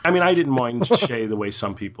I mean, I didn't mind Shea the way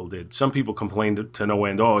some people did. Some people complained to no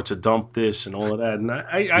end, oh, it's a dump this and all of that. And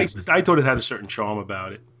I thought it had a certain charm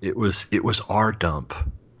about it. It was our dump.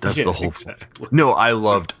 That's the whole exactly. No, I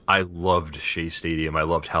loved Shea Stadium. I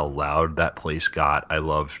loved how loud that place got. I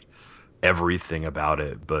loved everything about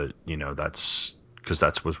it. But, that's because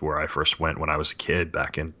that was where I first went when I was a kid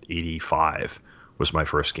back in 85 was my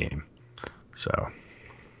first game. So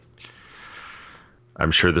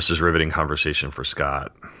I'm sure this is riveting conversation for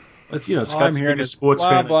Scott. Scott's I'm the hearing biggest is sports blah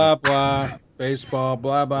fan. blah blah, baseball,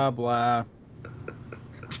 blah blah blah.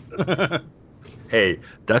 Hey,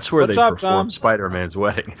 that's where What's they up, perform Tom? Spider-Man's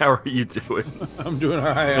wedding. How are you doing? I'm doing all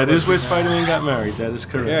right. That is where Spider-Man got married. That is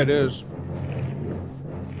correct. Yeah, it is.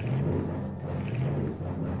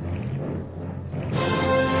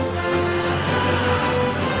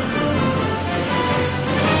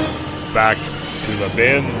 Back to the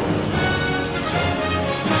bin.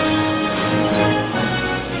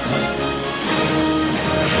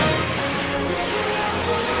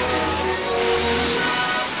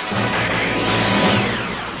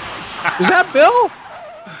 Is that Bill?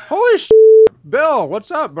 Holy sh! Bill,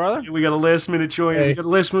 what's up, brother? We got a last-minute joint. Hey. We got a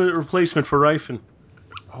last-minute replacement for Ryfin.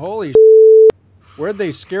 Holy sh! Where'd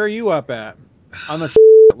they scare you up at? On the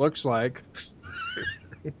it looks like.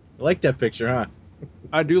 I like that picture, huh?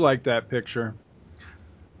 I do like that picture.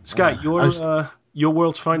 Scott, your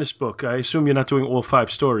world's finest book. I assume you're not doing all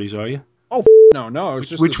 5 stories, are you? Oh no! It's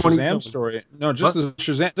just Which the one are you Shazam telling? story. No, just What? the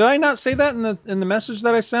Shazam. Did I not say that in the message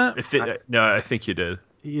that I sent? I think you did.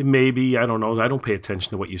 Maybe, I don't know. I don't pay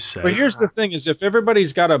attention to what you say. But here's the thing: is if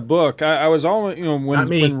everybody's got a book, I was all Not when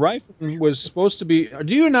me. Ryfin was supposed to be.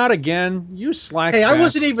 Do you not again? You slack. Hey, I bastard.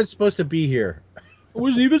 wasn't even supposed to be here. I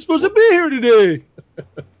wasn't even supposed to be here today.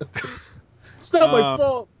 It's not my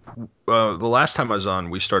fault. The last time I was on,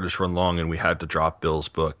 we started to run long, and we had to drop Bill's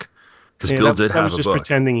book because Yeah, Bill that was did have a just book.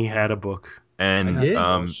 pretending he had a book. And I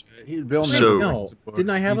did? Bill Wait, never no. writes a book.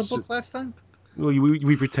 Didn't I have a He's book last time? Well,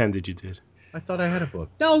 we pretended you did. I thought I had a book.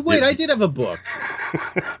 No, wait, I did have a book.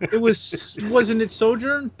 Wasn't it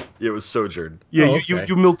Sojourn? it was Sojourn. Yeah, Oh, you okay.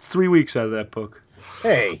 you milked 3 weeks out of that book.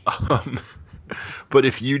 Hey. But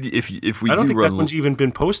if we I don't do think run, that one's even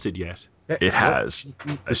been posted yet. it has.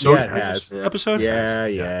 The Sojourn it has. episode?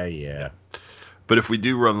 Yeah. But if we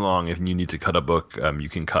do run long, and you need to cut a book, you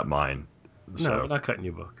can cut mine. No, we're not cutting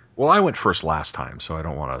your book. Well, I went first last time, so I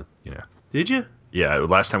don't want to, Did you? Yeah,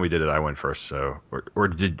 last time we did it, I went first. So, or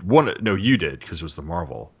did one? No, you did because it was the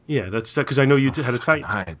Marvel. Yeah, that's because I know you had a tight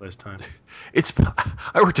I- last time.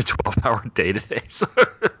 I worked a 12-hour day today, so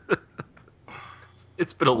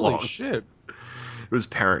it's been a Holy long. shit! It was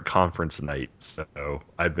parent conference night, so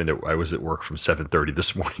I was at work from 7:30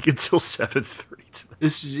 this morning until 7:30 tonight.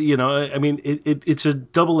 This, I mean, it's a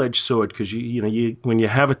double-edged sword because you when you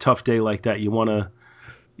have a tough day like that, you want to,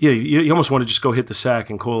 you almost want to just go hit the sack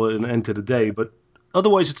and call it an end to the day, but.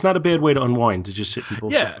 Otherwise, it's not a bad way to unwind to just sit and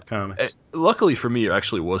bullshit with comics. Luckily for me, it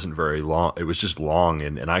actually wasn't very long. It was just long,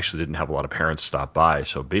 and I actually didn't have a lot of parents stop by.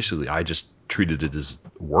 So basically, I just treated it as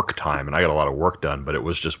work time, and I got a lot of work done. But it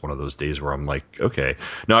was just one of those days where I'm like, okay.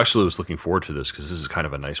 No, actually, I was looking forward to this because this is kind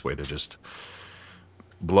of a nice way to just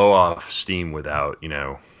blow off steam without,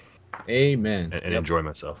 Amen. and enjoy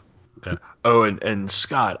myself. Okay. Oh, and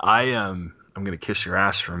Scott, I'm gonna kiss your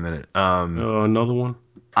ass for a minute. Another one.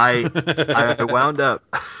 I wound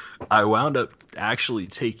up actually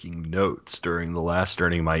taking notes during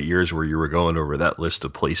my ears where you were going over that list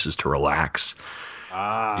of places to relax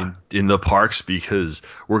in the parks because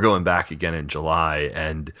we're going back again in July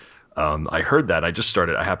and I heard that I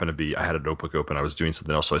had a notebook open. I was doing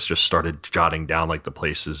something else. So I just started jotting down like the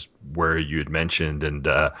places where you had mentioned. And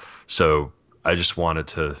so I just wanted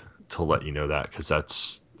to let you know that because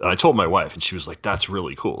I told my wife and she was like, that's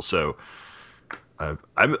really cool. So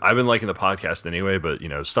I've been liking the podcast anyway, but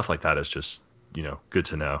stuff like that is just good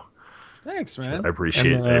to know. Thanks, man. So I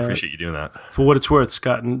appreciate you doing that. For what it's worth,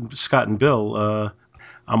 Scott and Bill,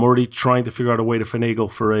 I'm already trying to figure out a way to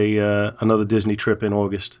finagle for another Disney trip in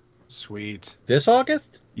August. Sweet. This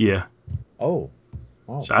August? Yeah. Oh.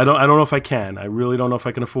 Wow. So I don't know if I can. I really don't know if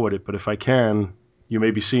I can afford it, but if I can, you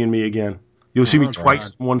may be seeing me again. You'll see me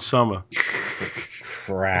twice in one summer.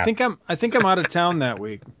 Crap. I think I'm out of town that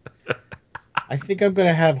week. I think I'm going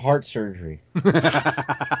to have heart surgery. What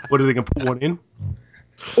are they gonna put one in?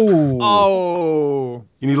 Ooh. Oh.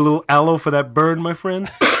 You need a little aloe for that burn, my friend.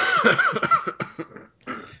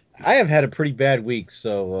 I have had a pretty bad week,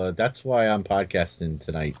 so that's why I'm podcasting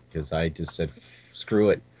tonight, because I just said,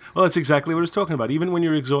 screw it. Well, that's exactly what I was talking about. Even when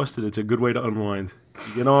you're exhausted, it's a good way to unwind.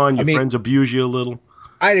 You get on, your friends abuse you a little.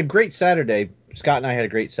 I had a great Saturday. Scott and I had a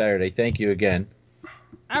great Saturday. Thank you again.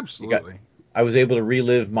 Absolutely. I was able to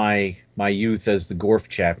relive my youth as the Gorf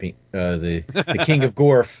champion, the king of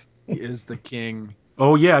Gorf. He is the king.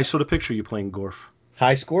 Oh yeah, I saw the picture of you playing Gorf.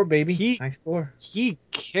 High score, baby. High score. He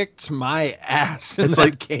kicked my ass in It's that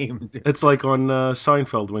like- game, dude. It's like on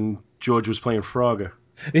Seinfeld when George was playing Frogger,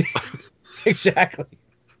 Exactly.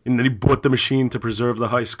 and then he bought the machine to preserve the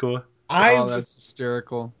high score. Oh, that's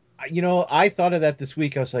hysterical. I thought of that this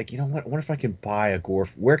week. I was like, you know what? I wonder if I can buy a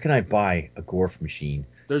Gorf. Where can I buy a Gorf machine?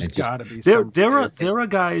 There's And just- got to be There, some. there are place. there are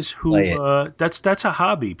guys Play who it. that's a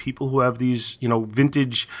hobby. People who have these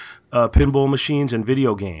vintage pinball machines and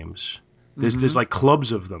video games. There's like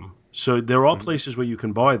clubs of them. So there are places where you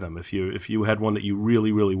can buy them if you had one that you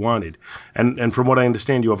really really wanted. And from what I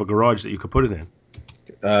understand, you have a garage that you could put it in.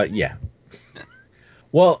 Yeah.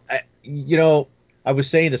 Well, I was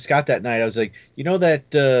saying to Scott that night, I was like,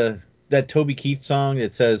 that Toby Keith song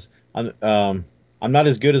that says, I'm not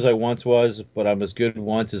as good as I once was, but I'm as good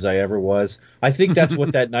once as I ever was. I think that's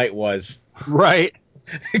what that night was. Right.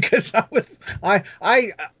 Because I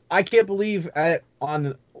can't believe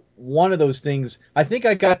on one of those things, I think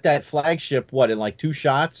I got that flagship, in like 2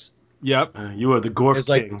 shots? Yep. You are the Gorf It's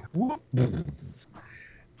like, king.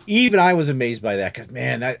 even I was amazed by that, because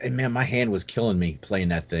man, my hand was killing me playing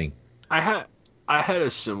that thing. I had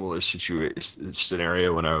a similar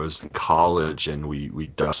scenario when I was in college, and we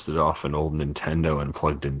dusted off an old Nintendo and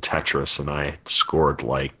plugged in Tetris, and I scored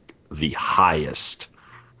like the highest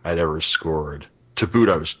I'd ever scored. To boot,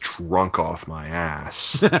 I was drunk off my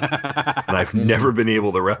ass, and I've never been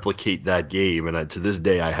able to replicate that game. And to this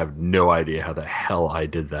day, I have no idea how the hell I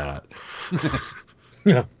did that.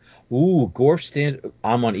 Ooh,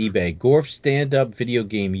 I'm on eBay. Gorf stand-up video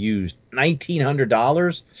game used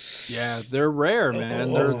 $1,900. Yeah, they're rare,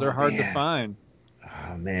 man. They're hard to man. find.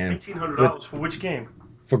 Oh man, $1,900 for which game?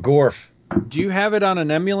 for Gorf. Do you have it on an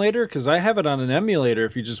emulator? Because I have it on an emulator.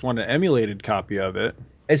 If you just want an emulated copy of it.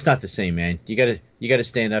 It's not the same, man. You gotta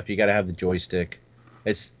stand up. You gotta have the joystick.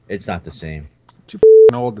 It's not the same. Too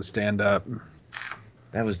old to stand up.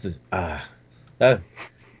 That was my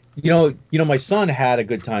son had a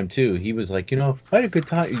good time too. He was like, I had a good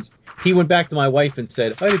time. He went back to my wife and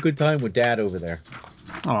said, I had a good time with Dad over there.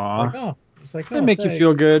 Aw, It's like, they oh, make you thanks.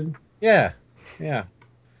 feel good. Yeah.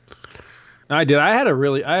 I did. I had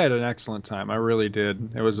an excellent time. I really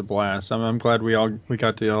did. It was a blast. I'm glad we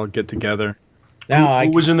got to all get together. Now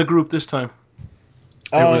Who was in the group this time?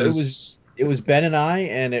 it was Ben and I,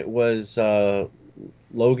 and it was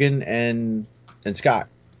Logan and Scott.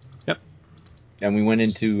 Yep. And we went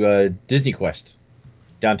into Disney Quest,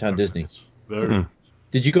 downtown Disney. Very.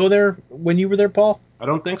 Did you go there when you were there, Paul? I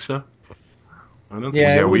don't think so. I don't think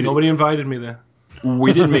Yeah, so. it Nobody invited me there.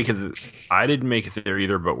 We didn't make it. I didn't make it there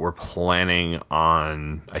either, but we're planning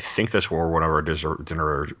on. I think that's where one of our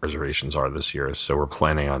dinner reservations are this year. So we're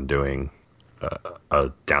planning on doing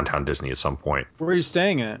a downtown Disney at some point. Where are you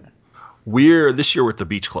staying at? This year we're at the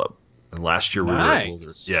Beach Club, and last year we were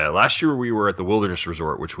at last year we were at the Wilderness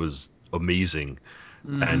Resort, which was amazing.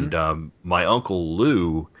 Mm-hmm. And my uncle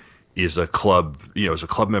Lou is a club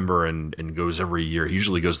member and goes every year. He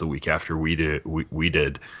usually goes the week after we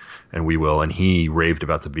did, and we will. And he raved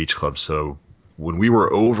about the Beach Club. So when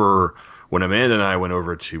Amanda and I went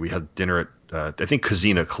over we had dinner at I think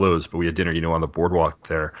Casina closed, but we had dinner on the boardwalk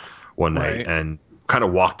there one night and kind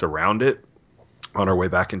of walked around it on our way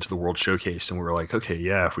back into the World Showcase, and we were like, okay,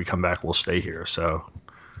 yeah, if we come back, we'll stay here. So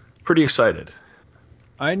pretty excited.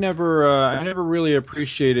 I never really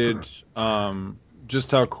appreciated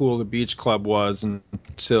just how cool the Beach Club was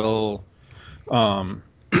until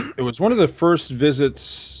it was one of the first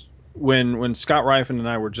visits when Scott Rifen and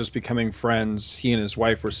I were just becoming friends. He and his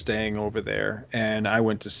wife were staying over there, and I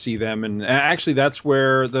went to see them. And actually, that's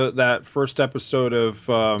where that first episode of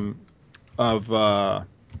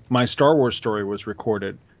My Star Wars Story was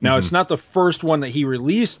recorded. Now, it's not the first one that he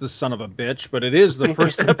released, the son of a bitch, but it is the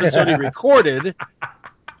first episode he recorded.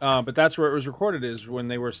 But that's where it was recorded, is when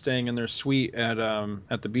they were staying in their suite at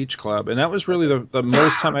the Beach Club. And that was really the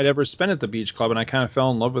most time I'd ever spent at the Beach Club, and I kind of fell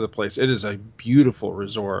in love with the place. It is a beautiful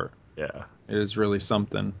resort. Yeah. It is really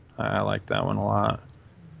something. I like that one a lot.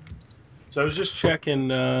 So I was just checking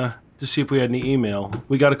to see if we had any email.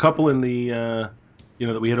 We got a couple in the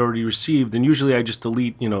that we had already received, and usually I just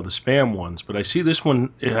delete the spam ones. But I see this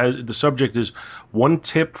one. The subject is 1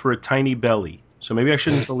 tip for a tiny belly. So maybe I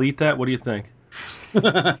shouldn't delete that. What do you think? What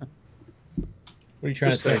are you trying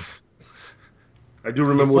to say? I do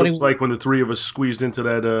remember what it was like when the three of us squeezed into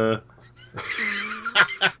that to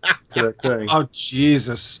that thing. Oh,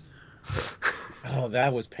 Jesus. Oh,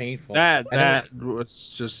 that was painful. That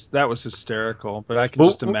was hysterical. But I can Well,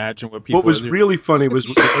 just imagine what what people was really funny was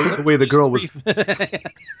the way the these girl was.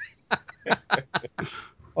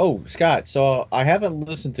 Oh, Scott, so I haven't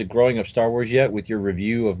listened to Growing Up Star Wars yet with your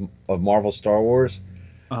review of Marvel Star Wars.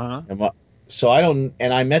 Uh-huh. So I don't,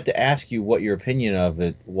 and I meant to ask you what your opinion of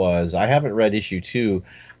it was. I haven't read issue 2.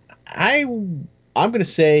 I I'm going to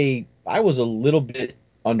say I was a little bit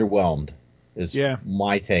underwhelmed. Is Yeah.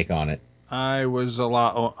 my take on it. I was a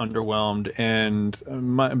lot underwhelmed, and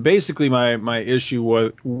my issue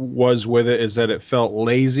was with it is that it felt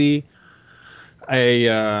lazy. I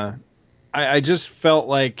uh, I just felt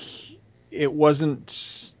like it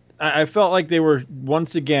wasn't. I felt like they were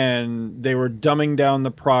dumbing down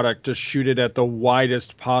the product to shoot it at the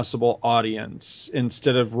widest possible audience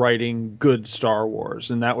instead of writing good Star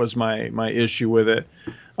Wars, and that was my issue with it.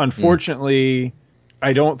 Unfortunately,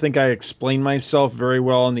 I don't think I explained myself very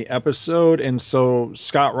well in the episode, and so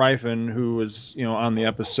Scott Rifen, who was on the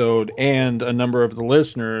episode, and a number of the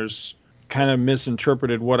listeners kind of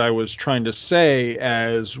misinterpreted what I was trying to say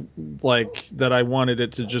as like that I wanted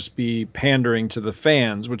it to just be pandering to the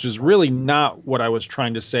fans, which is really not what I was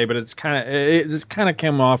trying to say, but it just kind of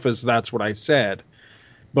came off as that's what I said.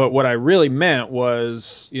 But what I really meant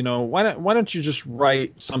was, why don't you just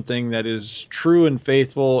write something that is true and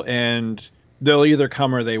faithful, and they'll either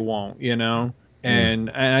come or they won't. Mm. And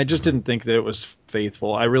I just didn't think that it was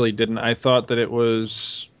faithful. I really didn't. I thought that it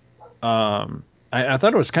was I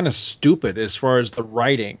thought it was kind of stupid as far as the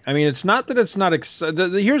writing. I mean, it's not that it's not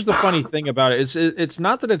here's the funny thing about it. It's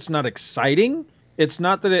not that it's not exciting. It's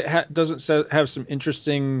not that it doesn't have some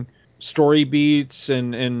interesting story beats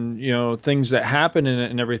and things that happen in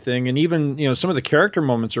it and everything. And even some of the character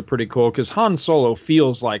moments are pretty cool because Han Solo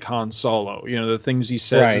feels like Han Solo. The things he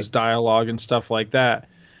says, Right. his dialogue and stuff like that.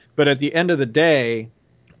 But at the end of the day,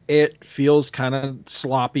 it feels kind of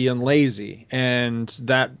sloppy and lazy. And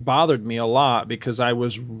that bothered me a lot because I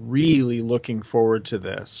was really looking forward to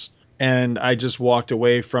this. And I just walked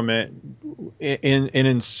away from it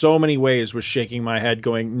in so many ways was shaking my head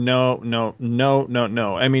going, no, no, no, no,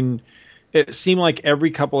 no. I mean, it seemed like every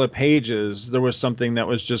couple of pages there was something that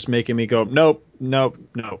was just making me go, nope, nope,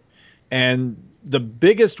 nope. And the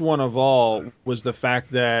biggest one of all was the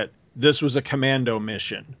fact that this was a commando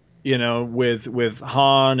mission, with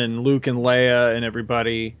Han and Luke and Leia and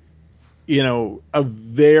everybody, a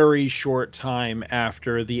very short time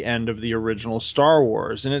after the end of the original Star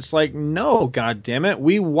Wars. And it's like, no, God damn it.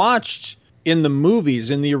 We watched in the movies,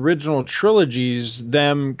 in the original trilogies,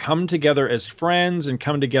 them come together as friends and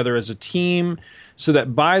come together as a team so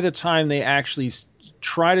that by the time they actually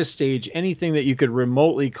try to stage anything that you could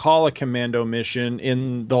remotely call a commando mission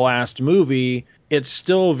in the last movie, it's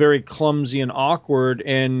still very clumsy and awkward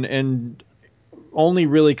and only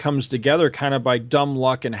really comes together kind of by dumb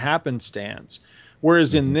luck and happenstance.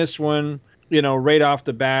 Whereas in this one, right off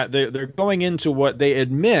the bat, they're going into what they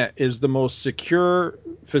admit is the most secure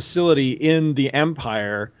facility in the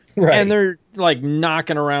Empire. And Right. they're like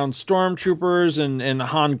knocking around stormtroopers, and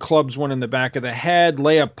Han clubs one in the back of the head.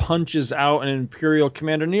 Leia punches out an Imperial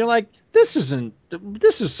commander, and you're like, this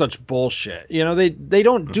is such bullshit. They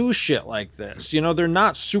don't do shit like this. They're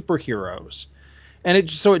not superheroes, and it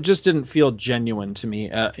just didn't feel genuine to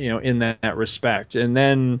me, in that respect. And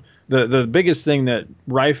then the biggest thing that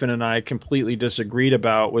Rifen and I completely disagreed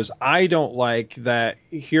about was I don't like that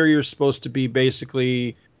here you're supposed to be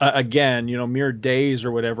basically again, mere days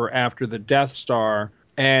or whatever after the Death Star.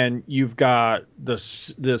 And you've got the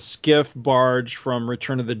skiff barge from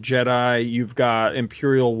Return of the Jedi. You've got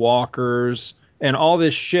Imperial walkers and all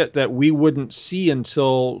this shit that we wouldn't see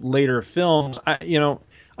until later films. I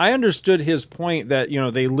understood his point that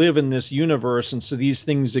they live in this universe and so these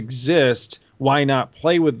things exist. Why not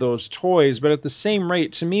play with those toys? But at the same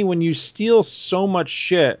rate, to me, when you steal so much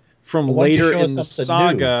shit from Well, why don't you later show us in the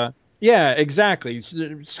something new? saga, yeah, exactly.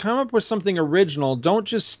 Come up with something original. Don't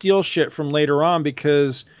just steal shit from later on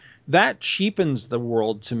because that cheapens the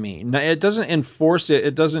world to me. It doesn't enforce it.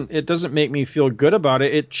 It doesn't make me feel good about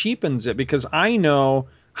it. It cheapens it because I know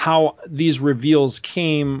how these reveals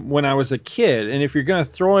came when I was a kid. And if you're going to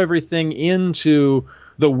throw everything into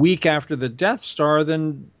the week after the Death Star,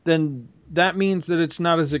 then that means that it's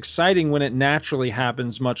not as exciting when it naturally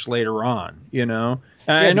happens much later on. Yeah,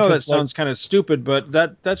 I know that because like sounds kind of stupid, but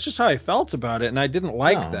that's just how I felt about it, and I didn't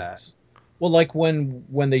like no. that. Well, like when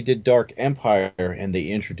they did Dark Empire and they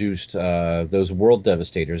introduced those world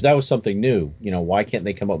devastators, that was something new. Why can't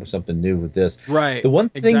they come up with something new with this? Right, The one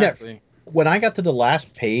thing that exactly. when I got to the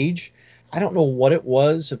last page, I don't know what it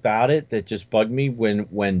was about it that just bugged me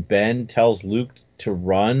when Ben tells Luke to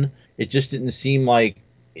run. It just didn't seem like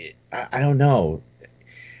I don't know.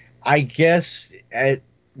 I guess at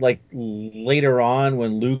like later on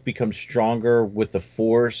when Luke becomes stronger with the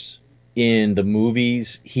Force in the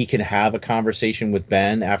movies, he can have a conversation with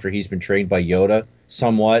Ben after he's been trained by Yoda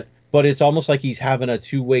somewhat, but it's almost like he's having a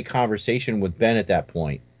two-way conversation with Ben at that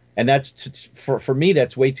point. And for me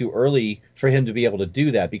that's way too early for him to be able to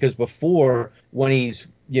do that because before when he's,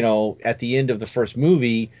 at the end of the first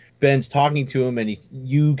movie, Ben's talking to him and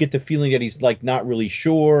you get the feeling that he's like not really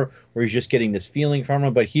sure or he's just getting this feeling from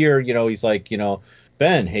him. But here, he's like,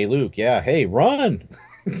 Ben, hey Luke, yeah, hey, run,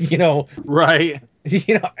 you know, Right.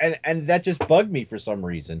 and that just bugged me for some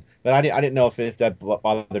reason. But I didn't know if that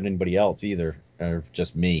bothered anybody else either, or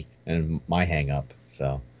just me and my hang up.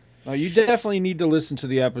 So You definitely need to listen to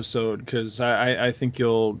the episode because I think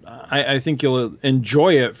I think you'll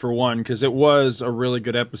enjoy it for one because it was a really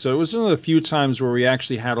good episode. It was one of the few times where we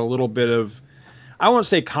actually had a little bit of, I won't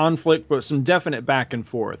say conflict, but some definite back and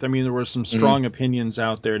forth. I mean, there were some strong opinions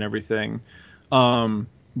out there and everything.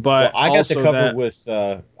 But I got the also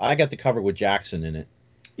cover with Jackson in it.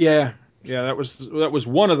 yeah, that was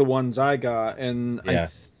one of the ones I got, and I Yeah.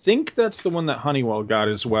 think that's the one that Honeywell got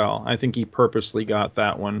as well. I think he purposely got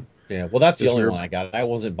that one. Yeah, well, that's the Because only one I got. I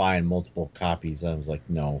wasn't buying multiple copies. I was like,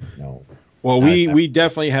 no. Well, Not at that we price.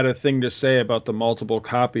 definitely had a thing to say about the multiple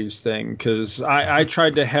copies thing because I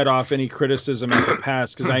tried to head off any criticism at the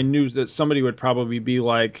pass because I knew that somebody would probably be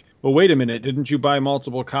like, well, wait a minute, didn't you buy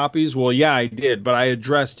multiple copies? Well, yeah, I did, but I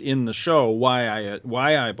addressed in the show why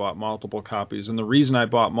I bought multiple copies, and the reason I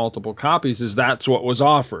bought multiple copies is that's what was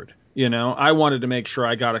offered. I wanted to make sure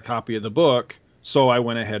I got a copy of the book. So I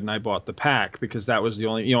went ahead and I bought the pack because that was the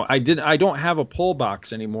only, I don't have a pull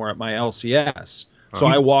box anymore at my LCS. So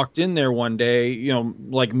I walked in there one day,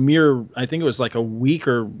 like I think it was like a week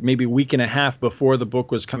or maybe a week and a half before the book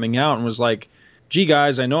was coming out and was like, gee,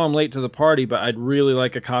 guys, I know I'm late to the party, but I'd really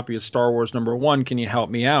like a copy of Star Wars #1. Can you help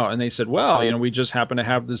me out? And they said, well, we just happen to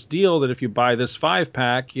have this deal that if you buy this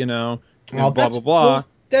 5-pack, blah, blah, blah.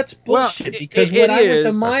 That's Well, bullshit. Because it when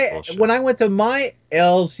I went to my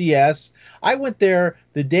LCS, I went there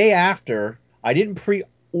the day after. I didn't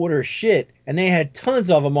pre-order shit, and they had tons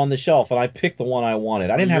of them on the shelf, and I picked the one I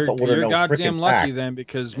wanted. I didn't have to order You're no goddamn freaking lucky pack. then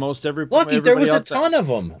because Lucky there everybody was a else. ton of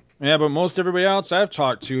them. Yeah, but most everybody else I've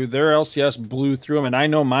talked to, their LCS blew through them, and I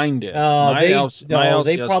know mine did. My They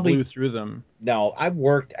LCS probably blew through them. no. I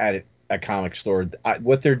worked at a comic store.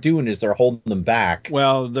 What they're doing is they're holding them back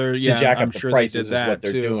Well, to jack I'm up the sure they prices. did Is what that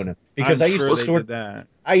they're too. doing. Because I'm sure they did that.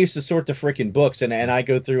 I used to sort the freaking books, and I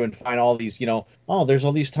go through and find all these. There's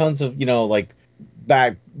all these tons of like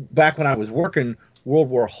back when I was working, World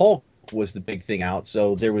War Hulk was the big thing out.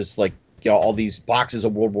 So there was like all these boxes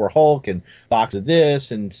of World War Hulk and box of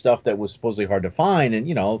this and stuff that was supposedly hard to find,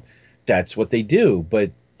 and that's what they do.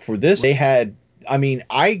 But for this, they had. I mean,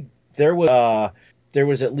 there was there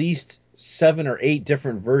was at least 7 or 8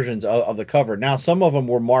 different versions of the cover. Now some of them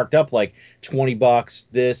were marked up like $20,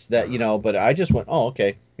 this, that, but I just went, oh,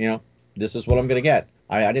 okay, this is what I'm gonna get.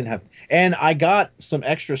 I didn't have, and I got some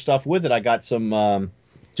extra stuff with it. I got some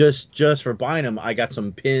just for buying them. I got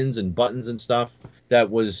some pins and buttons and stuff that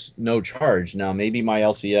was no charge. Now maybe my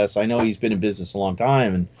LCS. I know he's been in business a long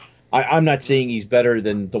time, and I'm not saying he's better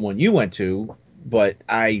than the one you went to, but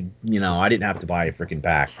I didn't have to buy a freaking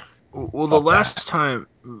pack. Well, Fuck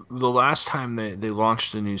the last time they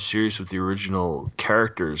launched a new series with the original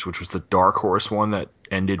characters, which was the Dark Horse one that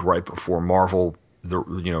ended right before Marvel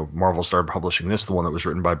started publishing this, the one that was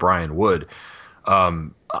written by Brian Wood.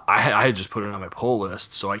 I had just put it on my pull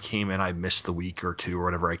list, so I came in. I missed the week or two or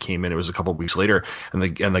whatever. I came in. It was a couple of weeks later, and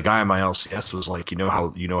the guy on my LCS was like,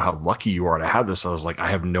 how lucky you are to have this. I was like, I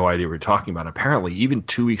have no idea what you're talking about. Apparently, even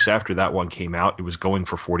 2 weeks after that one came out, it was going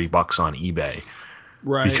for $40 on eBay.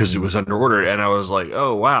 Right. Because it was under order, and I was like,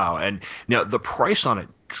 oh wow. And now the price on it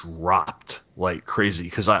dropped like crazy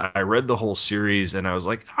because I read the whole series and I was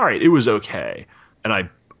like, all right, it was okay. And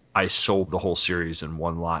I sold the whole series in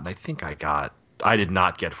one lot, and I did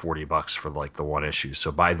not get $40 for like the one issue.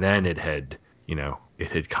 So by then it had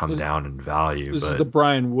come down in value. This is But the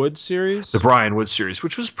Brian Wood series. the Brian Wood series,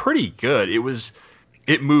 which was pretty good,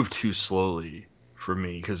 it moved too slowly for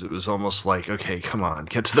me because it was almost like, okay, come on,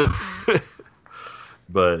 get to the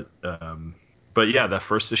But yeah, that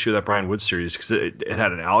first issue of that Brian Wood series, because it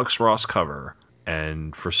had an Alex Ross cover,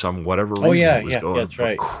 and for whatever Oh reason, yeah, it was yeah, going that's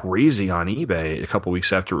right. crazy on eBay a couple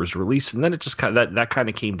weeks after it was released, and then it just that kind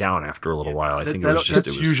of came down after a little while. I think That's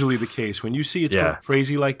usually the case. When you see it's going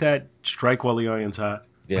crazy like that, strike while the iron's hot.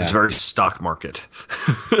 Yeah. It's very stock market.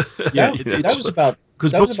 Yeah, That was about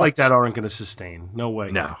because that was books about like that aren't going to sustain. No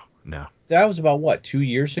way. No, No. That was about what, 2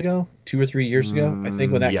 years ago, 2 or 3 years ago, I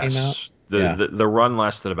think, when that came out. Yes. Yeah. The run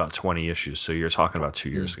lasted about 20 issues, so you're talking about 2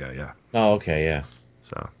 years ago, yeah. Oh, okay, yeah.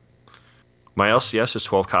 So my LCS is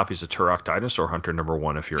 12 copies of Turok Dinosaur Hunter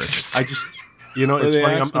 #1 if you're interested. I just, you know, What are it's they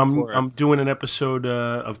funny. asking for? I'm doing an episode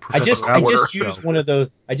of I Professor just Allen's used show. one of those.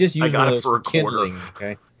 I just I used got one of it those for for a quarter. kindling.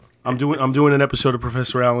 Okay. I'm doing an episode of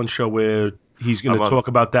Professor Allen's show where he's going to talk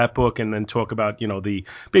about that book and then talk about, you know,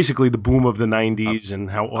 basically the boom of the '90s and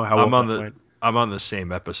how I'm all on that the went. I'm on the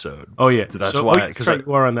same episode. Oh yeah, So that's so why that's right,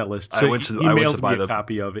 you are on that list. So I went to he I went to mailed buy me the a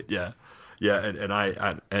copy of it. yeah. Yeah,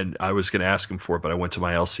 and I was going to ask him for it, but I went to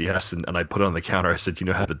my LCS and I put it on the counter. I said, "You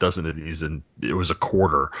know, have a dozen of these," and it was a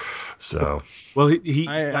quarter. So, Well, he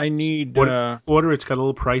I need what it's order. It's got a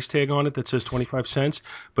little price tag on it that says 25 cents,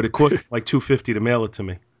 but it cost like $2.50 to mail it to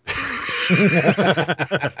me.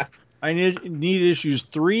 I need issues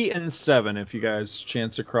 3 and 7 if you guys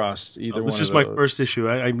chance across either one This of is those. my first issue.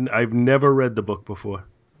 I've never read the book before,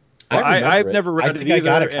 Well, I've never read I it think either. I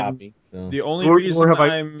got a and copy. So. The only nor reason have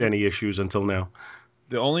I I'm read any issues until now.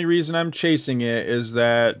 the only reason I'm chasing it is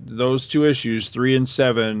that those 2 issues, 3 and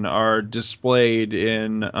 7, are displayed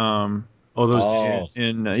in Oh, those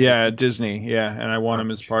Oh, Disney, and I want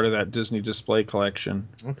them as part of that Disney display collection.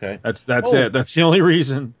 okay. That's Oh. it. That's the only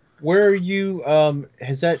reason. Where are you?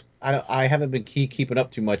 Has that? I haven't been keeping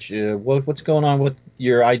up too much. What's going on with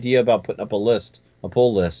your idea about putting up a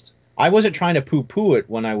poll list? I wasn't trying to poo-poo it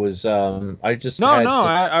when I was. I just No, had no, some.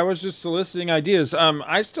 I was just soliciting ideas.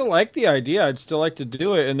 I still like the idea. I'd still like to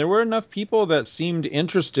do it, and there were enough people that seemed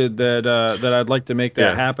interested that I'd like to make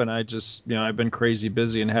that happen. I just, I've been crazy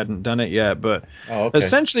busy and hadn't done it yet. But Oh, okay.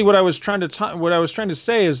 essentially, what I was trying to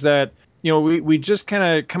say is that we just kind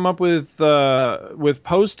of come up with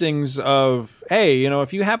postings of, hey,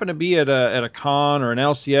 if you happen to be at a con or an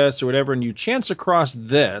LCS or whatever, and you chance across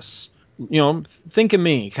this. Think of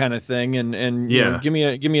me kind of thing, and give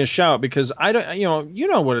me a shout, because I don't, you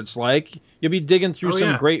know what it's like. You'll be digging through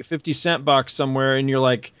some great 50-cent box somewhere, and you're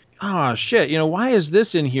like, oh shit, why is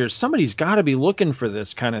this in here? Somebody's got to be looking for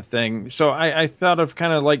this kind of thing. So I thought of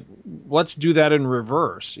kind of like, let's do that in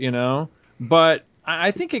reverse, but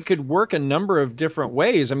I think it could work a number of different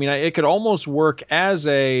ways. I mean, it could almost work as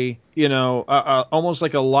a, almost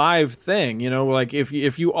like a live thing, like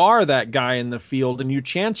if you are that guy in the field and you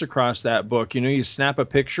chance across that book, you snap a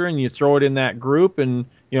picture and you throw it in that group, and,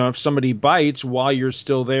 if somebody bites while you're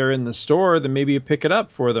still there in the store, then maybe you pick it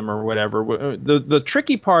up for them or whatever. The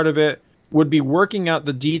tricky part of it would be working out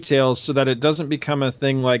the details so that it doesn't become a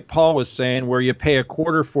thing like Paul was saying, where you pay a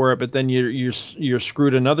quarter for it, but then you're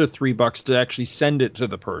screwed another $3 to actually send it to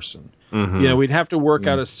the person. Mm-hmm. We'd have to work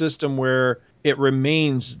out a system where it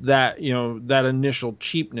remains that that initial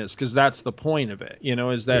cheapness, because that's the point of it.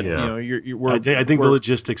 Is that I think the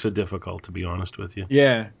logistics are difficult, to be honest with you.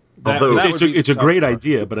 Yeah, it's a great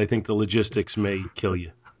idea, but I think the logistics may kill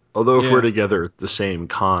you. Although if we're together at the same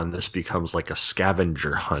con, this becomes like a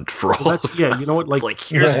scavenger hunt for all of us. Yeah, you know what? It's like,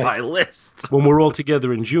 here's my list. When we're all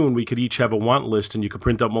together in June, we could each have a want list, and you could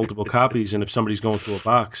print out multiple copies, and if somebody's going through a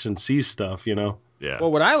box and sees stuff, Yeah.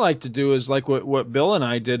 Well, what I like to do is like what Bill and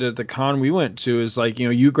I did at the con we went to, is like,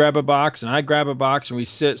 you grab a box and I grab a box, and we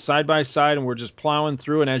sit side by side and we're just plowing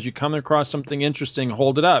through, and as you come across something interesting,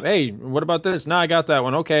 hold it up. Hey, what about this? No, I got that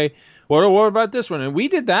one. Okay. What about this one? And we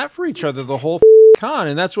did that for each other the whole con,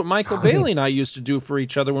 and that's what Michael Bailey and I used to do for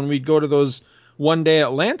each other when we'd go to those one-day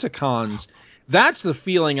Atlanta cons. That's the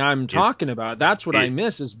feeling I'm talking about. That's what I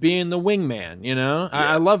miss, is being the wingman,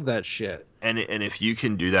 I love that shit. And if you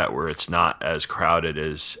can do that where it's not as crowded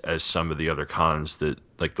as some of the other cons, that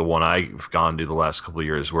like the one I've gone to the last couple of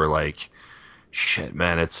years, where like, shit,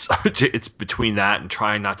 man, it's between that and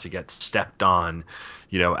trying not to get stepped on,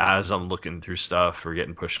 as I'm looking through stuff or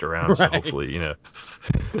getting pushed around. Right. So hopefully,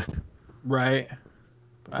 Right.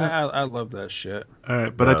 I love that shit. All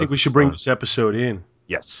right, but I think we should bring this episode in.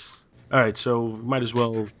 Yes. All right, so might as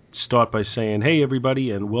well start by saying, hey,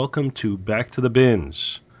 everybody, and welcome to Back to the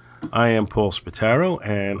Bins. I am Paul Spataro,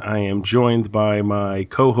 and I am joined by my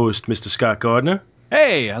co-host, Mr. Scott Gardner.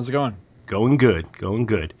 Hey, how's it going? Going good, going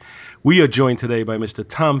good. We are joined today by Mr.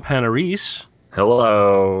 Tom Panarese.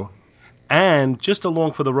 Hello. And just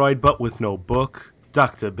along for the ride, but with no book,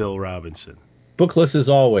 Dr. Bill Robinson. Bookless as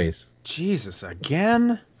always. Jesus,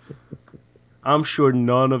 again? I'm sure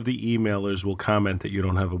none of the emailers will comment that you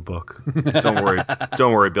don't have a book. Don't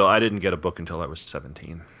worry, Bill. I didn't get a book until I was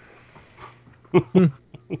 17.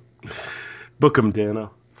 Book 'em,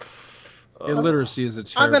 Dano. Illiteracy is a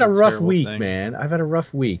terrible, I've had a rough week, thing. man. I've had a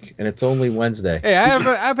rough week, and it's only Wednesday. Hey,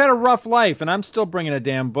 I've had a rough life, and I'm still bringing a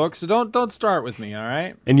damn book. So don't start with me, all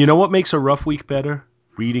right? And you know what makes a rough week better?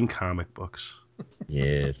 Reading comic books.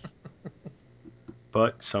 Yes.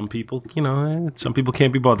 But some people, some people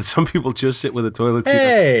can't be bothered. Some people just sit with a toilet seat.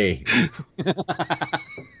 Hey!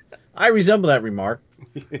 I resemble that remark.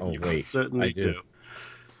 Oh, You wait. certainly I do.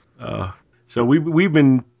 So we've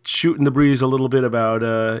been shooting the breeze a little bit about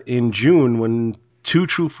in June when Two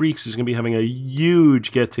True Freaks is going to be having a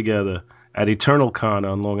huge get together at Eternal Con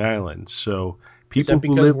on Long Island. So Is people that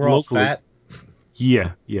who because live we're all locally, fat?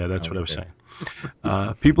 yeah, that's what I was Okay.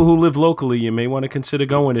 saying. People who live locally, you may want to consider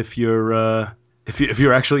going if you're. If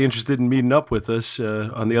you're actually interested in meeting up with us.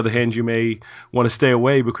 On the other hand, you may want to stay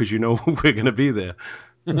away because you know we're going to be there.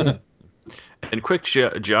 And quick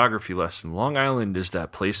geography lesson: Long Island is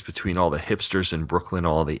that place between all the hipsters in Brooklyn,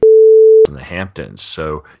 all the and the Hamptons.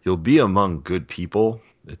 So you'll be among good people.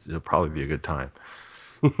 It'll probably be a good time.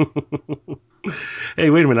 Hey,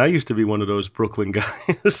 wait a minute! I used to be one of those Brooklyn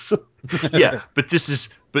guys. Yeah, but this is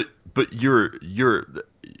but you're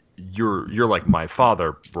like my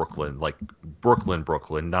father, Brooklyn, like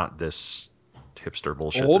Brooklyn, not this hipster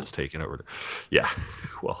bullshit Old? that's taken over. Yeah,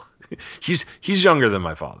 well, he's younger than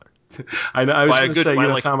my father. I know. I was By a going to good- say, by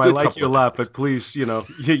like a Tom, I good like couple you a of lot, decades. but please,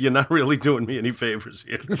 you're not really doing me any favors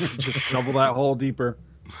here. Just shovel that hole deeper.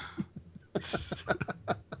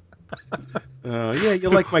 Yeah,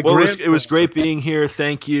 you're like my Well, grandfather. it was great being here.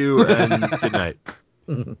 Thank you, and good night.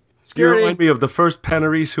 You Security. remind me of the first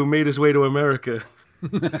Paneris who made his way to America.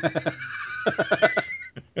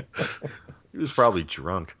 He was probably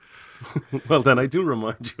drunk. Well, then I do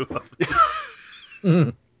remind you of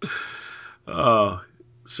it.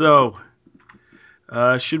 So,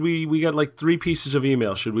 should we got like 3 pieces of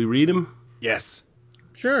email. Should we read them? Yes.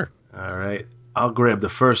 Sure. All right. I'll grab the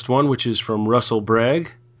first one, which is from Russell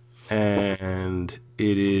Bragg. And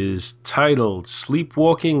it is titled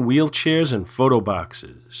Sleepwalking, Wheelchairs, and Photo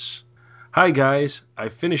Boxes. Hi, guys. I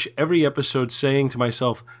finish every episode saying to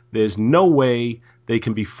myself, there's no way they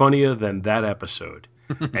can be funnier than that episode.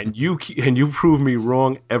 and you prove me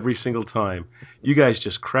wrong every single time. You guys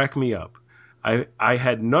just crack me up. I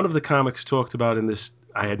had none of the comics talked about this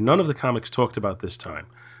time.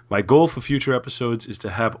 My goal for future episodes is to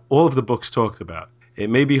have all of the books talked about. It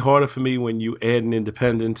may be harder for me when you add an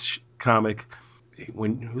independent comic.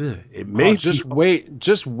 Just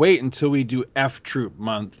wait until we do F Troop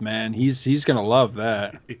month, man. He's gonna love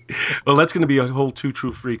that. Well, that's going to be a whole Two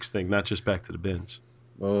True Freaks thing, not just Back to the Bins.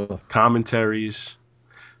 Oh, Commentaries.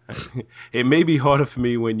 It may be harder for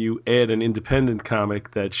me when you add an independent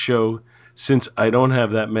comic that show, since I don't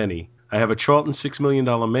have that many. I have a Charlton $6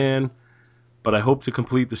 Million Man, but I hope to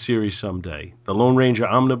complete the series someday. The Lone Ranger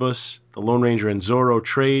Omnibus, the Lone Ranger and Zorro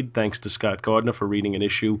trade, thanks to Scott Gardner for reading an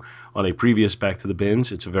issue on a previous Back to the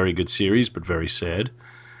Bins. It's a very good series, but very sad.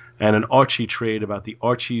 And an Archie trade about the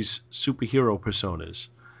Archie's superhero personas.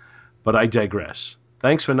 But I digress.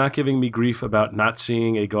 Thanks for not giving me grief about not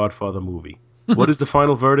seeing a Godfather movie. What is the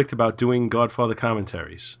final verdict about doing Godfather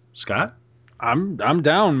commentaries? Scott? I'm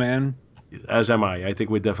down, man. As am I. I think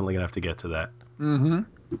we're definitely going to have to get to that.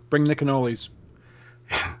 Bring the cannolis.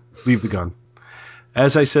 Leave the gun.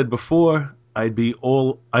 As I said before, I'd be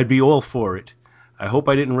all for it. I hope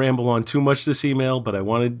I didn't ramble on too much this email, but I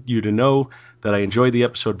wanted you to know that I enjoyed the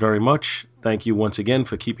episode very much. Thank you once again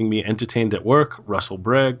for keeping me entertained at work. Russell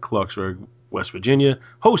Bragg, Clarksburg, West Virginia,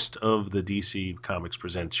 host of the DC Comics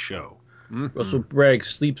Presents show. Russell Bragg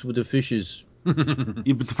sleeps with the fishes. But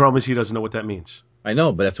the problem is he doesn't know what that means. I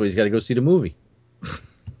know, but that's why he's got to go see the movie.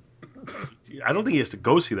 I don't think he has to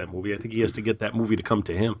go see that movie. I think he has to get that movie to come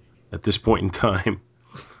to him at this point in time.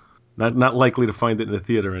 Not likely to find it in the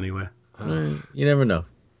theater anyway. You never know.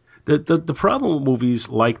 The problem with movies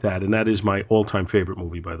like that, and that is my all-time favorite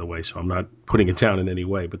movie, by the way, so I'm not putting it down in any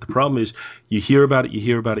way, but the problem is you hear about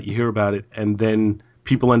it, and then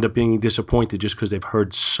people end up being disappointed just because they've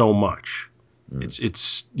heard so much.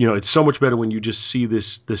 It's so much better when you just see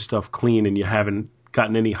this stuff clean and you haven't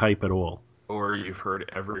gotten any hype at all. Or you've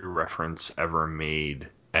heard every reference ever made,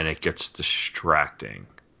 and it gets distracting.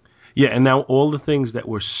 Yeah, and now all the things that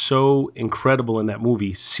were so incredible in that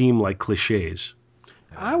movie seem like cliches.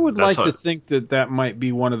 I would That's like to think that might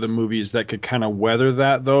be one of the movies that could kind of weather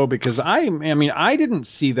that, though, because I didn't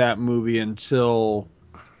see that movie until,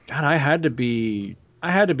 God, I had to be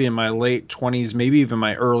in my late 20s, maybe even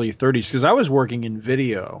my early 30s, because I was working in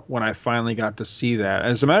video when I finally got to see that.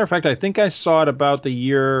 As a matter of fact, I think I saw it about the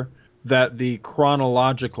year that the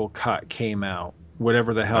chronological cut came out,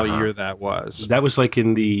 whatever the hell year that was. That was like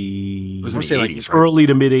in the It was in I'll say, the like, 80s, right? early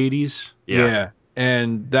to mid 80s. Yeah.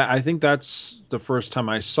 And that, I think that's the first time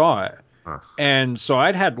I saw it. Huh. And so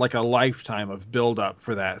I'd had like a lifetime of build up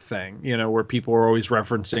for that thing, where people were always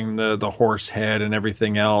referencing the horse head and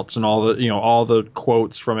everything else and all the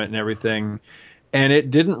quotes from it and everything. and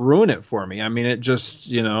it didn't ruin it for me. I mean, it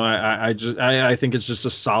just, I think it's just a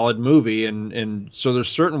solid movie, and so there's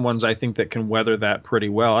certain ones I think that can weather that pretty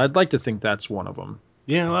well. I'd like to think that's one of them.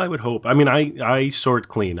 Yeah, well, I would hope. I mean, I saw it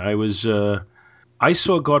clean. I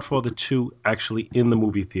saw Godfather 2 actually in the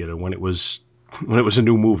movie theater when it was a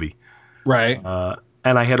new movie. Right.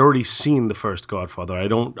 And I had already seen the first Godfather.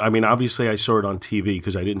 I mean, obviously I saw it on TV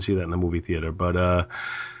because I didn't see that in the movie theater. But, I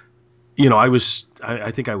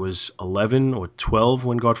think I was 11 or 12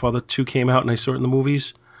 when Godfather 2 came out and I saw it in the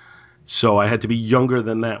movies. So I had to be younger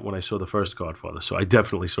than that when I saw the first Godfather. So I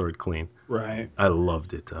definitely saw it clean. Right. I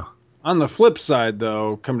loved it, though. On the flip side,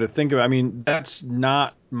 though, come to think of it, I mean, that's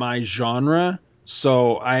not my genre.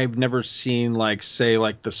 So I've never seen say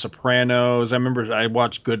The Sopranos. I remember I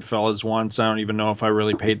watched Goodfellas once. I don't even know if I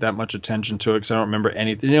really paid that much attention to it because I don't remember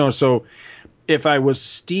anything. So if I was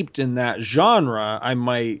steeped in that genre, I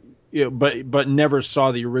might, but never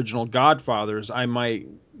saw the original Godfathers, I might,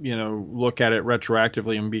 look at it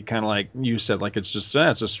retroactively and be kind of like you said, it's just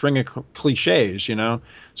it's a string of cliches,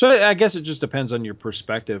 So I guess it just depends on your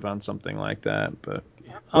perspective on something like that. But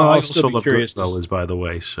Well, I I'll also still be love curious. Goodfellas, by the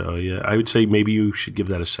way. So, yeah, I would say maybe you should give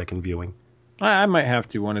that a second viewing. I might have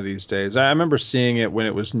to one of these days. I remember seeing it when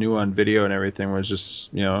it was new on video and everything. Was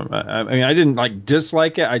just, I mean, I didn't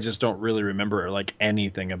dislike it. I just don't really remember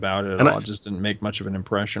anything about it at all. It just didn't make much of an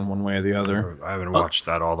impression one way or the other. I haven't watched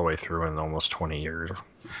that all the way through in almost 20 years.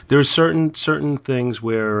 There are certain things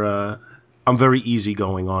where I'm very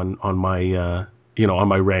easygoing on my on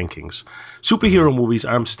my rankings. Superhero movies,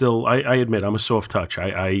 I admit I'm a soft touch.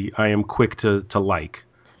 I am quick to like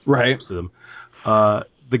Right. most of them.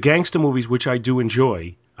 The gangster movies, which I do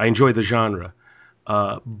enjoy, I enjoy the genre,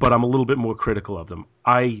 but I'm a little bit more critical of them.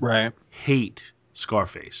 I hate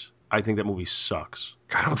Scarface. I think that movie sucks.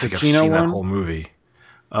 I don't think I've seen that whole movie.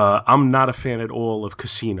 I'm not a fan at all of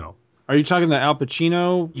Casino. Are you talking the Al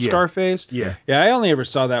Pacino Scarface? Yeah. Yeah, I only ever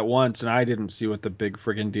saw that once, and I didn't see what the big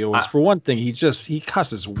friggin' deal was. For one thing, he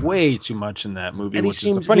cusses way too much in that movie, which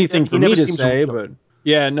is a funny thing for me to say, but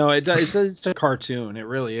yeah, no, it's a cartoon. It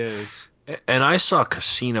really is. And I saw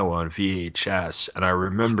Casino on VHS, and I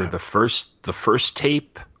remember the first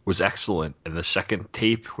tape was excellent, and the second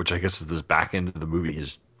tape, which I guess is this back end of the movie,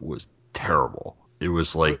 was terrible. It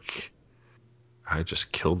was like I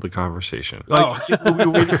just killed the conversation. We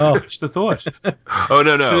were waiting to finish the thought. Oh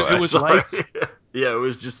no! So it was yeah, it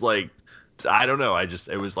was just like I don't know.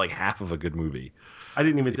 It was like half of a good movie. I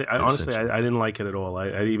didn't even. Honestly, I didn't like it at all.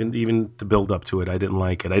 I even the build up to it, I didn't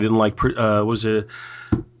like it. I didn't like.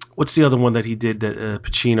 What's the other one that he did? That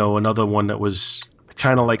Pacino, another one that was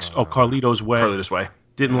kind of like Carlito's Way. Carlito's Way.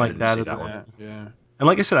 Didn't like that. One. Yeah. And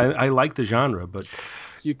like I said, I like the genre, but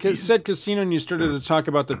so you said Casino, and you started to talk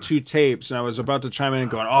about the two tapes, and I was about to chime in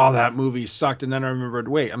and going, "Oh, that movie sucked," and then I remembered,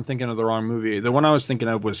 wait, I'm thinking of the wrong movie. The one I was thinking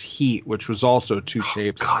of was Heat, which was also two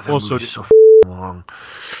tapes. God, that movie's so long.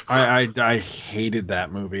 I hated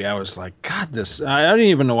that movie. I was like, God, I don't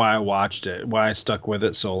even know why I watched it, why I stuck with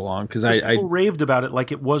it so long, because people raved about it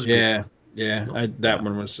like it was good. Yeah. I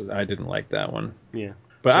didn't like that one. Yeah.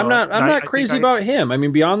 But so I'm not crazy about him. I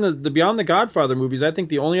mean, beyond the Godfather movies, I think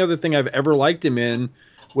the only other thing I've ever liked him in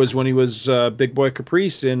was when he was Big Boy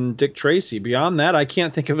Caprice in Dick Tracy. Beyond that, I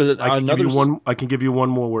can't think of it. I can give you one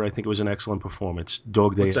more where I think it was an excellent performance.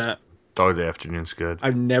 Dog Day. What's that? Dog Day Afternoon's good.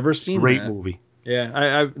 I've never seen Great that. movie. Yeah,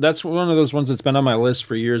 I that's one of those ones that's been on my list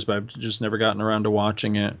for years, but I've just never gotten around to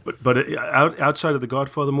watching it. But outside of the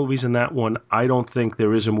Godfather movies and that one, I don't think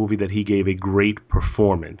there is a movie that he gave a great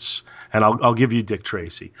performance. And I'll give you Dick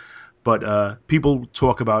Tracy. But people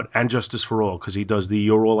talk about And Justice for All because he does the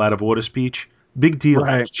 "You're all out of order" speech. Big deal.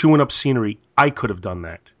 Right. Chewing up scenery. I could have done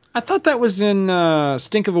that. I thought that was in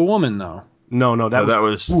Stink of a Woman, though. No, that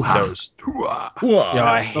was Yeah,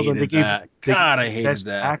 I hated that. God, I hated best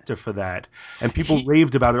that. actor for that, and people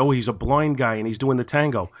raved about it. Oh, he's a blind guy and he's doing the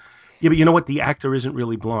tango. Yeah, but you know what? The actor isn't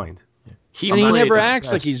really blind. He never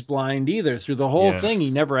acts like he's blind either. Through the whole thing,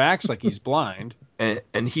 he never acts like he's blind.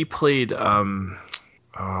 And he played Roy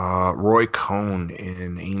Cohn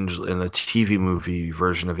in the TV movie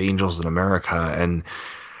version of Angels in America, and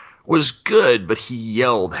was good, but he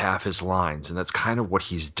yelled half his lines, and that's kind of what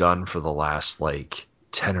he's done for the last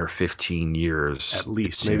 10 or 15 years. At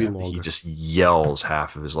least, maybe longer. He just yells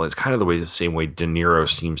half of his lines. Kind of the same way De Niro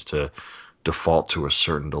seems to default to a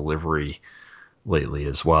certain delivery lately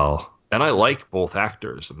as well. And I like both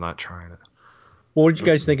actors. I'm not trying to. Well, what did you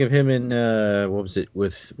guys think of him in what was it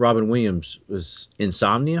with Robin Williams? Was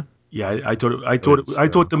Insomnia? Yeah, I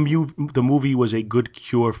thought the movie was a good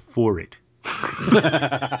cure for it.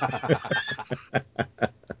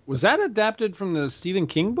 Was that adapted from the Stephen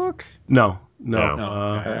King book? No, No, No,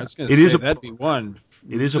 okay. I was going it to is say a that'd book. be one.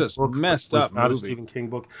 It is a Just book, but messed it was up not a movie. Stephen King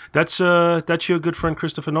book. That's your good friend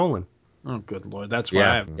Christopher Nolan. Oh, good lord, that's why I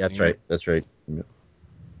Yeah, haven't that's seen right. it. That's right.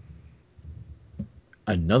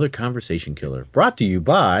 Another conversation killer, brought to you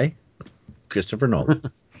by Christopher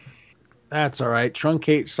Nolan. That's all right.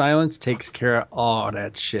 Truncate silence takes care of all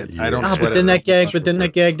that shit. I don't Yeah. sweat But then it.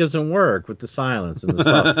 that gag doesn't work with the silence and the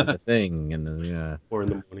stuff and the thing and the yeah. 4 in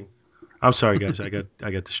the morning. I'm sorry, guys. I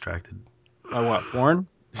got distracted. By what, porn?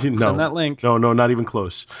 No, Send that link. no, not even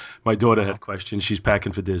close. My daughter had questions. She's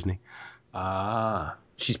packing for Disney. Ah.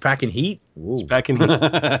 She's packing heat. Ooh, She's packing heat.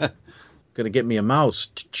 gonna get me a mouse.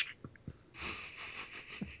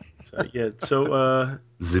 So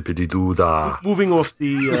Zippity doo dah. moving off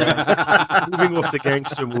the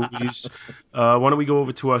gangster movies. Why don't we go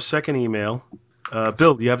over to our second email?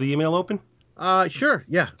 Bill, do you have the email open? Sure,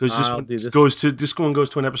 yeah. Because I'll do this. this one goes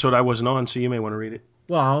to an episode I wasn't on, so you may want to read it.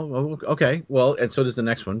 Well, okay. Well, and so does the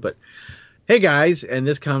next one. But hey, guys, and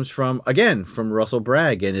this comes from Russell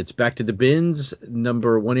Bragg, and it's Back to the Bins,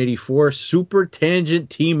 number 184, Super Tangent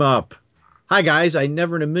Team Up. Hi, guys. I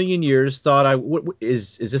never in a million years thought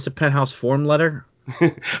is this a Penthouse form letter?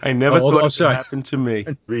 I never thought it sorry. would happen to me.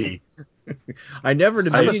 I never in a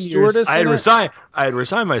I'm a million years. stewardess. I had in it?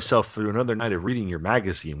 resigned myself through another night of reading your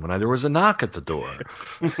magazine when there was a knock at the door.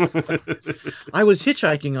 I was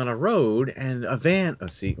hitchhiking on a road and a van. Oh,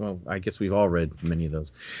 see, well, I guess we've all read many of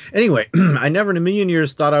those. Anyway, I never in a million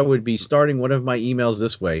years thought I would be starting one of my emails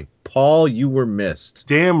this way. Paul, you were missed.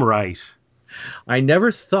 Damn right. I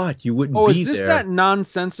never thought you wouldn't Oh, be is this there. that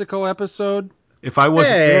nonsensical episode? If I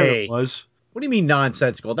wasn't there, Hey! it was. What do you mean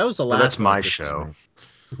nonsensical? That was the Well, last that's one I my just show.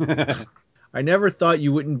 read. I never thought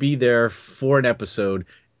you wouldn't be there for an episode,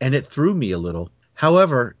 and it threw me a little.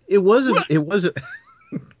 However, it was a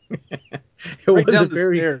Right down the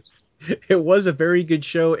stairs. it was a very good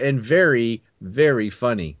show and very, very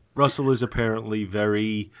funny. Russell is apparently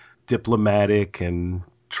very diplomatic and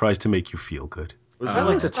tries to make you feel good. Was I that like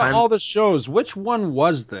the listened to time? all the shows. Which one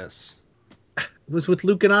was this? It was with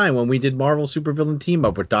Luke and I when we did Marvel Supervillain Team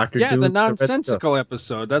Up with Doctor Yeah, Doom. the and Red Skull. nonsensical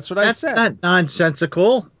episode. That's what I That's said. not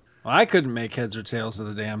nonsensical. Well, I couldn't make heads or tails of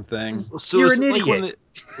the damn thing. So You're is an it like idiot.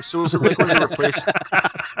 is it like when they replaced?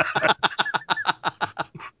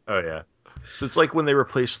 Oh yeah. So it's like when they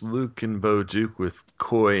replaced Luke and Bo Duke with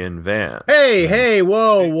Coy and Vance. Hey,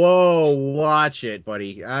 whoa, watch it,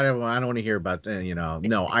 buddy. I don't want to hear about that.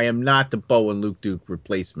 No, I am not the Bo and Luke Duke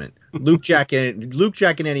replacement. Luke Jack and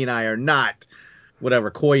Eddie and I are not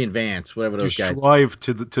whatever Coy and Vance, whatever You those guys. strive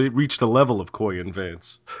to reach the level of Coy and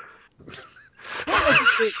Vance.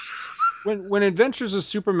 When Adventures of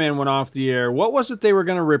Superman went off the air, what was it they were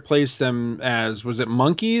going to replace them as? Was it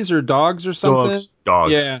monkeys or dogs or something?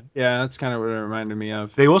 Dogs. Yeah, that's kind of what it reminded me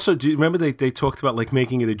of. They also do you remember they talked about like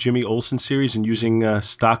making it a Jimmy Olsen series and using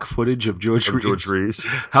stock footage of George Reeves.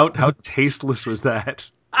 How tasteless was that?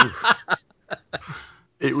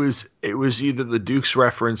 It was either the Duke's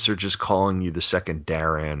reference or just calling you the second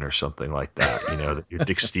Darren or something like that. That you're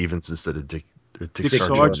Dick Stevens instead of Dick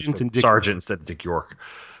Sargent and Dick Sargent instead of Dick York.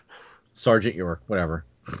 Sergeant York, whatever.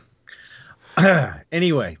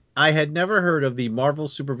 Anyway, I had never heard of the Marvel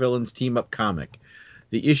Supervillains Team Up comic.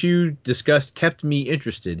 The issue discussed kept me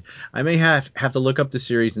interested. I may have to look up the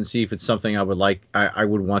series and see if it's something I would like. I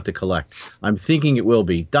would want to collect. I'm thinking it will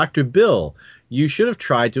be. Dr. Bill, you should have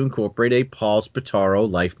tried to incorporate a Paul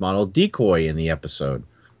Spataro life model decoy in the episode.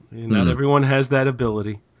 Not everyone has that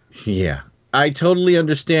ability. Yeah. I totally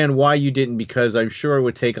understand why you didn't, because I'm sure it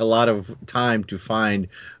would take a lot of time to find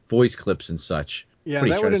voice clips and such. Yeah, What are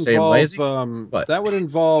you that trying would to say, I'm involve lazy? that would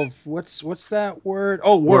involve what's that word?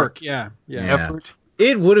 Oh, work. Yeah. Effort.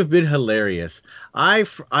 It would have been hilarious. I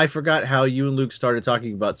forgot how you and Luke started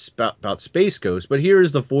talking about Space Ghost, but here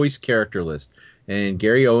is the voice character list. And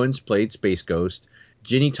Gary Owens played Space Ghost.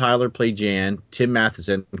 Ginny Tyler played Jan. Tim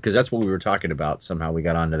Matheson, because that's what we were talking about. Somehow we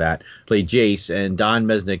got onto that. Played Jace, and Don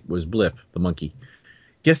Mesnick was Blip, the monkey.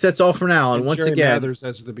 Guess that's all for now. And once Jerry again, Mathers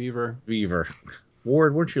as the Beaver.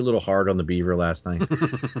 Ward, weren't you a little hard on the Beaver last night?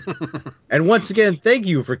 And once again, thank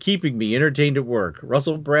you for keeping me entertained at work.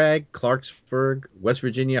 Russell Bragg, Clarksburg, West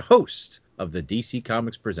Virginia, host of the DC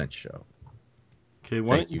Comics Presents show. Okay,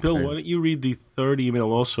 why don't you read the third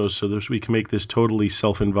email also, so that we can make this totally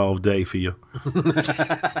self-involved day for you? Well,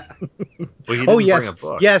 he didn't bring a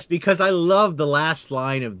book. Yes, because I love the last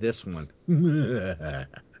line of this one. And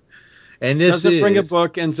this doesn't bring a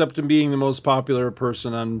book, ends up to being the most popular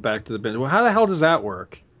person on Back to the Bin. Well, how the hell does that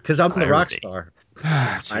work? Because I'm the rock star.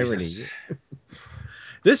 Irony.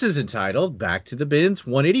 This is entitled Back to the Bins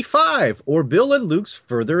 185, or Bill and Luke's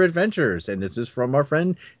Further Adventures. And this is from our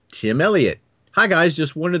friend Tim Elliott. Hi guys,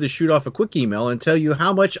 just wanted to shoot off a quick email and tell you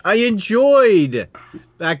how much I enjoyed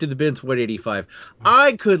Back to the Bins 185.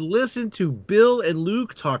 I could listen to Bill and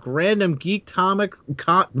Luke talk random geek random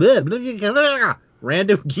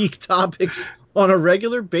geek topics on a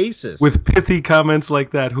regular basis. With pithy comments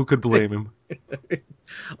like that, who could blame him?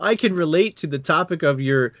 I can relate to the topic of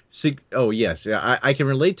your I can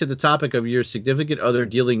relate to the topic of your significant other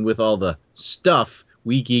dealing with all the stuff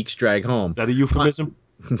we geeks drag home. Is that a euphemism?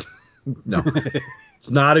 No, it's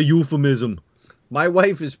not a euphemism. My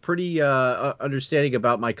wife is pretty understanding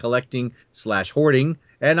about my collecting / hoarding,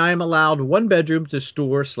 and I am allowed one bedroom to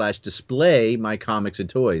store / display my comics and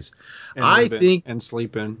toys. And I live in think, and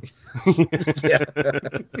sleep in. yeah,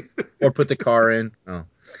 or put the car in. Oh.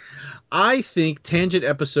 I think tangent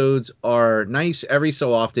episodes are nice every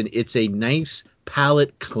so often. It's a nice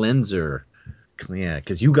palate cleanser. Yeah,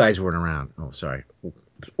 because you guys weren't around. Oh, sorry.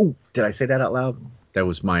 Oh, did I say that out loud? That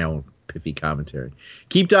was my own piffy commentary.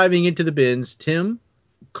 Keep diving into the bins. Tim,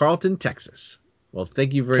 Carlton, Texas. Well,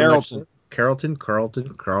 thank you very much. Carlton. Carlton,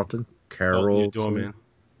 your doorman.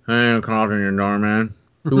 Hey, Carlton, your doorman.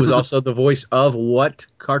 Who was also the voice of what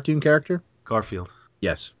cartoon character? Garfield.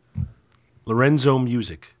 Yes. Lorenzo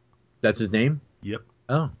Music. That's his name? Yep.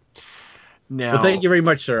 Oh. Now, Well, thank you very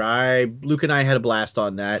much, sir. Luke and I had a blast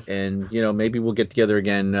on that, and maybe we'll get together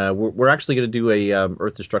again. We're actually going to do a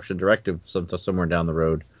Earth Destruction Directive somewhere down the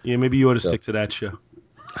road. Yeah, maybe you ought to stick to that show.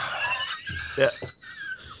 yeah.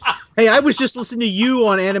 Hey, I was just listening to you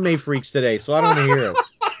on Anime Freaks today, so I don't want to hear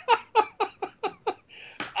it.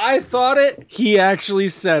 I thought it. He actually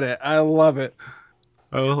said it. I love it.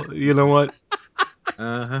 Oh, you know what?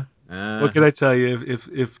 What can I tell you?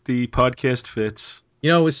 If the podcast fits.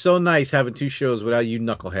 It was so nice having two shows without you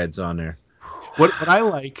knuckleheads on there. What I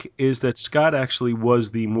like is that Scott actually was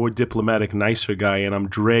the more diplomatic, nicer guy, and I'm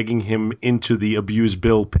dragging him into the abuse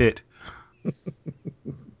Bill pit.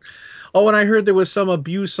 Oh, and I heard there was some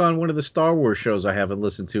abuse on one of the Star Wars shows I haven't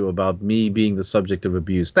listened to about me being the subject of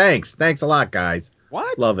abuse. Thanks a lot, guys.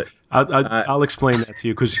 What? Love it. I'll explain that to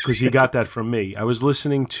you because he got that from me. I was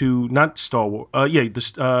listening to not Star Wars.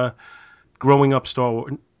 Growing Up Star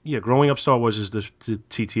Wars. Yeah, Growing Up Star Wars is the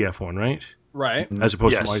TTF one, right? Right. As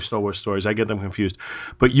opposed to my Star Wars stories. I get them confused.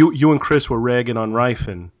 But you and Chris were ragging on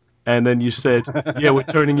Ryfin, and then you said, yeah, we're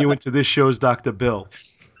turning you into this show's Dr. Bill.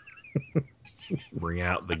 Bring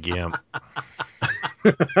out the gimp.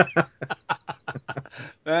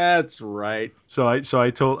 That's right. So I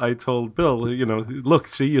told Bill, look,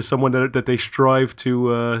 see, you're someone that they strive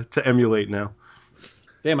to emulate now.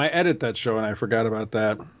 Damn, I edit that show and I forgot about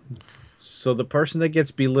that. So the person that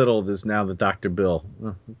gets belittled is now the Dr. Bill.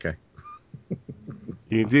 Oh, okay.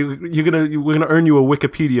 We're gonna earn you a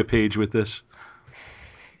Wikipedia page with this.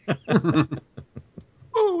 Oh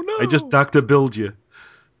no! I just Dr. Billed you.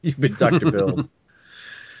 You've been Dr. Bill.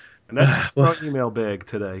 And that's our email bag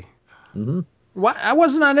today. Mm-hmm. What? I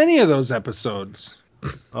wasn't on any of those episodes.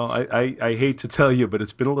 Oh, I hate to tell you, but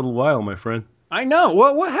it's been a little while, my friend. I know.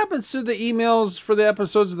 What happens to the emails for the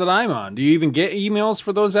episodes that I'm on? Do you even get emails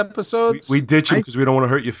for those episodes? We ditch them because we don't want to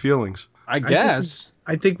hurt your feelings. I guess.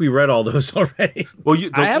 I think we read all those already. Well,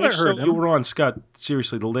 I haven't heard them. You were on, Scott.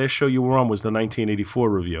 Seriously, the last show you were on was the 1984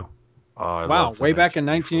 review. Oh, wow, way back in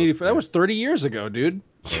 1984. That was 30 years ago, dude.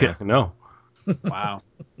 Yeah, I know. Wow.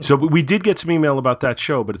 So we did get some email about that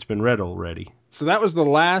show, but it's been read already. So that was the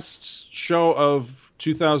last show of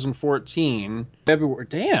 2014. February.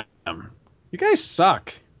 Damn. You guys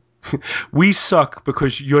suck. We suck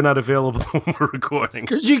because you're not available when we're recording.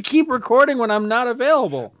 Because you keep recording when I'm not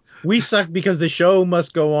available. We suck because the show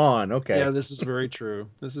must go on. Okay. Yeah, this is very true.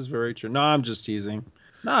 No, I'm just teasing.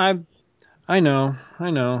 No, I know.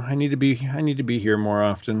 I need to be here more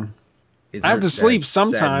often. I have to sleep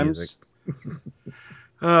sometimes.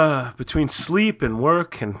 Between sleep and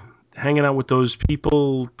work and hanging out with those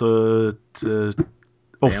people,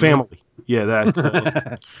 family. Yeah,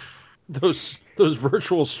 that. Those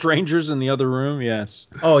virtual strangers in the other room, yes.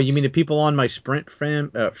 Oh, you mean the people on my Sprint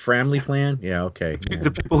family plan? Yeah, okay. Yeah.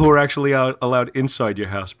 The people who are actually allowed inside your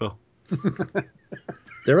house, Bill.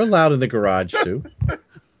 They're allowed in the garage, too.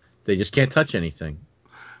 They just can't touch anything.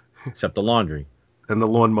 Except the laundry. And the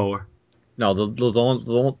lawnmower. No,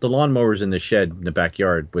 the lawnmower's in the shed in the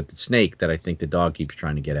backyard with the snake that I think the dog keeps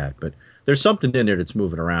trying to get at. But there's something in there that's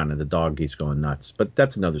moving around and the dog keeps going nuts. But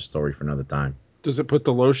that's another story for another time. Does it put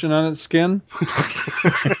the lotion on its skin?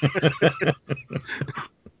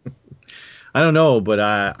 I don't know, but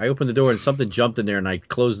I opened the door and something jumped in there and I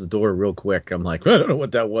closed the door real quick. I'm like, I don't know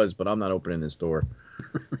what that was, but I'm not opening this door.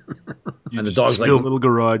 And the dog's like, a little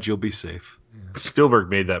garage, you'll be safe. Spielberg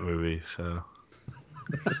made that movie, so.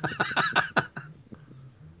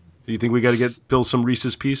 So you think we got to Bill some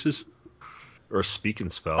Reese's Pieces? Or a speak and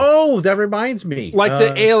spell. Oh, that reminds me. Like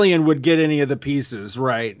the alien would get any of the pieces,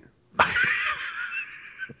 right?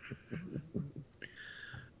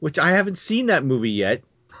 Which I haven't seen that movie yet.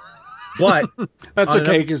 But that's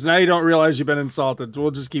okay, because now you don't realize you've been insulted.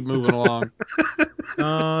 We'll just keep moving along.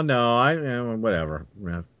 Oh no, whatever.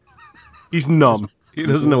 He's numb. He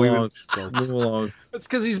doesn't know he was insulted. Move along. It's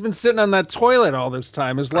because he's been sitting on that toilet all this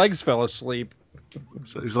time. His legs fell asleep.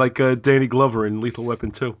 So he's like Danny Glover in Lethal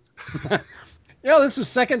Weapon 2. This is the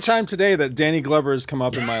second time today that Danny Glover has come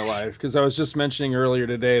up in my life, because I was just mentioning earlier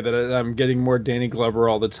today that I'm getting more Danny Glover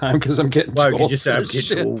all the time because I'm getting too old. You just said I'm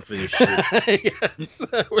getting too old for this shit. Yes,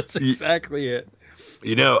 that was exactly it.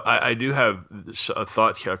 I do have a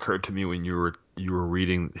thought occurred to me when you were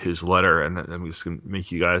reading his letter, and I'm just going to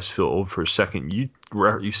make you guys feel old for a second. You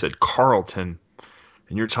said Carlton,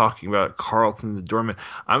 and you're talking about Carlton the doorman.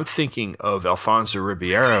 I'm thinking of Alfonso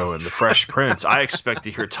Ribeiro and the Fresh Prince. I expect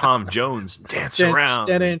to hear Tom Jones dance around.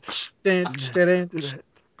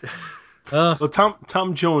 Well,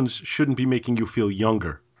 Tom Jones shouldn't be making you feel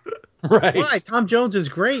younger. Right. Why? Tom Jones is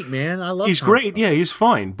great, man. I love He's Tom great. Jones. Yeah, he's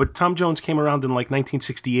fine. But Tom Jones came around in like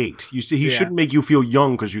 1968. He shouldn't make you feel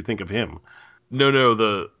young because you think of him.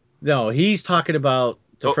 No, he's talking about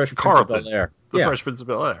the Fresh Prince of Bel-Air. The Fresh Prince of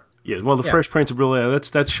Bel-Air. Yeah, well, the Fresh Prince of Bel-Air.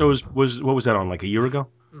 That shows what was that on, like a year ago?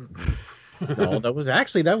 No, that was what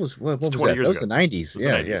was that? That was the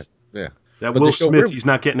 90s. Yeah. That Will Smith, he's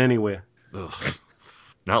not getting anywhere. Ugh.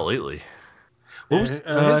 Not lately. What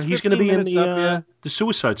was he's going to be in the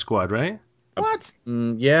Suicide Squad, right? What?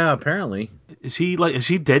 Yeah, apparently. Is he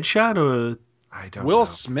Deadshot or I don't know. Will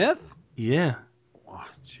Smith? Yeah. Oh,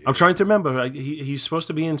 I'm trying to remember. He's supposed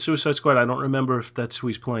to be in Suicide Squad. I don't remember if that's who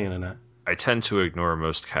he's playing or not. I tend to ignore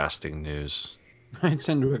most casting news. I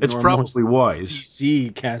tend to ignore it's probably wise.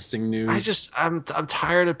 DC casting news. I'm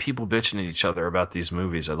tired of people bitching at each other about these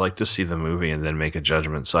movies. I'd like to see the movie and then make a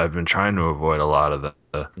judgment. So I've been trying to avoid a lot of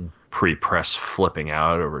the pre-press flipping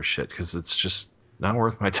out over shit because it's just not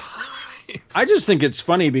worth my time. I just think it's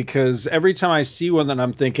funny because every time I see one that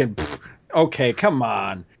I'm thinking, okay, come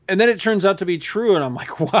on. And then it turns out to be true. And I'm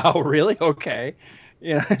like, wow, really? Okay.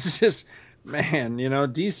 It's just, man,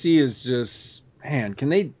 DC is just, man, can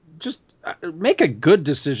they just make a good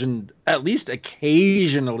decision at least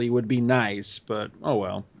occasionally would be nice, but oh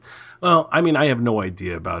well. Well, I mean, I have no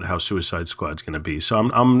idea about how Suicide Squad's going to be, so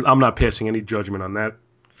I'm not passing any judgment on that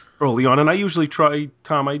early on. And I usually try,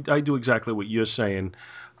 Tom. I do exactly what you're saying.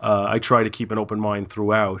 I try to keep an open mind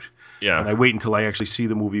throughout. Yeah. And I wait until I actually see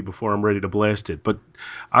the movie before I'm ready to blast it. But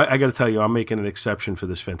I got to tell you, I'm making an exception for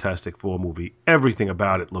this Fantastic Four movie. Everything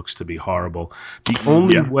about it looks to be horrible. The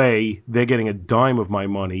only way they're getting a dime of my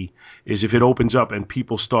money is if it opens up and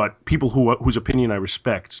people whose opinion I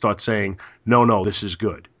respect start saying, no, this is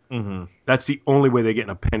good. Mm-hmm. That's the only way they're getting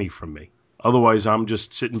a penny from me. Otherwise, I'm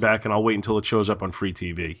just sitting back and I'll wait until it shows up on free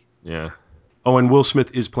TV. Yeah. Oh, and Will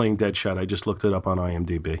Smith is playing Deadshot. I just looked it up on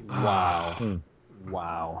IMDb. Wow.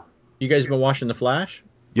 Wow. You guys been watching The Flash?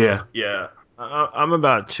 Yeah. Yeah. I'm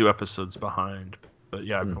about 2 episodes behind, but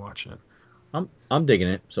yeah, I've been watching it. I'm digging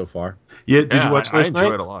it so far. Yeah. Did you watch last night? I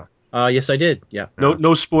enjoyed it a lot. Yes, I did. Yeah.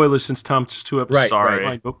 No spoilers since Tom's 2 episodes. Right.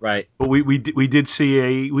 Sorry. Right. But we did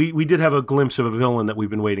see we did have a glimpse of a villain that we've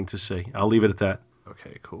been waiting to see. I'll leave it at that.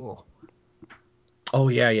 Okay, cool. Oh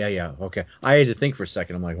yeah. Okay. I had to think for a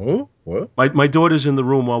second. I'm like, who? What? My daughter's in the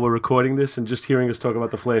room while we're recording this, and just hearing us talk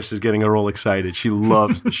about The Flash is getting her all excited. She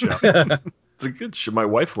loves the show. It's a good show. My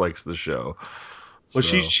wife likes the show. Well,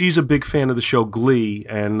 she's a big fan of the show Glee,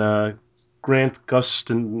 and Grant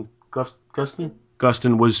Gustin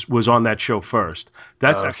was on that show first.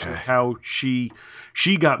 That's actually how she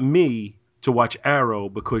got me to watch Arrow,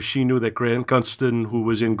 because she knew that Grant Gustin, who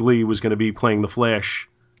was in Glee, was going to be playing the Flash,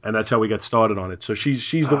 and that's how we got started on it. So she's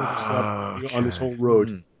the one who started on this whole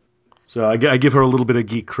road. So I give her a little bit of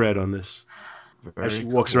geek cred on this. Very as she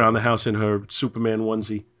walks around the house in her Superman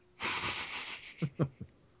onesie.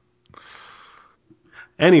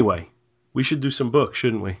 Anyway, we should do some books,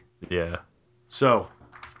 shouldn't we? Yeah. So,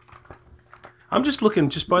 I'm just looking,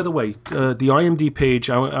 just by the way, the IMDb page,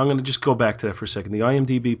 I'm going to just go back to that for a second. The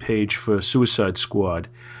IMDb page for Suicide Squad,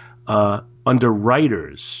 under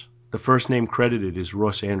writers, the first name credited is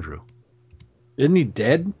Ross Andrew. Isn't he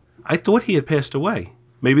dead? I thought he had passed away.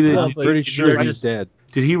 Maybe I'm pretty sure he's dead.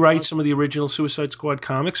 Did he write some of the original Suicide Squad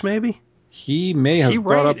comics, maybe? He may have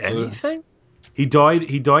thought up anything? He died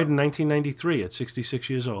in 1993 at 66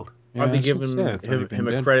 years old. Are they giving him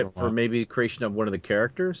a credit for maybe the creation of one of the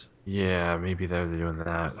characters? Yeah, maybe they're doing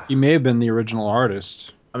that. He may have been the original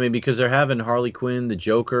artist. I mean, because they're having Harley Quinn, the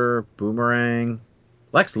Joker, Boomerang,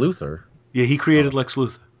 Lex Luthor. Yeah, he created Lex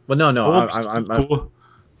Luthor. Well, no,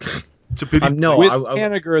 It's a pity. With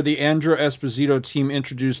Kanigher, the Andrew Esposito team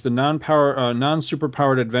introduced the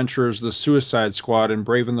non-superpowered adventurers, the Suicide Squad, in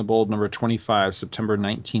Brave and the Bold number 25, September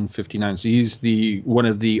 1959. So he's one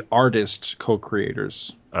of the artist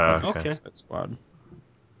co-creators of the Suicide Squad.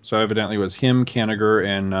 So evidently it was him, Kanigher,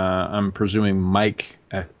 and I'm presuming Mike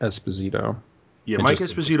Esposito. Yeah, Mike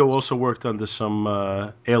Esposito also worked under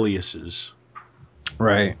some aliases.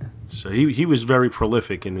 Right. So he was very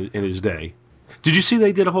prolific in his day. Did you see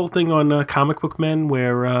they did a whole thing on Comic Book Men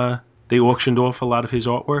where they auctioned off a lot of his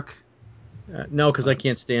artwork? No, because I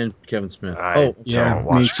can't stand Kevin Smith. Me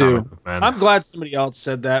too. I'm glad somebody else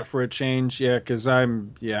said that for a change. Yeah, because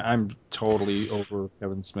I'm totally over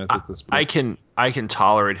Kevin Smith at this point. I can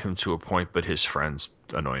tolerate him to a point, but his friends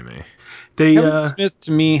annoy me. Kevin Smith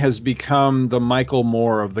to me has become the Michael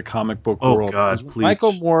Moore of the comic book world. Oh God, please!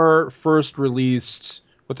 Michael Moore first released.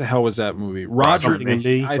 What the hell was that movie? Roger and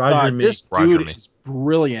Me. I thought this dude is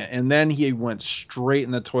brilliant, and then he went straight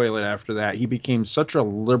in the toilet after that. He became such a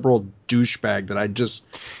liberal douchebag that I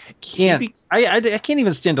just can't. I can't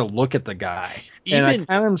even stand to look at the guy. And I kind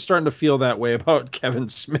of am starting to feel that way about Kevin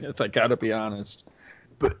Smith. I got to be honest.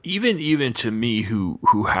 But even to me, who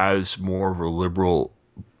has more of a liberal,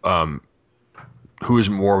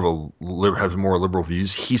 has more liberal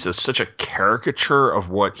views, he's such a caricature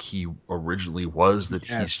of what he originally was that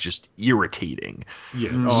he's just irritating.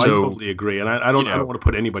 Yeah, I totally agree, and I don't want to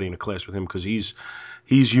put anybody in a class with him because he's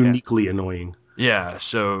uniquely annoying. Yeah,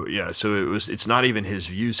 so it's not even his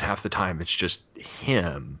views half the time; it's just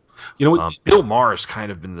him. You know what? Bill Maher's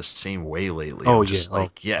kind of been the same way lately. Oh, I used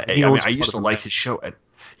to like his show.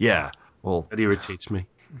 Well, that irritates me.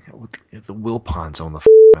 The Wilpons own the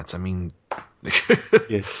Mets. I mean.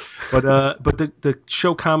 Yeah, but the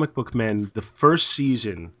show Comic Book Men, the first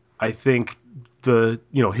season, I think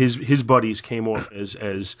his buddies came off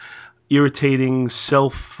as irritating,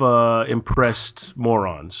 self-impressed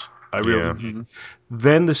morons. I really think.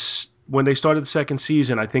 Then when they started the second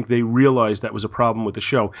season, I think they realized that was a problem with the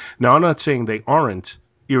show. Now I'm not saying they aren't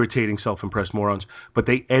irritating, self-impressed morons, but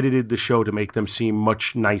they edited the show to make them seem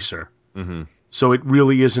much nicer. Mm-hmm. So it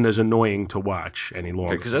really isn't as annoying to watch any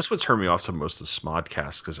longer. Because that's what turned me off to most of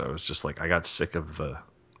Smodcast, because I was just like, I got sick of the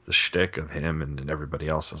shtick of him and everybody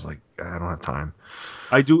else. I was like, I don't have time.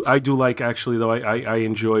 I do like, actually, though, I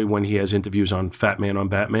enjoy when he has interviews on Fat Man on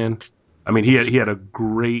Batman. I mean, he had a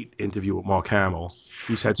great interview with Mark Hamill.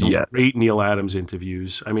 He's had some great Neil Adams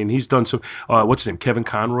interviews. I mean, he's done some, what's his name? Kevin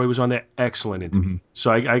Conroy was on there. Excellent interview. Mm-hmm.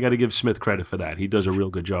 So I got to give Smith credit for that. He does a real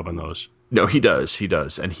good job on those. No, he does.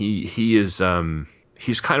 And he is,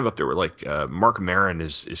 he's kind of up there where Mark Maron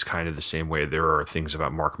is kind of the same way. There are things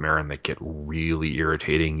about Mark Maron that get really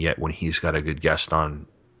irritating, yet when he's got a good guest on,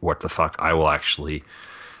 what the fuck, I will actually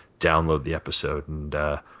download the episode. And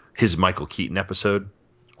his Michael Keaton episode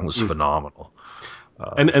was phenomenal.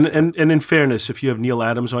 And in fairness, if you have Neil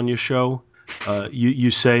Adams on your show,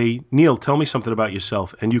 you say, Neil, tell me something about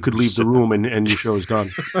yourself, and you could leave the room and your show is done.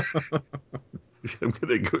 I'm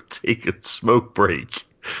gonna go take a smoke break.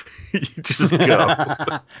 You just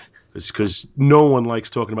go. Because no one likes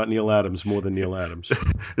talking about Neil Adams more than Neil Adams.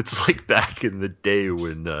 It's like back in the day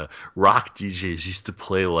when rock DJs used to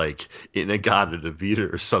play like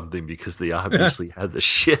In-A-Gadda-Da-Vida or something because they obviously had the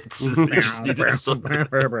shits. And they just needed something.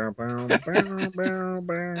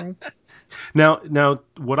 Now,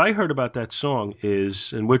 what I heard about that song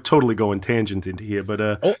is, and we're totally going tangent into here, but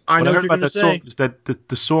I know what heard you're about that song is that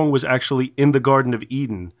the song was actually in the Garden of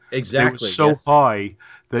Eden. Exactly. It was so high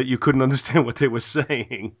that you couldn't understand what they were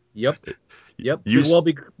saying. Yep.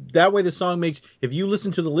 That way the song makes, if you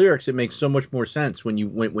listen to the lyrics, it makes so much more sense when you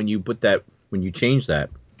change that.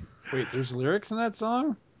 Wait, there's lyrics in that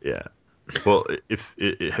song? Yeah. Well,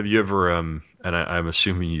 have you ever and I'm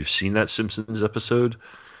assuming you've seen that Simpsons episode?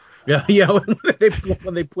 Yeah.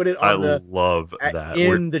 When they put it on I love that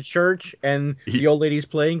in the church and the old lady's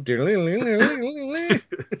playing.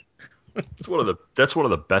 That's one of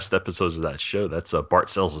the best episodes of that show. That's Bart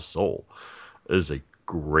Sells a Soul. It is a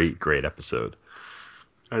great episode.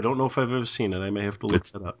 I don't know if I've ever seen it. I may have to look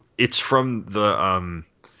that up. It's from the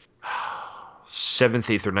 7th,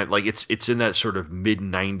 8th, or 9th. Like it's in that sort of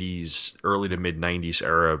mid-90s, early to mid-90s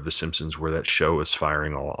era of The Simpsons where that show is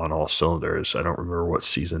firing on all cylinders. I don't remember what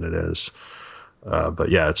season it is.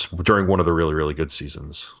 But yeah, it's during one of the really, really good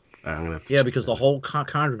seasons. I'm gonna have to because the whole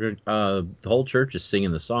the whole church is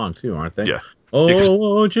singing the song too, aren't they? Yeah.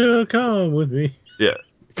 Won't you come with me? Yeah,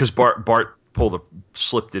 because Bart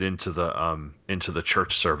slipped it into the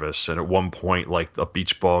church service, and at one point, like a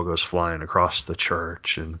beach ball goes flying across the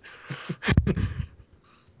church, and all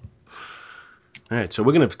right, so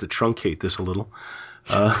we're gonna have to truncate this a little.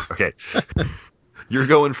 Okay. You're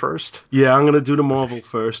going first? Yeah, I'm going to do the Marvel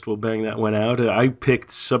first. We'll bang that one out. I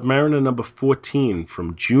picked Submariner number 14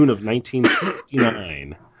 from June of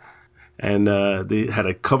 1969. And they had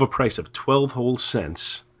a cover price of 12 whole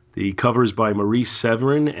cents. The cover is by Maurice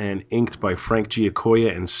Severin and inked by Frank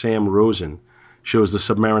Giacoia and Sam Rosen. Shows the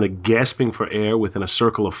Submariner gasping for air within a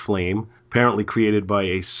circle of flame, apparently created by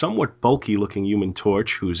a somewhat bulky-looking Human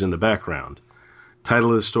Torch who's in the background. Title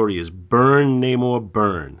of the story is Burn, Namor,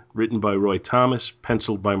 Burn, written by Roy Thomas,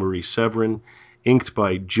 penciled by Maurice Severin, inked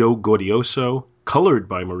by Joe Gordioso, colored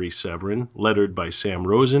by Maurice Severin, lettered by Sam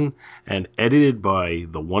Rosen, and edited by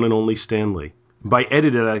the one and only Stan Lee. By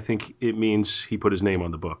edited, I think it means he put his name on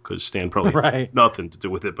the book, because Stan probably had nothing to do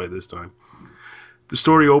with it by this time. The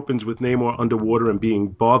story opens with Namor underwater and being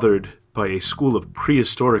bothered by a school of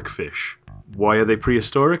prehistoric fish. Why are they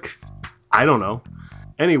prehistoric? I don't know.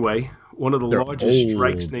 Anyway, one of the largest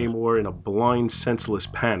strikes Namor in a blind, senseless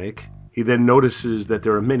panic. He then notices that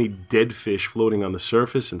there are many dead fish floating on the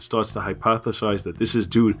surface and starts to hypothesize that this is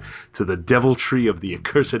due to the deviltry of the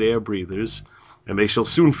accursed air breathers, and they shall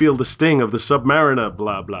soon feel the sting of the Submariner,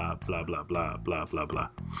 blah, blah, blah, blah, blah, blah, blah, blah.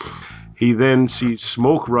 He then sees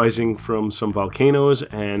smoke rising from some volcanoes,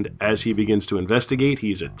 and as he begins to investigate,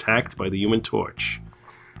 he is attacked by the Human Torch.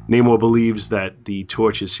 Namor believes that the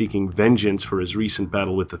Torch is seeking vengeance for his recent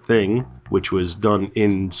battle with the Thing, which was done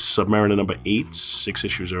in Submariner number 8, 6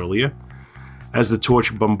 issues earlier. As the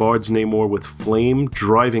Torch bombards Namor with flame,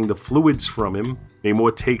 driving the fluids from him,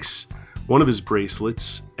 Namor takes one of his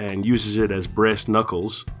bracelets and uses it as brass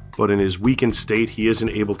knuckles, but in his weakened state, he isn't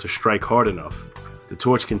able to strike hard enough. The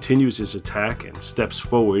Torch continues his attack and steps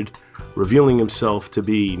forward, revealing himself to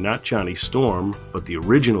be not Johnny Storm, but the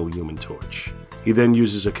original Human Torch. He then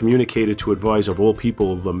uses a communicator to advise of all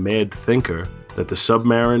people the Mad Thinker that the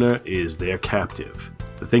Submariner is their captive.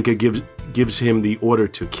 The Thinker gives him the order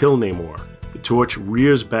to kill Namor. The Torch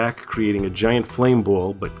rears back, creating a giant flame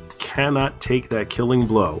ball, but cannot take that killing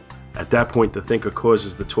blow. At that point, the Thinker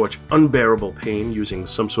causes the Torch unbearable pain using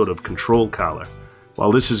some sort of control collar.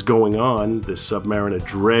 While this is going on, the Submariner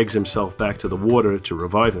drags himself back to the water to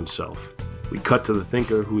revive himself. We cut to the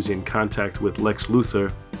Thinker, who's in contact with Lex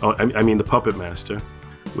Luthor, the Puppet Master,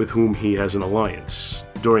 with whom he has an alliance.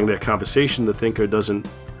 During their conversation, the Thinker doesn't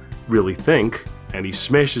really think, and he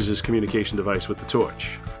smashes his communication device with the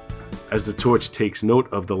Torch. As the Torch takes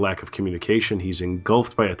note of the lack of communication, he's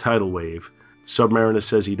engulfed by a tidal wave. Submariner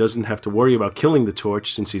says he doesn't have to worry about killing the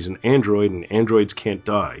Torch since he's an android and androids can't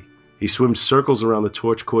die. He swims circles around the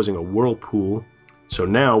Torch, causing a whirlpool. So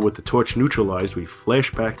now, with the Torch neutralized, we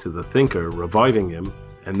flash back to the Thinker, reviving him,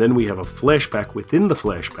 and then we have a flashback within the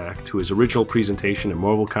flashback to his original presentation in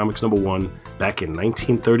Marvel Comics number 1 back in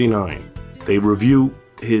 1939. They review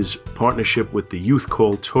his partnership with the youth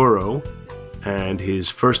called Toro and his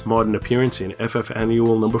first modern appearance in FF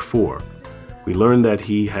Annual number 4. We learn that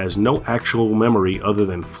he has no actual memory other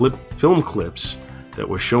than film clips that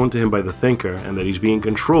were shown to him by the Thinker, and that he's being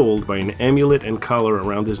controlled by an amulet and collar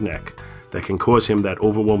around his neck that can cause him that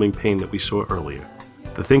overwhelming pain that we saw earlier.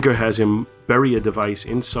 The Thinker has him bury a device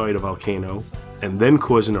inside a volcano and then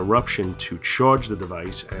cause an eruption to charge the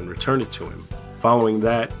device and return it to him. Following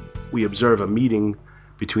that, we observe a meeting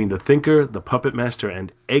between the Thinker, the Puppet Master,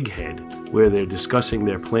 and Egghead, where they're discussing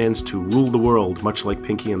their plans to rule the world, much like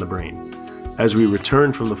Pinky and the Brain. As we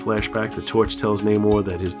return from the flashback, the Torch tells Namor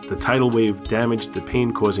that the tidal wave damaged the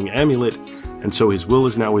pain-causing amulet, and so his will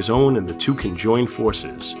is now his own, and the two can join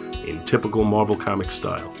forces in typical Marvel Comics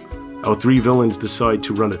style. Our three villains decide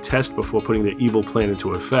to run a test before putting their evil plan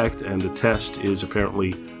into effect, and the test is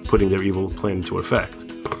apparently putting their evil plan into effect.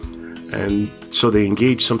 And so they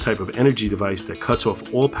engage some type of energy device that cuts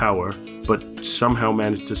off all power, but somehow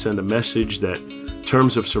manage to send a message that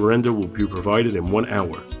terms of surrender will be provided in 1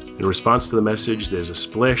 hour. In response to the message, there's a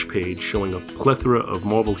splash page showing a plethora of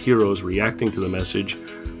Marvel heroes reacting to the message,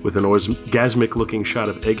 with an orgasmic-looking shot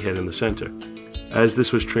of Egghead in the center. As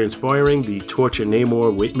this was transpiring, the Torch and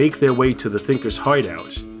Namor make their way to the Thinker's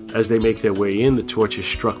hideout. As they make their way in, the Torch is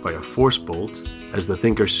struck by a force bolt. As the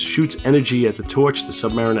Thinker shoots energy at the Torch, the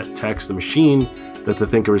Submariner attacks the machine that the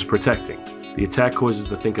Thinker is protecting. The attack causes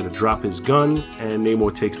the Thinker to drop his gun, and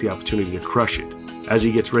Namor takes the opportunity to crush it. As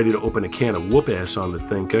he gets ready to open a can of whoop-ass on the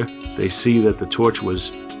Thinker, they see that the Torch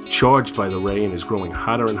was charged by the ray and is growing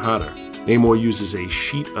hotter and hotter. Namor uses a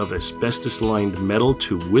sheet of asbestos-lined metal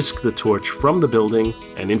to whisk the Torch from the building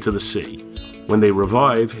and into the sea. When they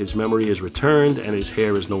revive, his memory is returned and his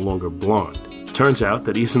hair is no longer blonde. Turns out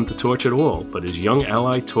that he isn't the Torch at all, but his young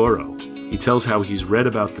ally Toro. He tells how he's read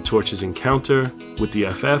about the Torch's encounter with the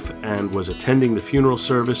FF and was attending the funeral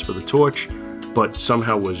service for the Torch, but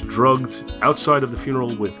somehow was drugged outside of the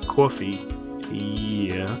funeral with coffee.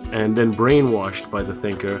 Yeah, and then brainwashed by the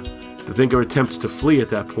Thinker. The Thinker attempts to flee at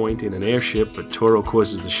that point in an airship, but Toro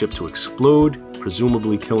causes the ship to explode,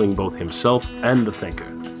 presumably killing both himself and the Thinker.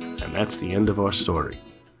 And that's the end of our story.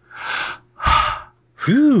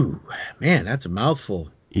 Whew, man, that's a mouthful.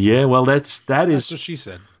 Yeah, well, that's what she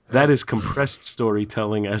said. That is compressed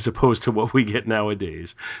storytelling as opposed to what we get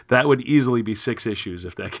nowadays. That would easily be 6 issues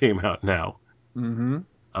if that came out now. Mm-hmm.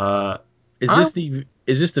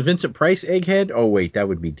 Is this the Vincent Price Egghead? Oh wait, that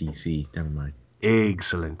would be DC. Never mind.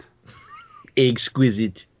 Excellent.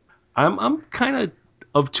 Exquisite. I'm kind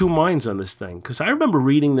of two minds on this thing because I remember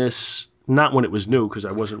reading this not when it was new because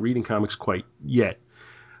I wasn't reading comics quite yet,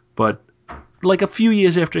 but like a few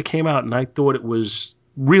years after it came out, and I thought it was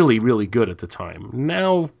really, really good at the time.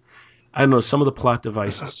 Now, I don't know, some of the plot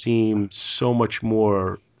devices seem so much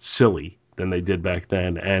more silly than they did back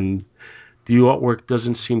then, and the artwork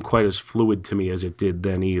doesn't seem quite as fluid to me as it did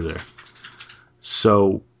then either.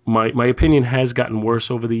 So my opinion has gotten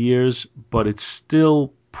worse over the years, but it's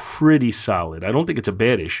still pretty solid. I don't think it's a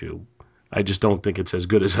bad issue. I just don't think it's as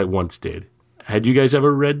good as I once did. Had you guys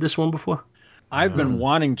ever read this one before? I've been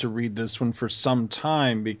wanting to read this one for some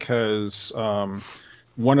time because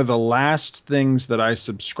one of the last things that I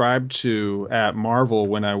subscribed to at Marvel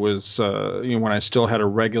when I was, when I still had a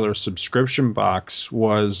regular subscription box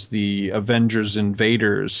was the Avengers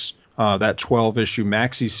Invaders, that 12-issue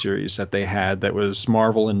maxi series that they had that was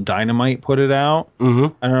Marvel and Dynamite put it out.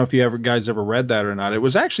 Mm-hmm. I don't know if you guys ever read that or not. It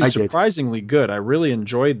was actually surprisingly good. I really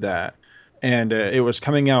enjoyed that. And it was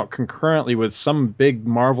coming out concurrently with some big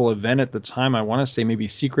Marvel event at the time. I want to say maybe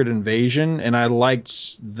Secret Invasion, and I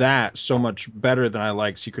liked that so much better than I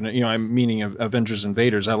liked Secret. I'm meaning of Avengers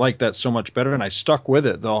Invaders. I liked that so much better, and I stuck with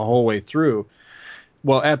it the whole way through.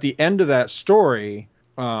 Well, at the end of that story,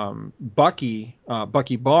 Bucky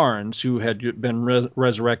Barnes, who had been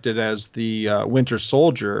resurrected as the Winter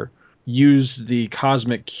Soldier, used the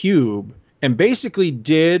Cosmic Cube and basically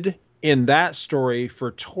did in that story for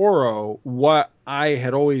Toro what I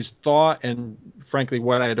had always thought and frankly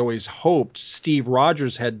what I had always hoped Steve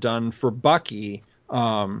Rogers had done for Bucky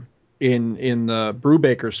in the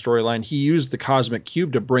Brubaker storyline. He used the Cosmic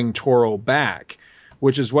Cube to bring Toro back,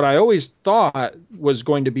 which is what I always thought was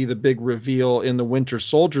going to be the big reveal in the Winter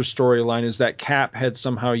Soldier storyline, is that Cap had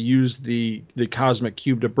somehow used the Cosmic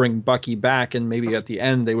Cube to bring Bucky back, and maybe at the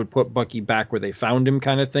end they would put Bucky back where they found him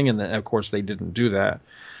kind of thing, and then, of course, they didn't do that.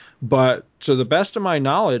 But to the best of my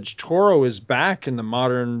knowledge, Toro is back in the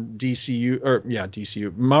modern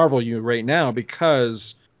Marvel U right now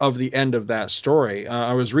because of the end of that story.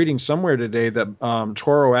 I was reading somewhere today that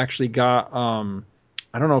Toro actually got,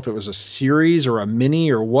 I don't know if it was a series or a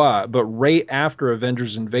mini or what, but right after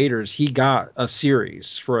Avengers Invaders, he got a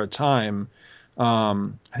series for a time.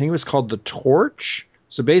 I think it was called The Torch.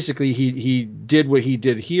 So basically, he did what he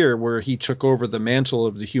did here, where he took over the mantle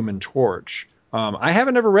of the Human Torch. I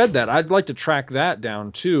haven't ever read that. I'd like to track that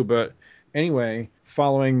down too. But anyway,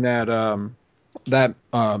 following that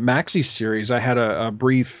Maxi series, I had a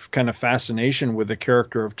brief kind of fascination with the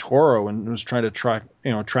character of Toro and was trying to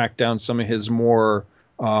track down some of his more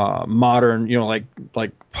modern,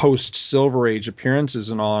 like post Silver Age appearances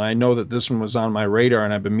and all. And I know that this one was on my radar,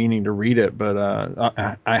 and I've been meaning to read it, but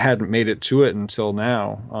I hadn't made it to it until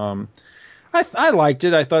now. I liked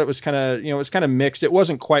it. I thought it was kind of, mixed. It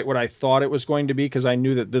wasn't quite what I thought it was going to be because I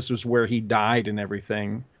knew that this was where he died and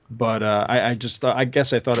everything. But I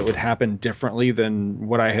guess I thought it would happen differently than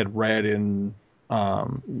what I had read in,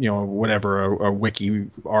 whatever, a wiki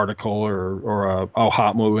article or a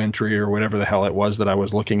Hotmo entry or whatever the hell it was that I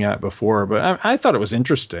was looking at before. But I thought it was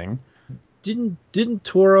interesting. Didn't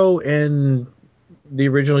Toro and the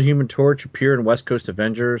original Human Torch appear in West Coast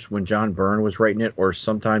Avengers when John Byrne was writing it, or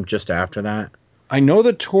sometime just after that? I know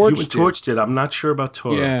the Torch. Human Torch did. I'm not sure about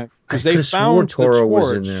Toro. Yeah, because they found Toro the Torch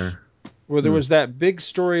was in there. Where there was that big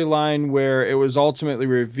storyline where it was ultimately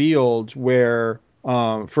revealed where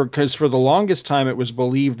because for the longest time it was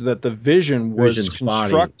believed that the Vision's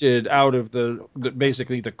constructed out of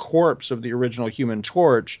basically the corpse of the original Human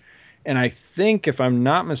Torch. And I think, if I'm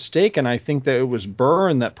not mistaken, I think that it was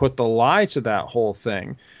Byrne that put the lie to that whole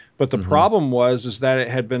thing. But the problem was that it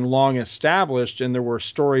had been long established and there were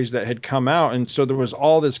stories that had come out. And so there was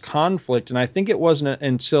all this conflict. And I think it wasn't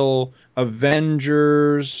until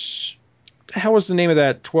Avengers... What the hell was the name of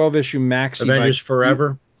that 12-issue maxi? Avengers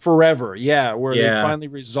Forever? Forever, yeah, where they finally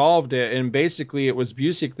resolved it. And basically it was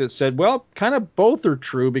Busiek that said, well, kind of both are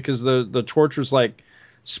true, because the Torch was like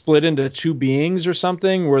split into two beings or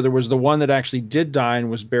something, where there was the one that actually did die and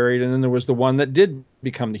was buried, and then there was the one that did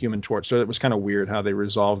become the Human Torch. So it was kind of weird how they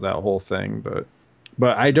resolved that whole thing.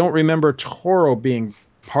 But I don't remember Toro being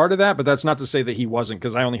part of that. But that's not to say that he wasn't,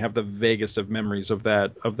 because I only have the vaguest of memories of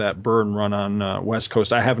that Byrne run on West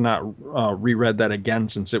Coast. I have not reread that again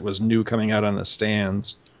since it was new coming out on the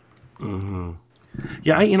stands. Mm-hmm.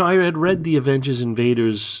 Yeah, I had read the Avengers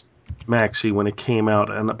Invaders maxi when it came out,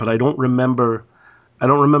 but I don't remember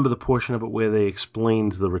the portion of it where they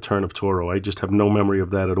explained the return of Toro. I just have no memory of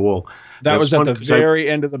that at all. That was at the very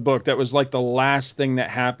end of the book. That was like the last thing that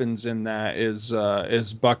happens in that is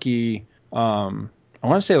Bucky. I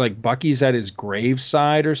want to say like Bucky's at his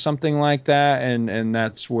graveside or something like that, and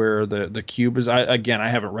that's where the cube is. I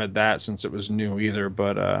haven't read that since it was new either,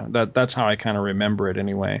 but that's how I kind of remember it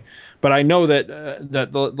anyway. But I know that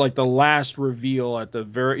the last reveal at the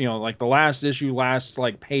very, like the last issue, last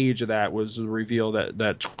like page of that was the reveal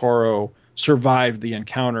that Toro survived the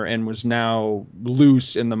encounter and was now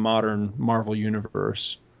loose in the modern Marvel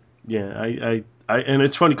universe. Yeah, and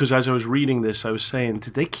it's funny because as I was reading this, I was saying,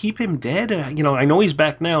 did they keep him dead? I know he's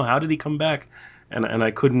back now. How did he come back? And I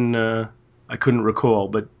couldn't recall.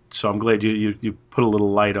 But so I'm glad you put a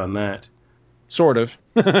little light on that. Sort of.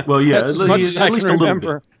 Well, yeah, as much as I can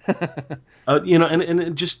remember. A little bit.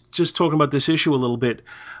 And just talking about this issue a little bit,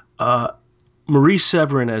 Marie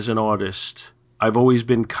Severin as an artist, I've always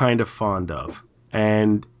been kind of fond of,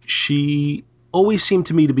 and she always seemed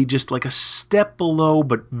to me to be just like a step below,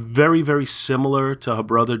 but very, very similar to her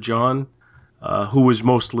brother John, who was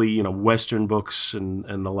mostly Western books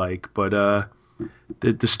and the like. But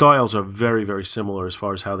the styles are very, very similar as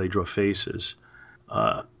far as how they draw faces.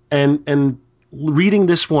 And reading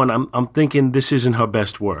this one, I'm thinking this isn't her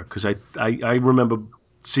best work, because I remember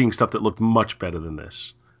seeing stuff that looked much better than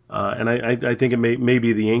this. And I think it may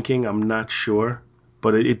be the inking. I'm not sure.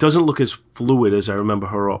 But it doesn't look as fluid as I remember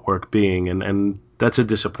her artwork being, and that's a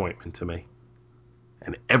disappointment to me.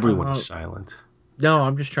 And everyone is silent. No,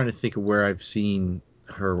 I'm just trying to think of where I've seen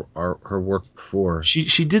her work before.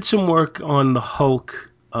 She did some work on the Hulk.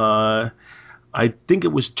 I think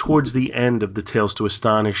it was towards the end of the Tales to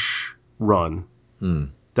Astonish run.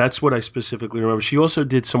 That's what I specifically remember. She also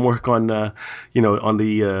did some work on on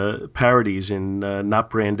the parodies in Not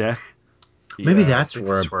Brand Ech. Maybe that's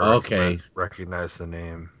where I recognize the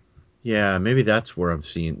name. Yeah, maybe that's where I'm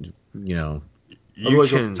seeing,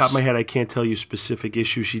 Otherwise, off the top of my head, I can't tell you specific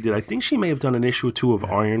issue she did. I think she may have done an issue or two of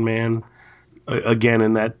Iron Man, again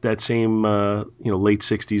in that same late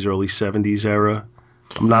 60s, early 70s era.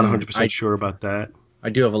 I'm not 100% sure about that. I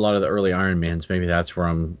do have a lot of the early Iron Mans. Maybe that's where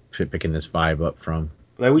I'm picking this vibe up from.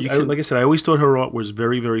 But like I said, I always thought her art was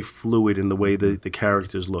very, very fluid in the way the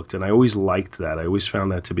characters looked, and I always liked that. I always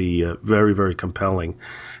found that to be very, very compelling.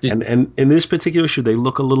 And in this particular issue, they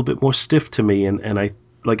look a little bit more stiff to me, and I,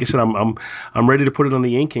 like I said, I'm ready to put it on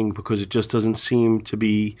the inking because it just doesn't seem to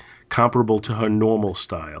be comparable to her normal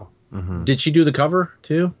style. Mm-hmm. Did she do the cover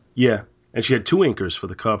too? Yeah, and she had 2 inkers for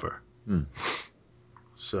the cover.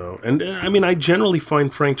 So, and I mean, I generally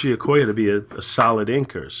find Frank Giacoia to be a solid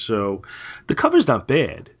inker. So, the cover's not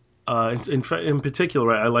bad. In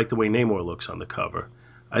particular, I like the way Namor looks on the cover.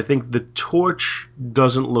 I think the Torch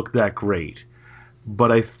doesn't look that great,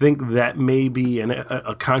 but I think that may be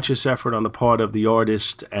a conscious effort on the part of the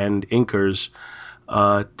artist and inkers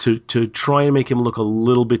to try and make him look a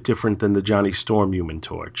little bit different than the Johnny Storm Human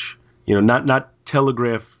Torch. Not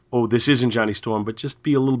telegraph, oh, this isn't Johnny Storm, but just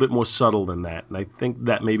be a little bit more subtle than that. And I think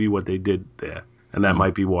that may be what they did there. And that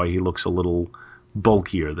might be why he looks a little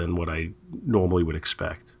bulkier than what I normally would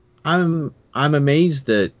expect. I'm amazed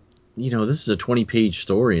that, this is a 20-page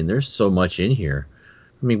story and there's so much in here.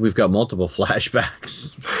 I mean, we've got multiple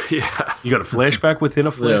flashbacks. Yeah. You got a flashback within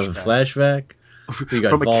a flashback.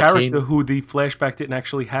 From a character who the flashback didn't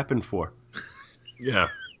actually happen for. Yeah.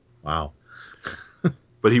 Wow.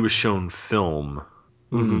 But he was shown film.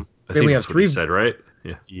 Mm-hmm. I think that's what he said, right?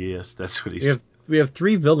 Yeah. Yes, that's what he said. We have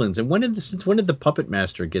 3 villains. And since when did the Puppet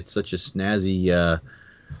Master get such a snazzy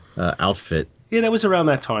outfit? Yeah, that was around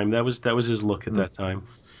that time. That was his look at that time.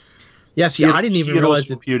 Yeah, see, I didn't even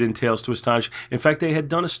realize it appeared in Tales to Astonish. In fact, they had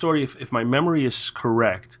done a story, if my memory is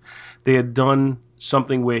correct, they had done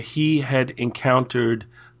something where he had encountered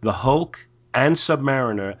the Hulk and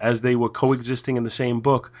Submariner as they were coexisting in the same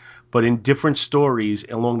book, but in different stories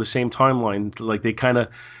along the same timeline. Like they kind of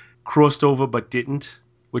crossed over but didn't,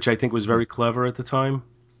 which I think was very clever at the time.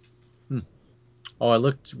 Oh, I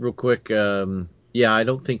looked real quick. Yeah, I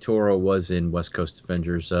don't think Toro was in West Coast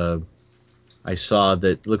Avengers. I saw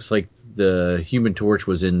that looks like the Human Torch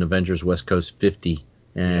was in Avengers West Coast 50.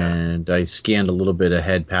 and I scanned a little bit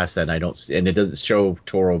ahead past that, and I don't, and it doesn't show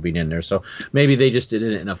Toro being in there. So maybe they just did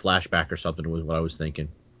it in a flashback or something. Was what I was thinking.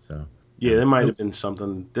 So Yeah, there might have been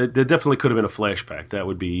something. There definitely could have been a flashback. That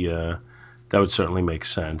would be that would certainly make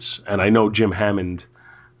sense. And I know Jim Hammond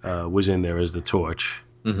was in there as the Torch.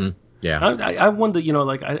 Mm-hmm. Yeah. I wonder,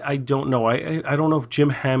 like I don't know. I don't know if Jim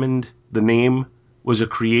Hammond, the name, was a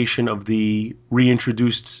creation of the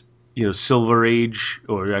reintroduced, Silver Age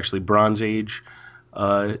or actually Bronze Age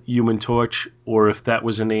Human Torch, or if that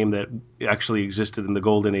was a name that actually existed in the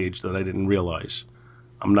Golden Age that I didn't realize.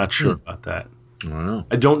 I'm not sure about that. I don't know.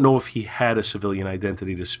 I don't know if he had a civilian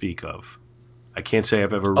identity to speak of. I can't say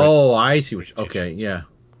I've ever read. Oh, I see. Okay, yeah.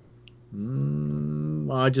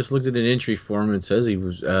 I just looked at an entry form and it says he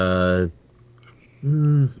was.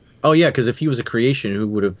 Oh yeah, because if he was a creation, who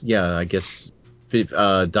would have? Yeah, I guess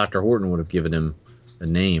Dr. Horton would have given him a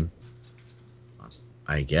name.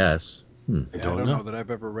 I guess. I Yeah, I don't don't know know. that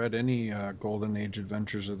I've ever read any Golden Age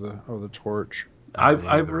Adventures of the Torch. I've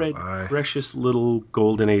Neither read have I. Precious Little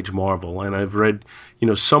Golden Age Marvel, and I've read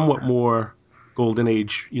somewhat more Golden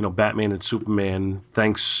Age Batman and Superman,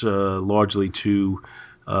 thanks largely to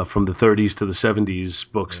from the 30s to the 70s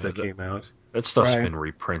books Yeah, that came out. that stuff's Right. been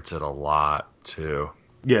reprinted a lot too.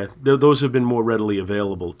 Yeah, those have been more readily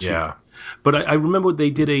available too. Yeah. But I remember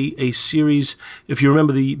they did a series. If you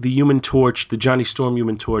remember the Human Torch, the Johnny Storm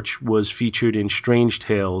Human Torch was featured in Strange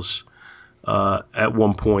Tales at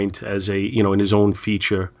one point as in his own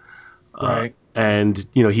feature. Right. And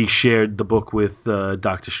he shared the book with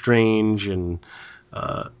Doctor Strange, and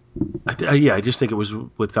I just think it was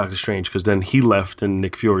with Doctor Strange because then he left and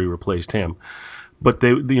Nick Fury replaced him. But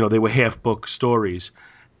they were half book stories,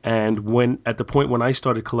 and when at the point when I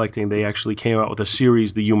started collecting, they actually came out with a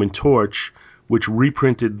series, The Human Torch, which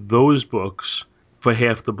reprinted those books for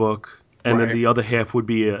half the book, and then Right. the other half would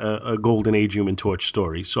be a Golden Age Human Torch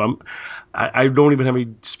story. So I don't even have any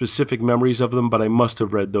specific memories of them, but I must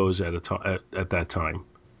have read those at that time.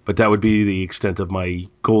 But that would be the extent of my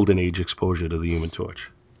Golden Age exposure to the Human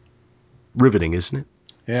Torch. Riveting, isn't it?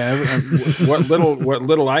 Yeah. What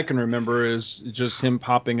little I can remember is just him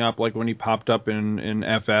popping up, like when he popped up in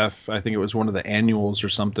FF. I think it was one of the annuals or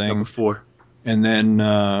Number something. 4. And then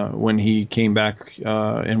when he came back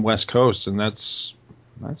in West Coast, and that's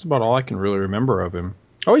about all I can really remember of him.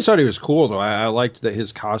 I always thought he was cool, though. I liked that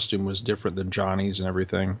his costume was different than Johnny's and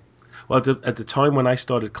everything. Well, at the time when I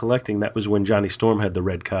started collecting, that was when Johnny Storm had the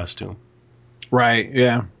red costume, Right.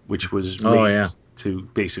 Yeah. which was Oh made yeah. to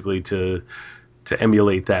basically to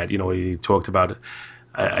emulate that. He talked about it.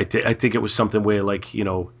 I think it was something where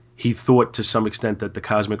he thought to some extent that the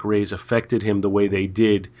cosmic rays affected him the way they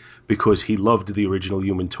did because he loved the original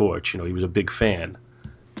Human Torch. He was a big fan,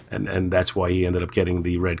 and that's why he ended up getting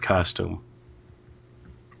the red costume.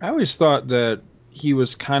 I always thought that he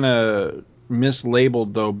was kind of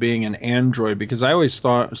mislabeled, though, being an android, because I always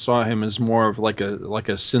saw him as more of like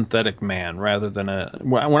a synthetic man rather than a.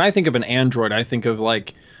 When I think of an android, I think of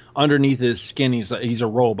like underneath his skin, he's a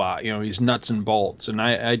robot. He's nuts and bolts, and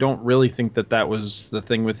I don't really think that was the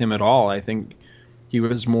thing with him at all. I think he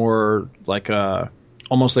was more like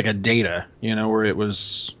almost like a data, where it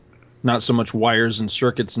was not so much wires and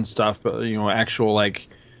circuits and stuff, but actual like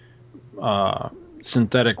uh,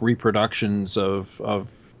 synthetic reproductions of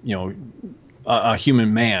a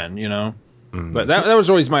human man. But Mm. that was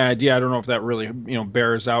always my idea. I don't know if that really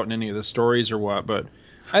bears out in any of the stories or what, but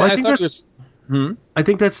Well, I I think thought he was. I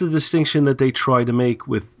think that's the distinction that they try to make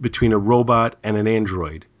between a robot and an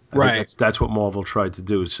android. I think Right. that's what Marvel tried to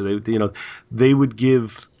do. So they would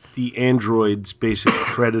give the androids basic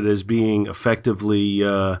credit as being effectively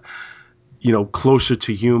closer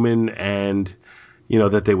to human, and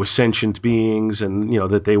that they were sentient beings, and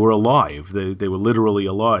that they were alive. They were literally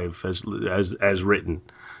alive as written.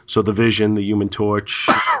 So the Vision, the Human Torch,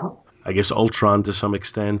 I guess Ultron to some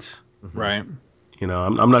extent. Right.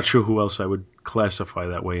 I'm not sure who else I would classify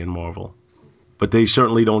that way in Marvel, but they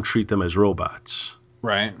certainly don't treat them as robots.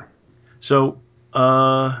 Right. So,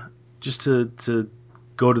 just to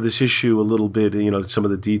go to this issue a little bit, some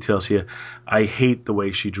of the details here. I hate the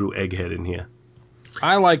way she drew Egghead in here.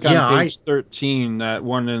 I like on Yeah. page 13 that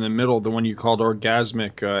one in the middle, the one you called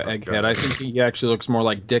orgasmic egghead. I think he actually looks more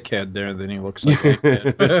like dickhead there than he looks like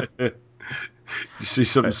egghead. You see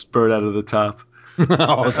something spurt out of the top. Oh, I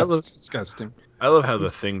love, that's disgusting. I love how the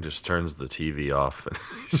Thing just turns the TV off, and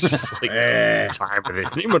it's just like time for this.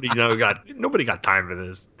 Nobody got time for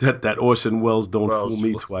this. That Orson Welles don't Wells, fool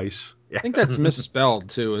me twice. I think that's misspelled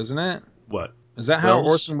too, isn't it? What? Is that how Wells?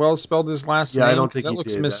 Orson Welles spelled his last Yeah, I name? don't Because think that he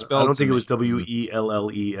looks did. I misspelled don't to think it was me.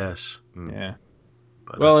 Wells. Yeah.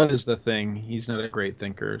 But Well, it is the Thing. He's not a great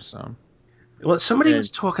thinker, so. Well, somebody And-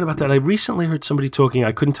 was talking about that. I recently heard somebody talking.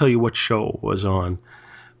 I couldn't tell you what show it was on,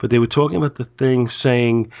 but they were talking about the thing,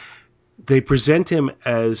 saying they present him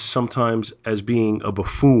as sometimes as being a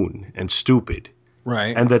buffoon and stupid,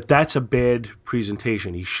 Right. and that's a bad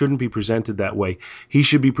presentation. He shouldn't be presented that way. He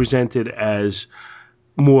should be presented as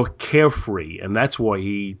more carefree, and that's why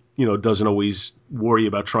he, doesn't always worry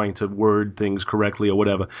about trying to word things correctly or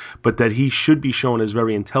whatever. But that he should be shown as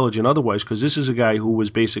very intelligent otherwise, because this is a guy who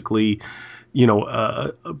was basically,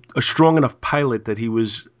 a strong enough pilot that he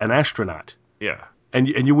was an astronaut, Yeah. and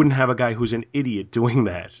you wouldn't have a guy who's an idiot doing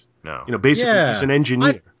that. No. Basically Yeah. he's an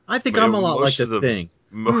engineer. I think But I'm a lot like most the of them- Thing.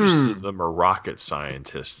 Most of them are rocket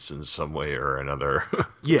scientists in some way or another,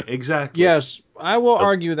 Yeah, exactly. Yes, I will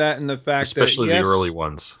argue that in the fact especially that, yes, the early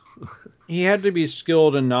ones. he had to be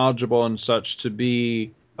skilled and knowledgeable and such to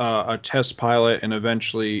be a test pilot and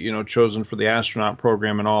eventually, chosen for the astronaut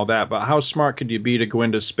program and all that. But how smart could you be to go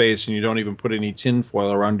into space and you don't even put any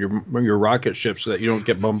tinfoil around your rocket ship so that you don't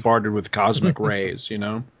get bombarded with cosmic rays?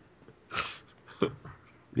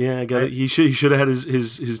 Yeah, I got it. He should have had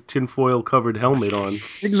his tinfoil covered helmet on.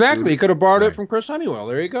 Exactly. He could have borrowed it Right. from Chris Honeywell.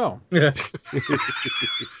 There you go.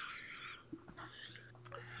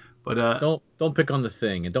 But Don't pick on the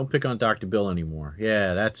Thing, and don't pick on Dr. Bill anymore.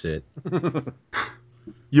 Yeah, that's it.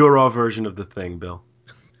 you're our version of the Thing, Bill.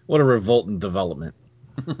 What a revoltant development.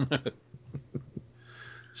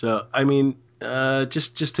 So I mean,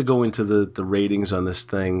 just to go into the ratings on this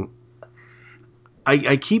thing,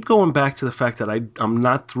 I keep going back to the fact that I'm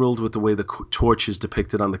not thrilled with the way the Torch is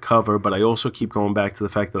depicted on the cover, but I also keep going back to the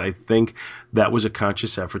fact that I think that was a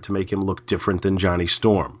conscious effort to make him look different than Johnny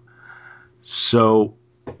Storm. So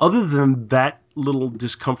other than that little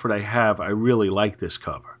discomfort I have, I really like this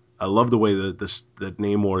cover. I love the way that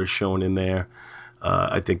Namor is shown in there.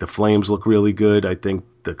 I think the flames look really good. I think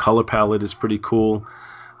the color palette is pretty cool.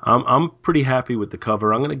 I'm pretty happy with the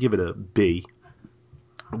cover. I'm going to give it a B.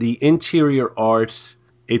 The interior art,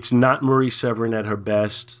 it's not Marie Severin at her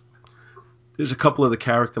best. There's a couple of the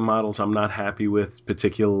character models I'm not happy with,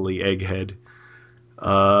 particularly Egghead.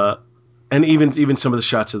 And even some of the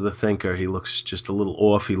shots of the Thinker, he looks just a little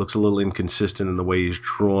off. He looks a little inconsistent in the way he's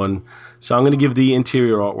drawn. So I'm going to give the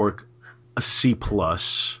interior artwork a C+.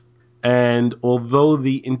 And although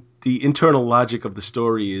the internal logic of the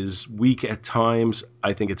story is weak at times,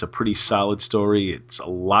 I think it's a pretty solid story. It's a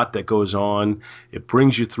lot that goes on. It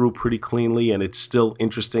brings you through pretty cleanly, and it's still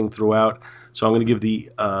interesting throughout. So I'm going to give the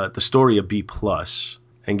story a B+,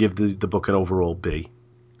 and give the book an overall B.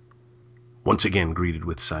 Once again, greeted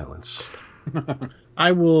with silence.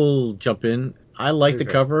 I will jump in. I like the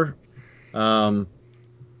Okay. cover.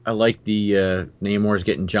 I like the Namor's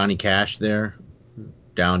getting Johnny Cash there,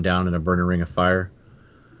 down in a burning ring of fire.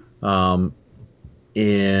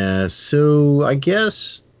 Yeah, so I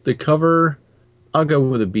guess the cover, I'll go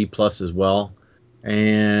with a B+ as well.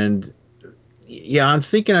 And yeah, I'm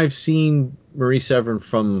thinking I've seen Marie Severin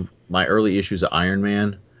from my early issues of Iron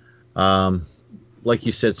Man. Um, like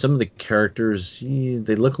you said, some of the characters,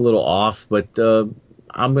 they look a little off, but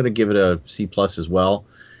I'm going to give it a C+ as well.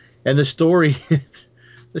 And the story,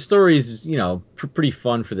 the story is, pretty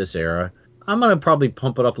fun for this era. I'm going to probably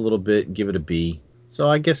pump it up a little bit and give it a B. So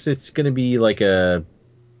I guess it's going to be like a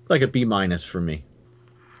B- for me.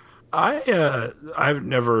 I've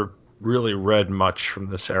never really read much from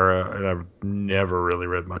this era, and I've never really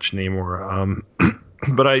read much Namor.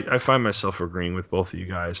 But I find myself agreeing with both of you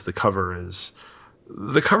guys. The cover is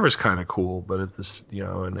kind of cool, but at this,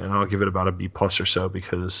 and I'll give it about a B+ or so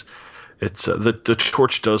because it's the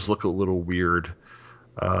Torch does look a little weird,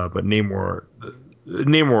 but Namor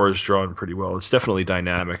is drawn pretty well. It's definitely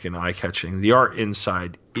dynamic and eye catching. The art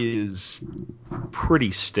inside is pretty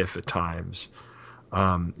stiff at times.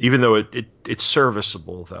 Even though it's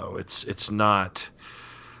serviceable, though it's not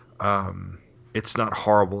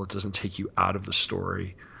horrible. It doesn't take you out of the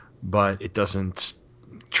story, but it doesn't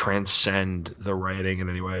transcend the writing in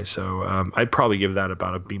any way. So I'd probably give that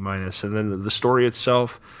about a B-. And then the story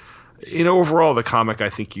itself, overall the comic, I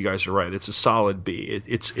think you guys are right. It's a solid B.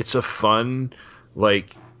 It's a fun,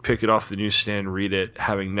 like, pick it off the newsstand, read it.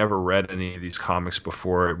 Having never read any of these comics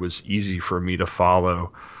before, it was easy for me to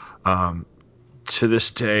follow. To this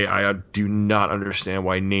day, I do not understand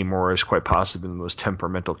why Namor is quite possibly the most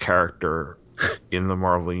temperamental character in the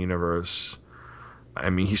Marvel Universe. I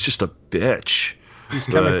mean, he's just a bitch. He's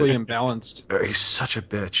chemically imbalanced. He's such a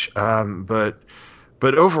bitch.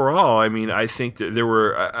 But overall, I mean, I think that there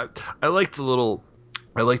were. I like the little.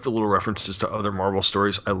 I like the little references to other Marvel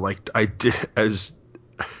stories. I did as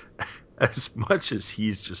much as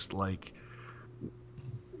he's just like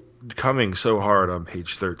coming so hard on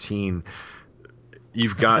page 13.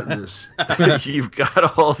 you've got this you've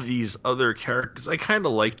got all these other characters. I kind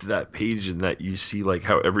of liked that page in that you see like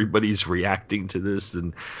how everybody's reacting to this,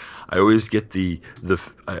 and I always get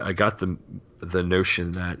I got the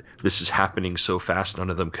notion that this is happening so fast none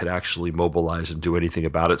of them could actually mobilize and do anything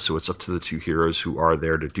about it, so it's up to the two heroes who are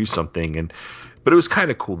there to do something. And but it was kind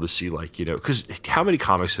of cool to see, like, because how many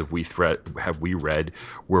comics have we read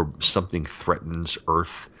where something threatens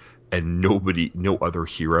Earth and no other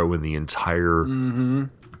hero in the entire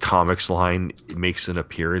comics line makes an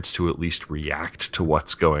appearance to at least react to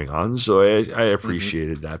what's going on. So I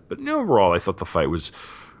appreciated that. But overall, I thought the fight was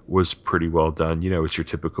pretty well done. It's your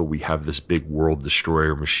typical, we have this big world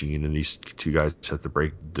destroyer machine and these two guys have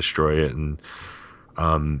to destroy it. And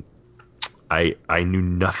I knew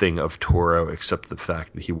nothing of Toro except the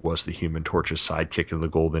fact that he was the Human Torch's sidekick in the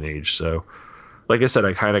Golden Age. So like I said,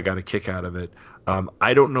 I kind of got a kick out of it.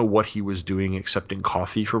 I don't know what he was doing accepting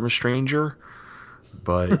coffee from a stranger,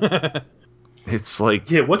 but it's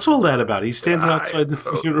like, yeah, what's all that about? He's standing outside the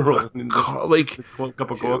funeral and like a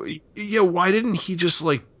cup of coffee. Yeah, why didn't he just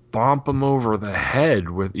like bump him over the head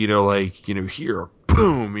with here,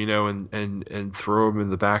 boom, and throw him in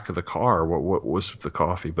the back of the car? What was with the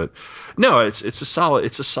coffee? But no, it's a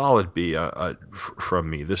solid B from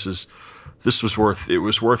me. This was worth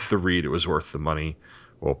the read. It was worth the money.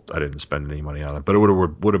 Well, I didn't spend any money on it, but it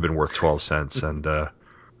would have been worth 12 cents. And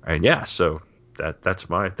yeah, so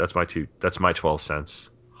that's my 12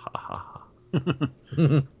 cents. Ha ha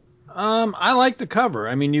ha. I like the cover.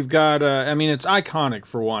 I mean, you've got. It's iconic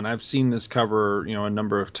for one. I've seen this cover, a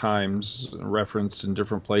number of times, referenced in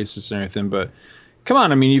different places and everything. But come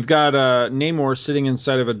on, I mean, you've got Namor sitting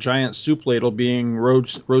inside of a giant soup ladle being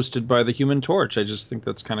roasted by the Human Torch. I just think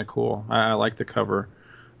that's kind of cool. I like the cover,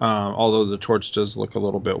 although the torch does look a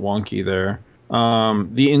little bit wonky there.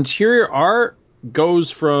 The interior art goes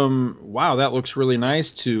from wow, that looks really nice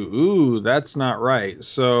to ooh, that's not right.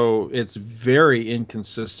 So it's very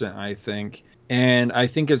inconsistent, I think. And I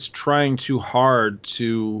think it's trying too hard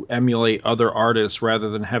to emulate other artists rather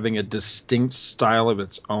than having a distinct style of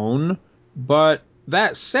its own. But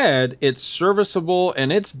that said, it's serviceable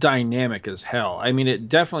and it's dynamic as hell. I mean, it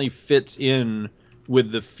definitely fits in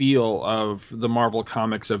with the feel of the Marvel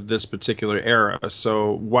comics of this particular era.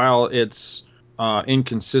 So while it's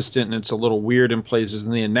inconsistent and it's a little weird in places,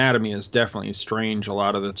 and the anatomy is definitely strange a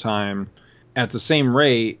lot of the time, at the same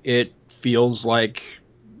rate, it feels like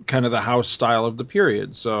kind of the house style of the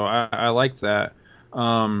period. So I like that.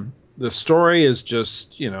 The story is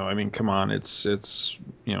just, come on, it's it's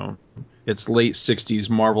late '60s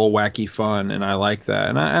Marvel wacky fun, and I like that,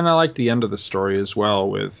 and I like the end of the story as well,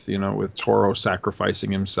 with with Toro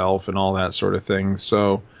sacrificing himself and all that sort of thing.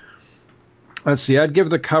 So let's see, I'd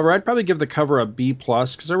probably give the cover a B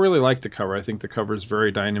plus because I really like the cover. I think the cover is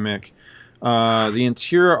very dynamic. The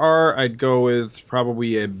interior art, I'd go with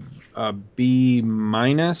probably a B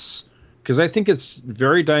minus because I think it's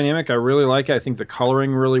very dynamic. I really like it. I think the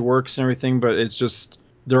coloring really works and everything, but it's just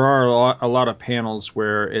there are a lot of panels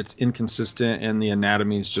where it's inconsistent and the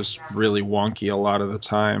anatomy is just really wonky a lot of the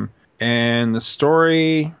time. And the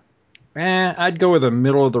story, I'd go with a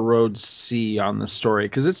middle of the road C on the story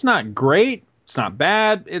because it's not great. It's not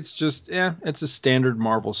bad. It's just, it's a standard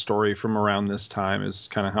Marvel story from around this time is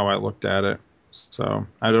kind of how I looked at it. So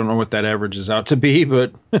I don't know what that averages out to be,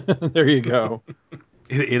 but there you go.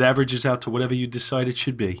 It averages out to whatever you decide it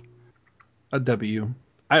should be. A W.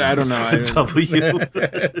 I don't know. A W.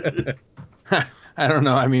 I don't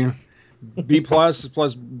know. I mean, B plus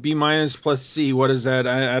B minus plus C. What is that?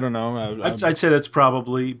 I don't know. I'd say that's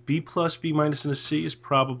probably B plus, B minus, and a C is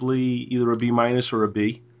probably either a B minus or a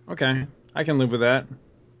B. Okay, I can live with that.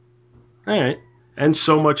 All right. And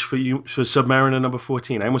so much for Submariner number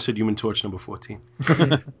 14. I almost said Human Torch number 14.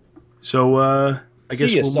 So I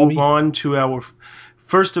guess we'll move on to our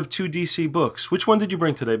first of two DC books. Which one did you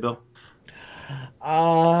bring today, Bill?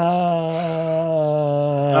 While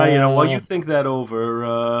you think that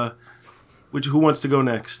over, who wants to go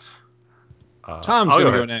next? Tom's going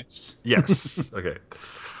to go next. Yes. Okay.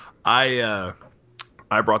 I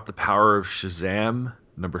brought The Power of Shazam,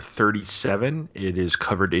 number 37. It is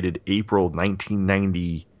cover dated April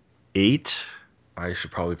 1998. I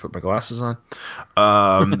should probably put my glasses on.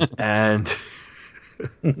 And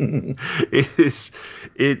it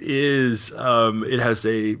has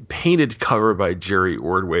a painted cover by Jerry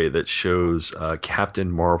Ordway that shows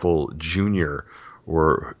Captain Marvel Jr.,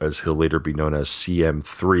 or as he'll later be known as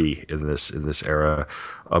CM3 in this era,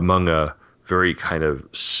 among a very kind of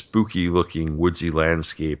spooky looking woodsy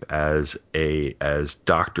landscape as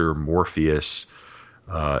Dr. Morpheus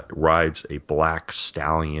rides a black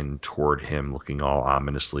stallion toward him, looking all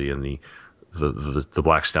ominously, and the the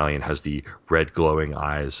Black Stallion has the red glowing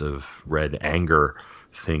eyes of red anger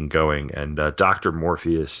thing going, and Dr.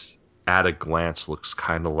 Morpheus at a glance looks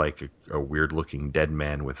kind of like a weird looking dead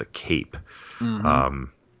man with a cape.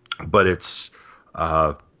 But it's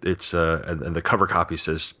and the cover copy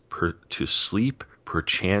says to sleep,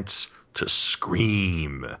 perchance to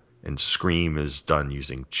scream, and scream is done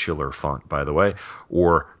using chiller font, by the way,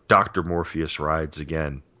 or Dr. Morpheus rides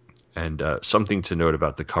again. And something to note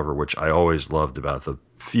about the cover, which I always loved about the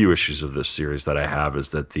few issues of this series that I have, is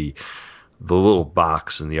that the little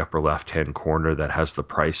box in the upper left-hand corner that has the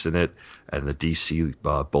price in it and the DC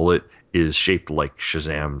bullet is shaped like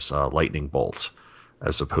Shazam's lightning bolt,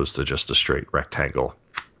 as opposed to just a straight rectangle.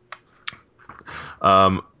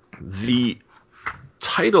 The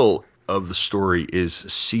title of the story is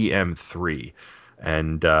CM3,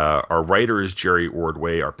 and our writer is Jerry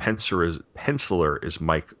Ordway. Our penciler is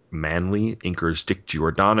Mike Manley. Inker is Dick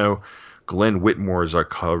Giordano. Glenn Whitmore is our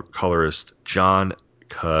colorist. John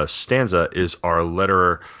Costanza is our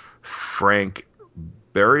letterer. Frank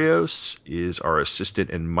Barrios is our assistant,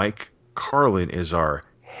 and Mike Carlin is our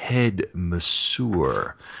head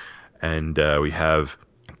masseur. And we have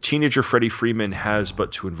teenager Freddie Freeman has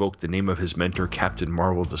but to invoke the name of his mentor, Captain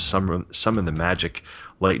Marvel, to summon the magic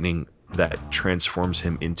lightning that transforms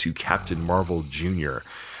him into Captain Marvel Jr.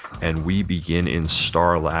 And we begin in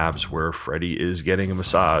Star Labs, where Freddie is getting a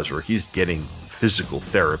massage, or he's getting physical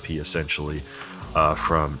therapy, essentially,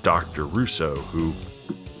 from Dr. Russo, who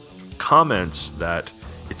comments that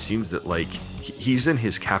it seems that, like, he's in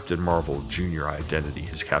his Captain Marvel Jr. identity,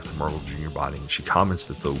 his Captain Marvel Jr. body, and she comments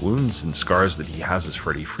that the wounds and scars that he has as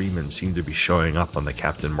Freddie Freeman seem to be showing up on the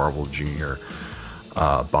Captain Marvel Jr.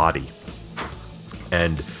 Body.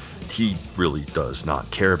 And he really does not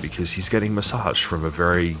care, because he's getting massaged from a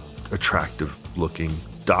very attractive looking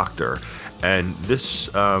doctor. And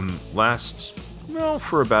this lasts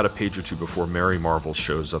for about a page or two before Mary Marvel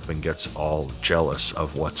shows up and gets all jealous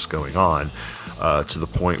of what's going on, to the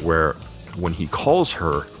point where when he calls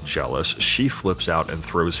her jealous, she flips out and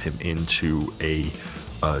throws him into a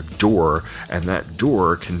door, and that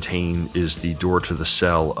door is the door to the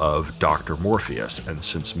cell of Dr. Morpheus. And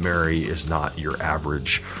since Mary is not your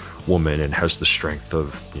average woman and has the strength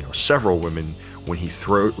of several women, when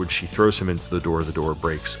she throws him into the door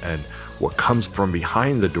breaks, and what comes from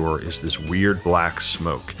behind the door is this weird black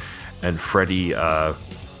smoke, and Freddie,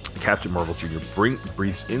 Captain Marvel Jr.,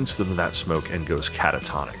 breathes into that smoke and goes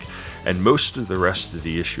catatonic. And most of the rest of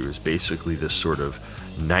the issue is basically this sort of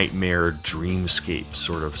nightmare dreamscape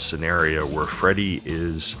sort of scenario where Freddie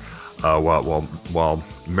is, while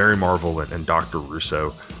Mary Marvel and Dr.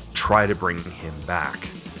 Russo try to bring him back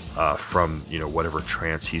from whatever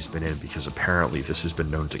trance he's been in, because apparently this has been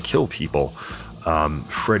known to kill people.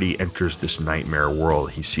 Freddie enters this nightmare world.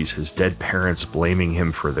 He sees his dead parents blaming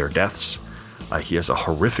him for their deaths. He has a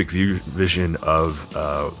horrific vision of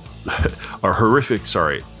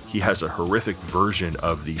he has a horrific version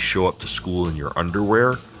of the show up to school in your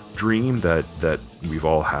underwear dream that we've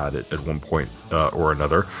all had at one point or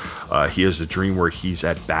another. He has a dream where he's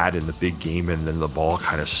at bat in the big game, and then the ball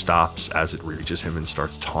kind of stops as it reaches him and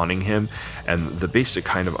starts taunting him. And the basic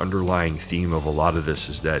kind of underlying theme of a lot of this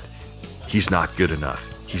is that he's not good enough.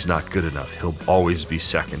 He's not good enough. He'll always be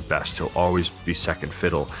second best. He'll always be second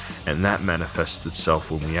fiddle. And that manifests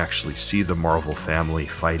itself when we actually see the Marvel family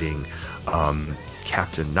fighting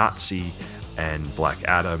Captain Nazi and Black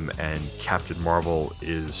Adam, and Captain Marvel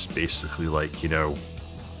is basically like,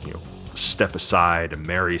 step aside, and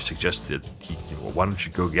Mary suggested, why don't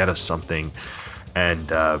you go get us something? And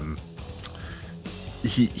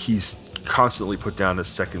he's constantly put down as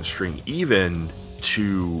second string, even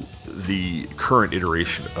to the current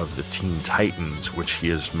iteration of the Teen Titans, which he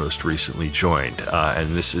has most recently joined.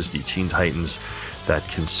 And this is the Teen Titans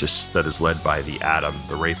that is led by the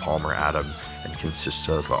Ray Palmer Atom, and consists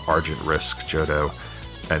of Argent Risk, Jodo,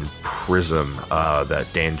 and Prism that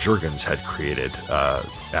Dan Jurgens had created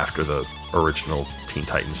after the original Teen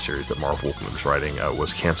Titans series that Marvel was writing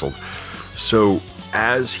was canceled. So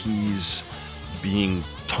as he's being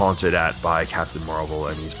taunted at by Captain Marvel,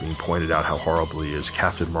 and he's being pointed out how horrible he is,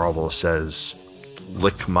 Captain Marvel says,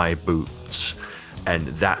 "Lick my boots," and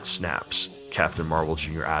that snaps Captain Marvel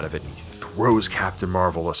Jr. out of it, and he throws Captain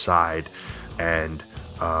Marvel aside and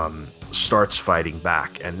starts fighting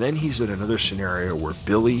back. And then he's in another scenario where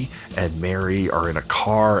Billy and Mary are in a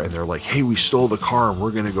car, and they're like, "Hey, we stole the car and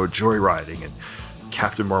we're gonna go joyriding." And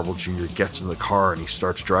Captain Marvel Jr. gets in the car and he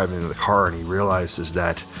starts driving in the car, and he realizes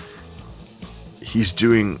that he's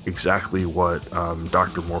doing exactly what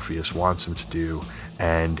Dr. Morpheus wants him to do,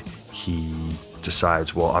 and he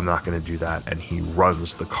decides, well, I'm not going to do that, and he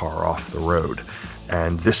runs the car off the road.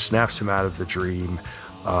 And this snaps him out of the dream.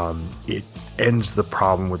 It ends the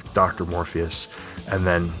problem with Dr. Morpheus, and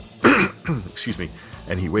then, excuse me,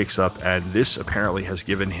 and he wakes up, and this apparently has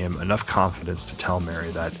given him enough confidence to tell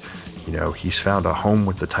Mary that, he's found a home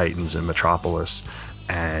with the Titans in Metropolis,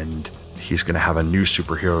 and he's going to have a new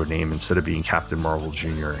superhero name. Instead of being Captain Marvel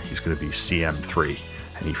Jr., he's going to be CM3,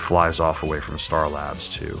 and he flies off away from Star Labs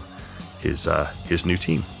to his new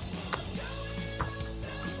team.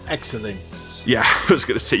 Excellent. Yeah, I was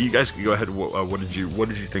going to say, you guys can go ahead. What did you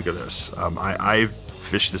think of this? I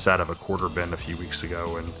fished this out of a quarter bin a few weeks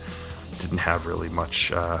ago and didn't have really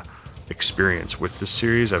much experience with this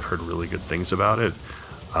series. I've heard really good things about it,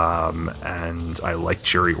 and I like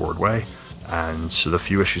Jerry Ordway, and so the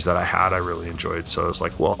few issues that I had, I really enjoyed. So I was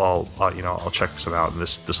like, well, I'll check some out, and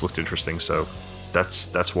this looked interesting. So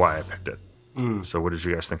that's why I picked it. So what did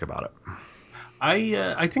you guys think about it?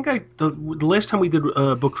 I think the last time we did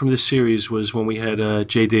a book from this series was when we had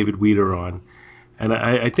J. David Weeder on, and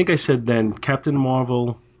I think I said then Captain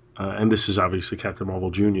Marvel, and this is obviously Captain Marvel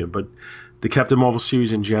Jr., but the Captain Marvel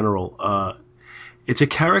series in general, it's a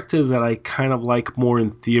character that I kind of like more in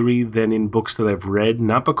theory than in books that I've read.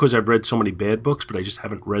 Not because I've read so many bad books, but I just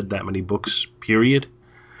haven't read that many books, period.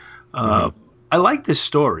 I like this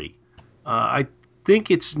story. I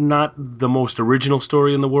think it's not the most original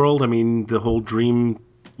story in the world. I mean, the whole dream,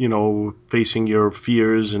 facing your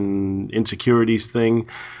fears and insecurities thing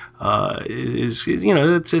is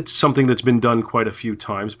it's something that's been done quite a few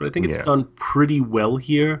times, but I think it's done pretty well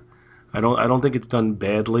here. I don't think it's done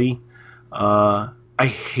badly. I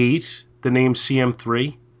hate the name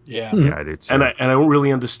CM3. Yeah. Yeah, I did too. And I don't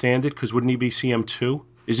really understand it, because wouldn't he be CM2?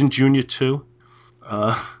 Isn't Junior 2?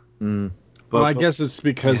 Well, I guess it's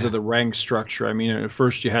because of the rank structure. I mean, at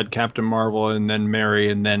first you had Captain Marvel, and then Mary,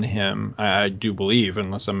 and then him. I do believe,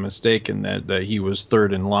 unless I'm mistaken, that he was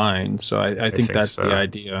third in line. So I think that's so. the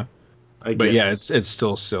idea. I But guess. yeah, it's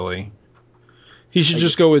still silly. He should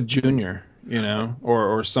just go with Junior,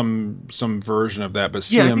 or some version of that.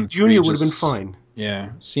 But Yeah, CM3 I think Junior would have been just- fine. Yeah,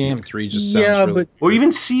 CM3 just sounds really. but Or even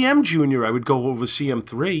CM Junior, I would go over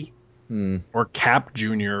CM3. Or Cap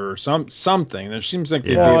Junior or something. There seems like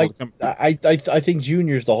they'd well, be able to come. I think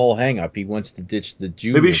Junior's the whole hang up. He wants to ditch the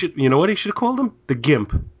Junior. Maybe he should. You know what he should have called him? The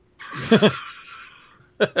Gimp.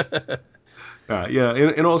 Yeah.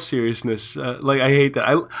 In all seriousness, I hate that.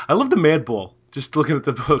 I love the Madball. Just looking at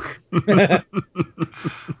the book.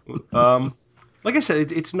 Like I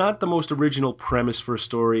said, it's not the most original premise for a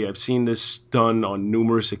story. I've seen this done on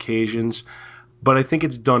numerous occasions, but I think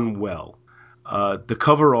it's done well. The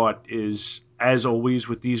cover art is, as always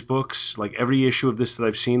with these books, like every issue of this that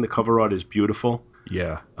I've seen, the cover art is beautiful.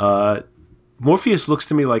 Yeah. Morpheus looks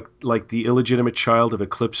to me like the illegitimate child of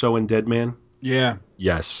Eclipso and Deadman. Yeah.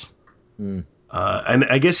 Yes. And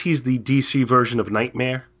I guess he's the DC version of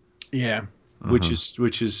Nightmare. Yeah. Which is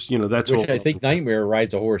that's Which I think Nightmare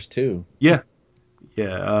rides a horse too. Yeah.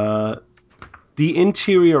 The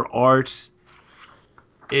interior art,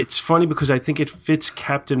 it's funny because I think it fits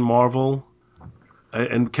Captain Marvel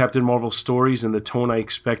and Captain Marvel stories and the tone I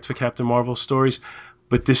expect for Captain Marvel stories.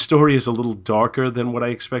 But this story is a little darker than what I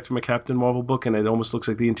expect from a Captain Marvel book, and it almost looks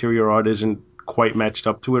like the interior art isn't quite matched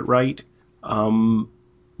up to it right.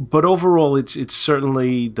 But overall, it's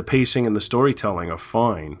certainly the pacing and the storytelling are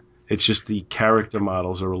fine. It's just the character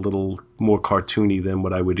models are a little more cartoony than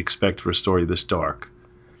what I would expect for a story this dark.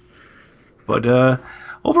 But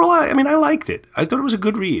overall, I mean, I liked it. I thought it was a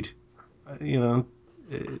good read.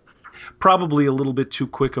 Probably a little bit too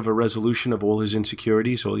quick of a resolution of all his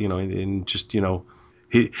insecurities. So and just the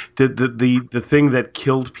thing that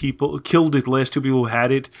killed the last two people who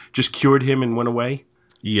had it, just cured him and went away.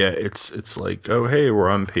 Yeah, it's like, oh hey, we're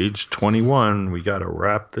on page 21. We got to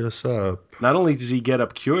wrap this up. Not only does he get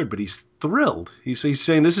up cured, but he's thrilled. He's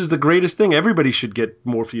saying this is the greatest thing. Everybody should get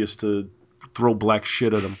Morpheus to throw black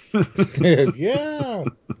shit at him. Yeah.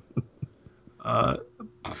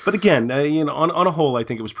 But again, on a whole, I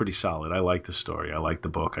think it was pretty solid. I liked the story. I liked the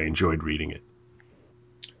book. I enjoyed reading it.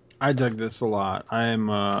 I dug this a lot. I am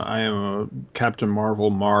a Captain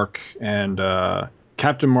Marvel mark, and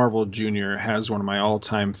Captain Marvel Jr. has one of my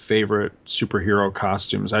all-time favorite superhero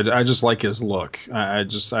costumes. I just like his look.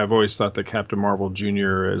 I've always thought that Captain Marvel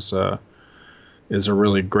Jr. is a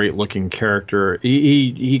really great-looking character.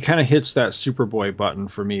 He kind of hits that Superboy button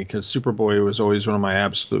for me, because Superboy was always one of my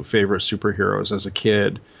absolute favorite superheroes as a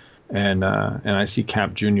kid, and I see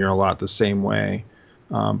Cap Jr. a lot the same way.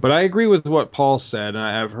 But I agree with what Paul said, and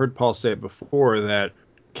I've heard Paul say it before, that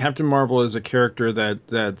Captain Marvel is a character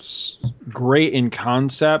that's great in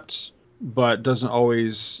concept, but doesn't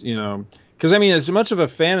always, Because I mean, as much of a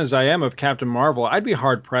fan as I am of Captain Marvel, I'd be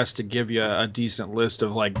hard pressed to give you a decent list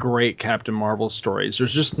of like great Captain Marvel stories.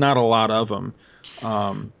 There's just not a lot of them.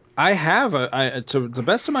 I have to the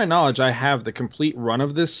best of my knowledge, I have the complete run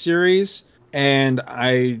of this series, and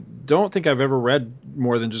I don't think I've ever read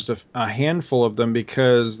more than just a handful of them,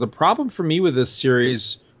 because the problem for me with this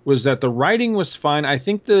series was that the writing was fine. I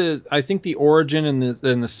think the origin and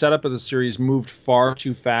the setup of the series moved far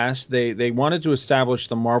too fast. They wanted to establish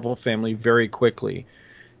the Marvel family very quickly.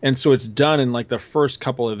 And so it's done in like the first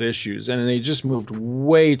couple of issues, and they just moved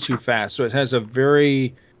way too fast. So it has a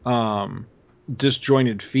very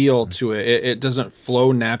disjointed feel to it. It doesn't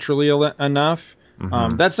flow naturally enough.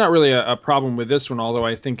 That's not really a problem with this one, although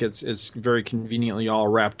I think it's very conveniently all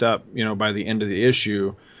wrapped up, by the end of the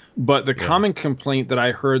issue. But the common complaint that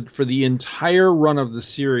I heard for the entire run of the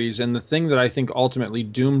series, and the thing that I think ultimately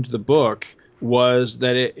doomed the book, was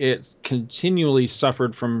that it continually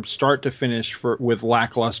suffered from start to finish with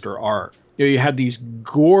lackluster art. You had these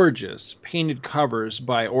gorgeous painted covers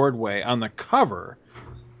by Ordway on the cover,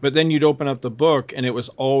 but then you'd open up the book and it was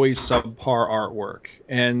always subpar artwork.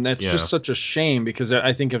 And that's just such a shame, because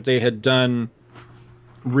I think if they had done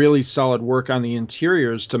really solid work on the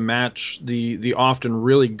interiors to match the often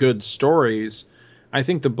really good stories, I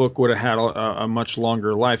think the book would have had a much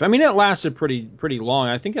longer life. I mean, it lasted pretty long.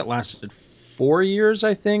 I think it lasted 4 years,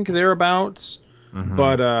 I think, thereabouts.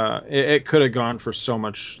 But it could have gone for so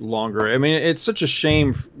much longer. I mean, it's such a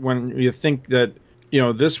shame when you think that,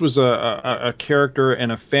 this was a character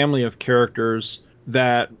and a family of characters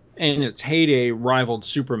that in its heyday rivaled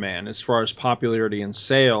Superman as far as popularity and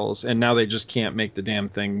sales, and now they just can't make the damn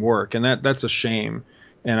thing work, and that's a shame.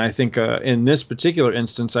 And I think in this particular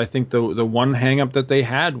instance, I think the one hang-up that they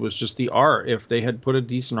had was just the art. If they had put a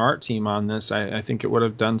decent art team on this, I think it would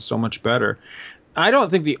have done so much better. I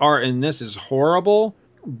don't think the art in this is horrible,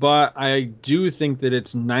 but I do think that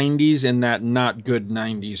it's 90s in that not good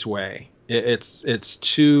 90s way. It's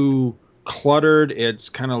too cluttered, it's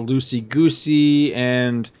kind of loosey-goosey,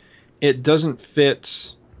 and it doesn't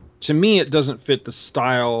fit. To me, it doesn't fit the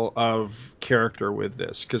style of character with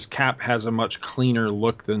this, because Cap has a much cleaner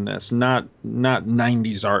look than this, not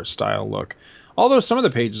 90s art style look. Although some of the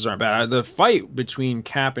pages aren't bad. The fight between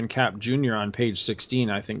Cap and Cap Jr. on page 16,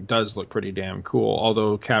 I think, does look pretty damn cool.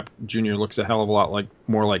 Although Cap Jr. looks a hell of a lot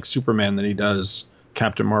more like Superman than he does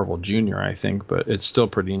Captain Marvel Jr., I think, but it's still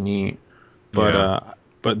pretty neat.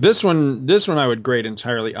 But this one I would grade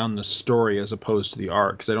entirely on the story as opposed to the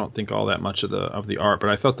art, because I don't think all that much of the art, but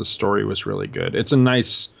I thought the story was really good. It's a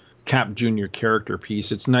nice Cap Jr. character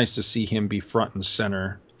piece. It's nice to see him be front and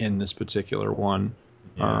center in this particular one.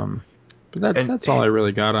 But that's all I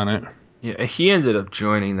really got on it. Yeah, he ended up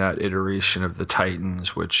joining that iteration of the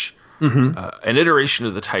Titans, which an iteration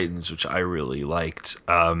of the Titans which I really liked.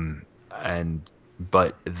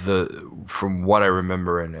 But from what I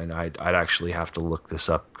remember, and I'd actually have to look this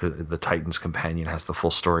up, because the Titans Companion has the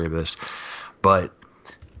full story of this, but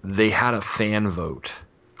they had a fan vote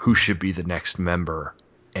who should be the next member,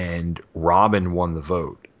 and Robin won the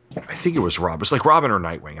vote. I think it was Robin. It was like Robin or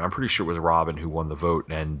Nightwing, and I'm pretty sure it was Robin who won the vote,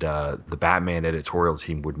 and the Batman editorial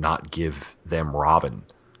team would not give them Robin.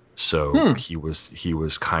 So he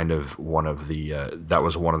was kind of one of the that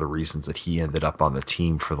was one of the reasons that he ended up on the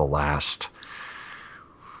team for the last.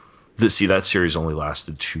 That series only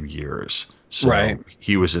lasted 2 years, so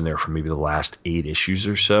he was in there for maybe the last 8 issues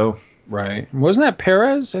or so. Right? Wasn't that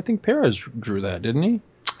Perez? I think Perez drew that, didn't he?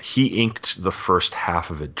 He inked the first half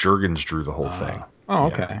of it. Jurgens drew the whole thing. Oh,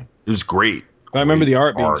 okay. It was great. I remember the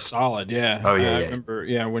art being solid. Yeah. Oh yeah. I remember.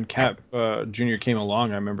 Yeah, when Cap Jr. came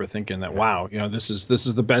along, I remember thinking that, wow, this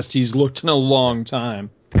is the best he's looked in a long time.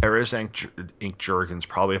 Perez inked Jurgens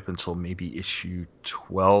probably up until maybe issue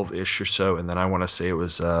 12-ish or so, and then I want to say it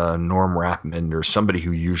was Norm Rapman or somebody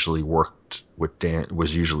who usually worked with Dan,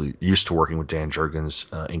 was usually used to working with Dan Jurgens,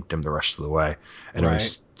 inked him the rest of the way, and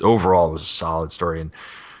overall it was a solid story.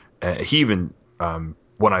 And he even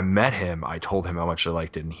when I met him, I told him how much I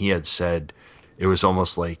liked it, and he had said it was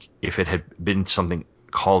almost like if it had been something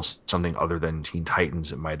called something other than Teen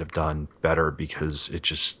Titans, it might have done better, because it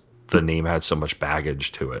just, the name had so much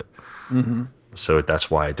baggage to it. So that's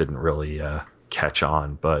why I didn't really catch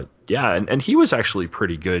on. But yeah, and he was actually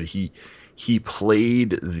pretty good. He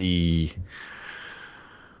played the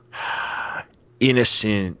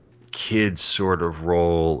innocent kid sort of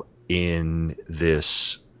role in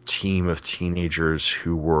this team of teenagers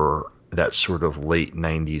who were that sort of late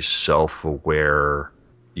 90s self-aware,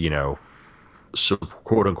 so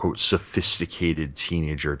quote unquote sophisticated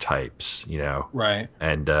teenager types, Right.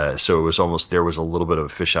 And so it was almost, there was a little bit of a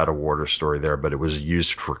fish out of water story there, but it was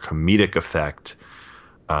used for comedic effect.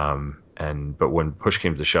 but when push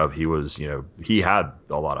came to shove, he was, he had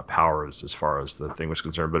a lot of powers as far as the thing was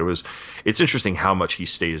concerned. But it's interesting how much he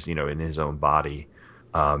stays, in his own body.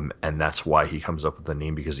 And that's why he comes up with the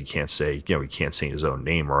name, because he can't say his own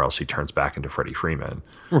name, or else he turns back into Freddie Freeman.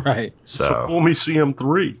 Right. So call me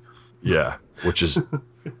CM3. Yeah, which is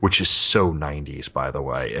so 90s, by the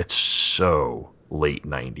way. It's so late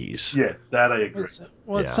 90s. Yeah, that I agree.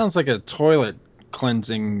 It sounds like a toilet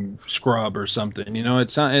cleansing scrub or something. It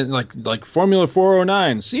sounds like Formula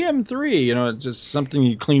 409, CM3. It's just something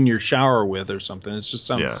you clean your shower with or something. It just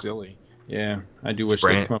sounds silly. Yeah, I do wish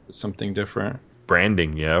they'd come up with something different.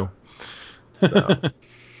 Branding, So.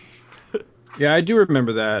 Yeah, I do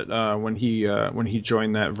remember that when he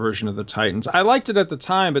joined that version of the Titans. I liked it at the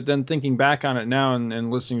time, but then thinking back on it now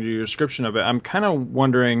and listening to your description of it, I'm kind of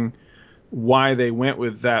wondering why they went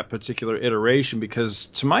with that particular iteration, because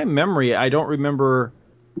to my memory, I don't remember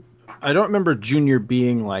Junior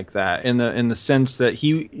being like that in the sense that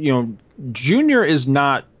he, Junior is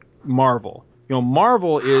not Marvel.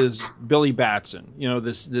 Marvel is Billy Batson,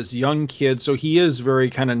 this young kid. So he is very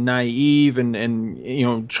kind of naive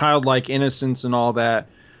and childlike innocence and all that.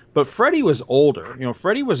 But Freddy was older.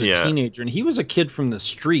 Freddy was a teenager, and he was a kid from the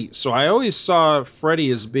street. So I always saw Freddy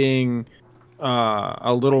as being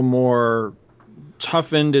a little more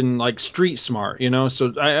toughened and like street smart.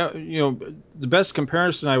 So the best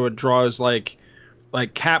comparison I would draw is like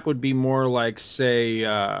Cap would be more like, say,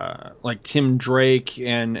 like Tim Drake,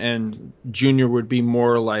 and Junior would be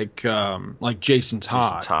more like Jason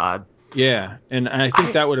Todd. Yeah, and I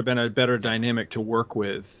think that would have been a better dynamic to work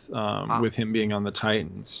with him being on the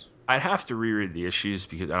Titans. I'd have to reread the issues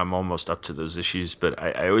because I'm almost up to those issues, but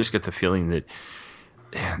I always get the feeling that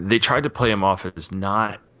they tried to play him off as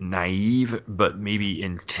not naive, but maybe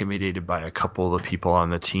intimidated by a couple of the people on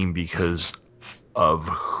the team because of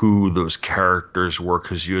who those characters were,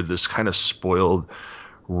 because you had this kind of spoiled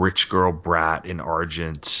rich girl brat in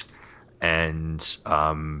Argent, and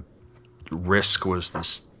Risk was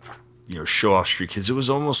this show off street kids. It was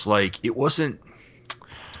almost like it wasn't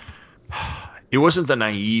the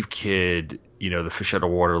naive kid, the fish out of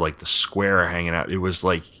water, like the square hanging out. It was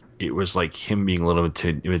like him being a little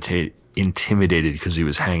bit intimidated because he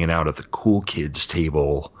was hanging out at the cool kids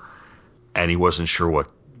table and he wasn't sure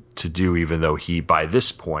what to do, even though by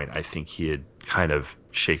this point, I think he had kind of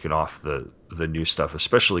shaken off the new stuff,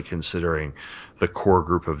 especially considering the core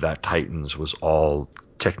group of that Titans was all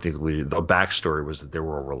technically, the backstory was that they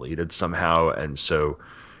were all related somehow. And so,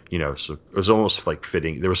 so it was almost like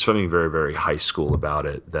fitting. There was something very, very high school about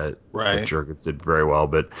it that Jurgens did very well.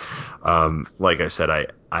 But like I said,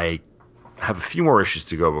 I have a few more issues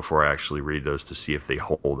to go before I actually read those to see if they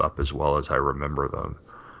hold up as well as I remember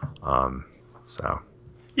them. So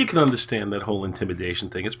you can understand that whole intimidation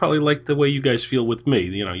thing. It's probably like the way you guys feel with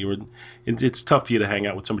me. It's tough for you to hang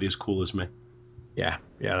out with somebody as cool as me. Yeah,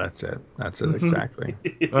 that's it. Exactly.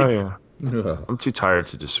 Oh yeah. I'm too tired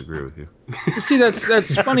to disagree with you. See,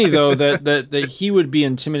 that's funny though that he would be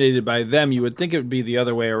intimidated by them. You would think it would be the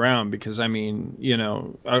other way around, because I mean,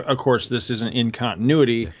 of course this isn't in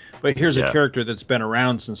continuity, but here's a character that's been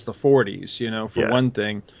around since the 40s, for one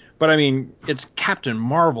thing. But I mean, it's Captain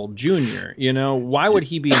Marvel Jr., why would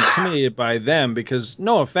he be intimidated by them? Because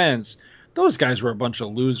no offense, those guys were a bunch of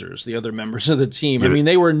losers, the other members of the team. I mean,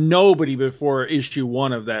 they were nobody before issue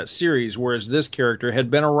 1 of that series, whereas this character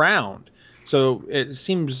had been around. So it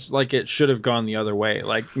seems like it should have gone the other way.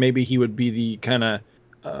 Like maybe he would be the kind of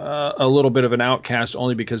a little bit of an outcast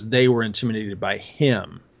only because they were intimidated by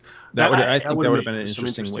him. I think that would have been an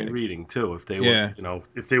interesting reading too. If they were,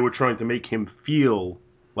 if they were trying to make him feel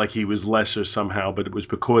like he was lesser somehow, but it was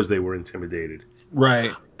because they were intimidated.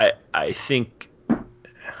 Right. I think.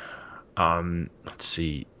 Let's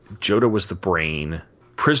see. Joda was the brain.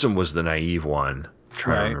 Prism was the naive one. I'm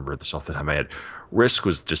trying to remember this off the top of my head. Risk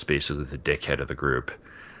was just basically the dickhead of the group.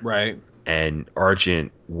 Right. And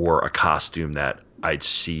Argent wore a costume that I'd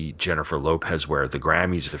see Jennifer Lopez wear at the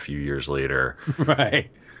Grammys a few years later. Right.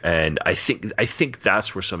 And I think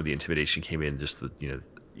that's where some of the intimidation came in. Just the,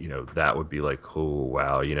 that would be like, oh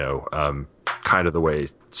wow, kind of the way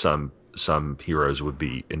some heroes would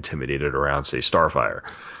be intimidated around, say, Starfire.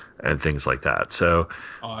 And things like that. So,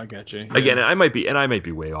 I got you. Again, I might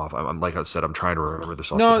be way off. I'm like I said, I'm trying to remember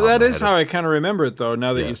this off the top of my head. No, that is how I kind of remember it, though.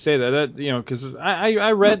 Now that you say that, because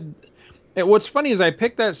I read. What's funny is I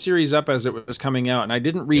picked that series up as it was coming out, and I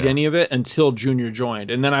didn't read any of it until Junior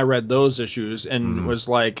joined, and then I read those issues and was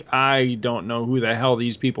like, I don't know who the hell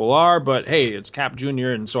these people are, but hey, it's Cap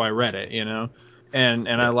Junior, and so I read it, and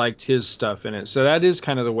I liked his stuff in it. So that is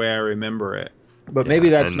kind of the way I remember it. But maybe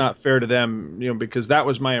that's not fair to them, because that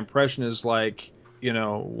was my impression, is like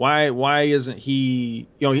why isn't he,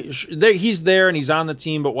 he's there and he's on the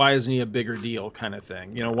team, but why isn't he a bigger deal kind of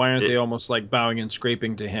thing? Why aren't they almost like bowing and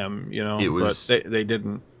scraping to him? But they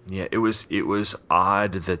didn't. Yeah, it was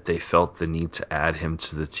odd that they felt the need to add him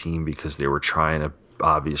to the team because they were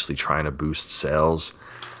obviously trying to boost sales,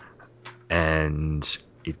 and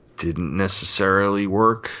it didn't necessarily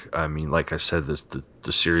work. I mean, like I said,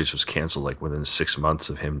 the series was canceled like within 6 months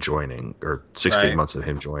of him joining, or 6 to 8 months of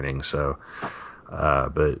him joining. So,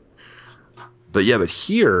 but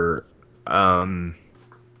here, I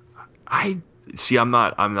see. I'm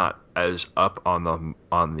not as up on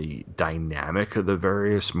the dynamic of the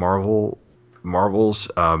various Marvels.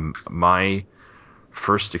 My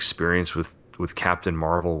first experience with Captain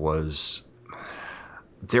Marvel was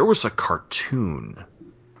there was a cartoon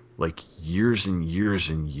like years and years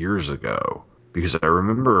and years ago, because I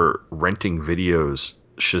remember renting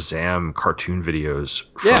Shazam cartoon videos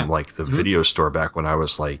from like the video store back when I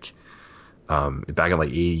was like back in like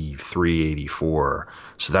 83, 84.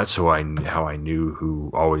 So that's how I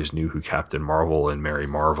always knew who Captain Marvel and Mary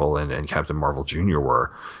Marvel and Captain Marvel Jr.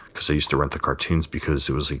 were, because I used to rent the cartoons because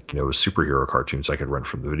it was like, it was superhero cartoons I could rent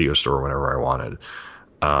from the video store whenever I wanted.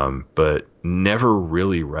 But never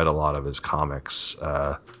really read a lot of his comics.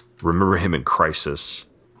 Remember him in Crisis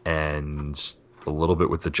and a little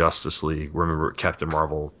bit with the Justice League. Remember Captain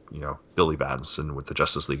Marvel, Billy Batson with the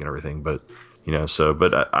Justice League and everything. But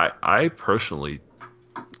I personally,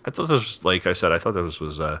 I thought this, like I said, I thought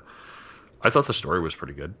I thought the story was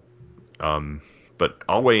pretty good. But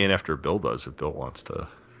I'll weigh in after Bill does, if Bill wants to.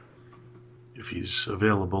 If he's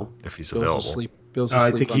available. Bill's asleep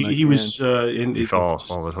I think he was he fell off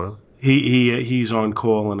the toilet. He's on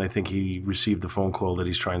call, and I think he received a phone call that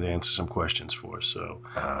he's trying to answer some questions for. So,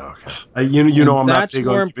 okay. I'm not that's big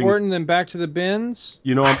more on important than Back to the Bins.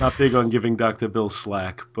 I'm not big on giving Dr. Bill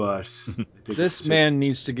slack, but I think this man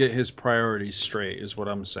needs to get his priorities straight, is what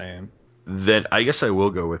I'm saying. Then I guess I will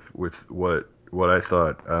go with what I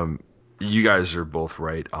thought. You guys are both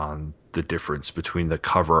right on the difference between the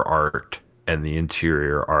cover art and the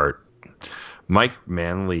interior art. Mike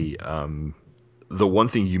Manley, the one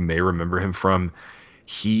thing you may remember him from,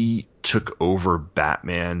 he took over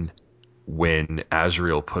Batman when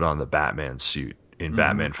Azrael put on the Batman suit in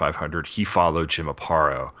Batman 500. He followed Jim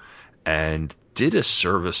Aparo and did a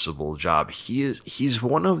serviceable job. He's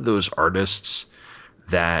one of those artists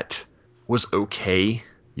that was okay.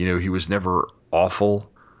 He was never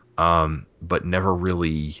awful, but never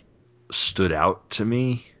really stood out to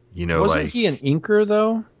me. Wasn't he an inker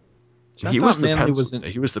though? He was the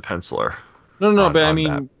penciler. No, but I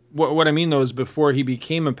mean, what I mean though is before he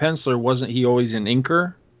became a penciler, wasn't he always an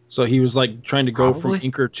inker? So he was like trying to go from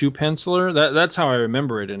inker to penciler. That's how I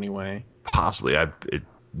remember it anyway. Possibly,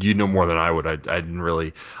 you know more than I would. I didn't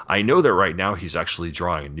really. I know that right now he's actually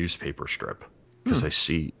drawing a newspaper strip because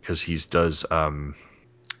he does. I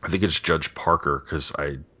think it's Judge Parker, because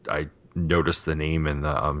I noticed the name in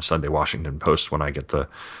the Sunday Washington Post when I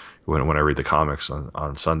when I read the comics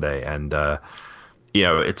on Sunday, and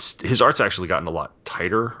it's his art's actually gotten a lot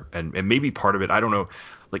tighter, and maybe part of it, I don't know.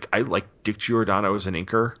 Like, I like Dick Giordano as an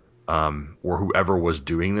inker, or whoever was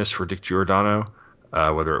doing this for Dick Giordano,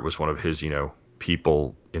 whether it was one of his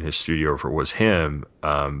people in his studio or if it was him,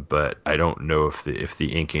 but I don't know if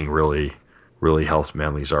the inking really helped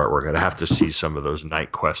Manley's artwork. I'd have to see some of those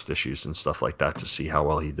Night Quest issues and stuff like that to see how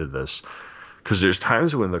well he did this. Because there's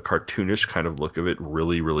times when the cartoonish kind of look of it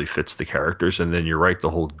really, really fits the characters, and then you're right,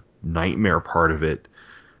 the whole nightmare parts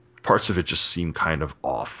of it just seem kind of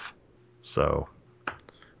off. So,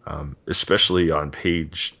 especially on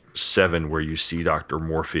page 7 where you see Dr.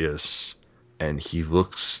 Morpheus, and he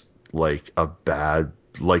looks like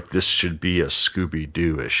like this should be a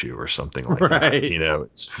Scooby-Doo issue or something like that.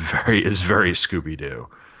 It's very Scooby-Doo.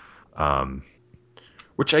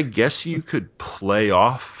 Which I guess you could play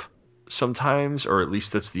off sometimes, or at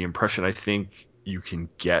least that's the impression I think you can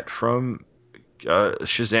get from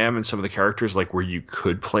Shazam and some of the characters, like where you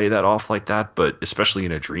could play that off like that, but especially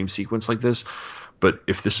in a dream sequence like this. But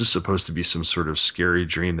if this is supposed to be some sort of scary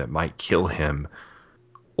dream that might kill him,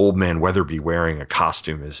 Old Man Weatherby wearing a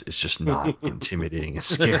costume is just not intimidating and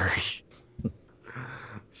scary.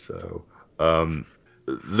 So,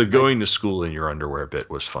 the going to school in your underwear bit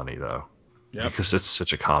was funny though. Yep. Because it's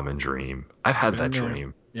such a common dream. I've had that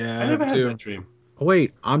dream. Yeah, I never had that dream. Oh,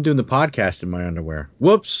 wait, I'm doing the podcast in my underwear.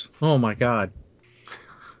 Whoops. Oh, my God.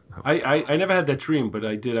 I never had that dream, but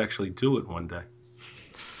I did actually do it one day.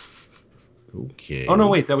 Okay. Oh, no,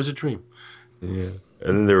 wait, that was a dream. Yeah.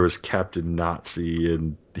 And then there was Captain Nazi,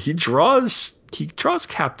 and he draws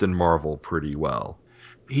Captain Marvel pretty well.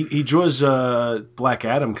 He draws Black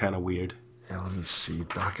Adam kind of weird. Yeah, let me see.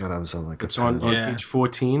 Doc Adams on like It's a on Yeah. page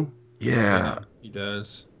 14. Yeah, He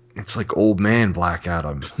does. it's like old man Black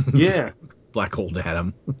Adam. Yeah. Black Old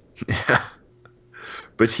Adam. Yeah,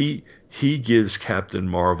 but he gives Captain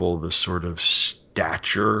Marvel the sort of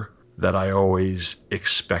stature that I always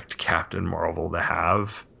expect Captain Marvel to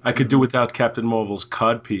have. I could do without Captain Marvel's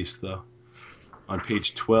cod piece, though, on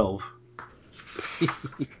page 12.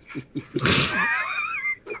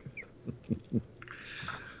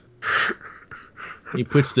 He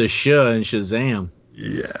puts the sh in Shazam.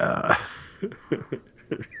 Yeah.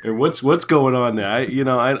 And what's going on there?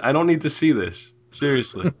 I don't need to see this.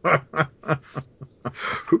 Seriously.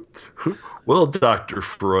 Well, Dr.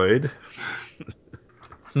 Freud,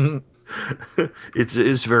 it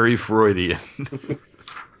is very Freudian.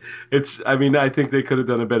 I think they could have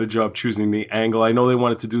done a better job choosing the angle. I know they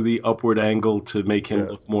wanted to do the upward angle to make him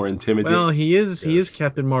look more intimidating. Well, he is Yes.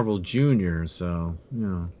 Captain Marvel Jr., so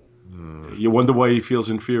You wonder why he feels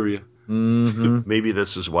inferior. Maybe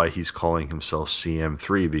this is why he's calling himself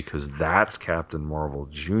CM3, because that's Captain Marvel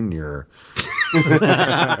Jr.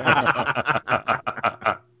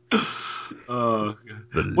 The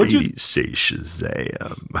What'd you- ladies say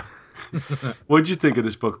Shazam. What'd you think of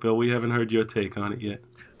this book, Bill? We haven't heard your take on it yet.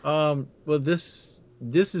 well, this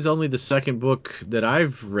is only the second book that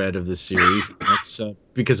I've read of this series. That's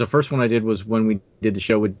because the first one I did was when we did the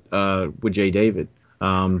show with Jay David.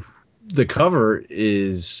 The cover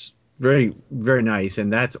is very, very nice,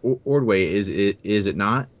 and that's Ordway. Is it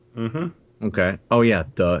not? Mm-hmm. Okay. Oh yeah,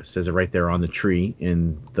 duh. Says it right there on the tree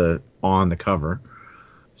on the cover.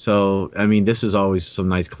 So I mean, this is always some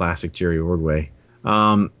nice classic Jerry Ordway.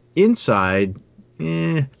 Inside,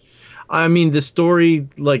 I mean, the story,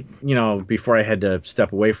 like, before I had to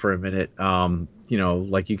step away for a minute,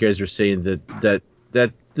 like you guys were saying that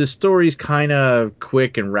the story's kind of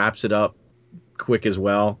quick and wraps it up quick as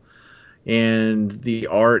well, and the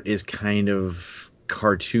art is kind of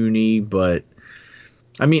cartoony, but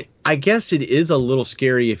I mean, I guess it is a little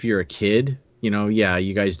scary if you're a kid. Yeah,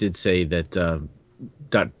 you guys did say that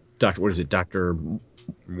Doctor, what is it, Doctor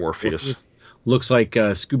Morpheus. looks like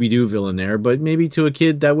a Scooby-Doo villain there, but maybe to a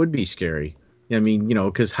kid that would be scary. I mean,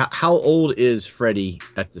 because how old is Freddy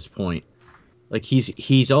at this point? Like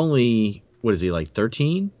he's only, what is he, like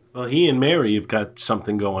 13? Well, he and Mary have got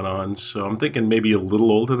something going on, so I'm thinking maybe a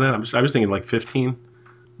little older than that. I was thinking like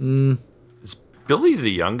 15. Is Billy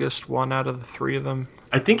the youngest one out of the three of them?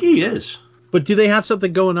 I think he is. But do they have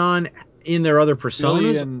something going on in their other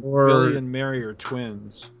personas? Billy and Mary are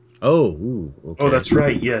twins. Okay. Oh, that's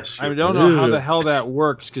right. Yes. I don't know how the hell that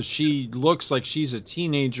works, because she looks like she's a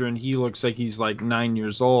teenager and he looks like he's like 9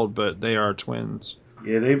 years old, but they are twins.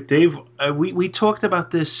 Yeah, they've we talked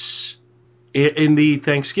about this in the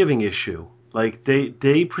Thanksgiving issue. Like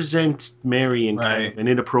they present Mary in kind of an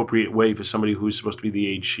inappropriate way for somebody who's supposed to be the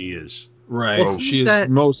age she is. Right. Well, she is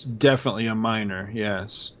most definitely a minor,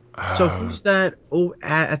 yes. So who's that? Oh,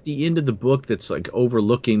 at the end of the book, that's like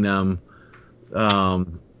overlooking them.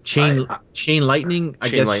 Chain Lightning. I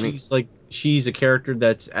guess Lightning. she's a character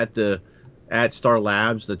that's at Star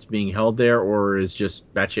Labs that's being held there, or is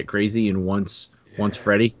just batshit crazy and wants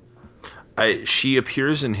Freddy. She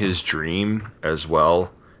appears in his dream as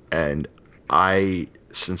well, and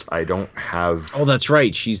since I don't have that's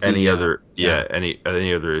right, she's any other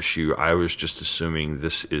issue, I was just assuming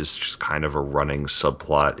this is just kind of a running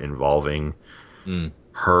subplot involving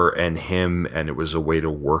her and him, and it was a way to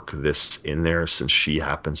work this in there since she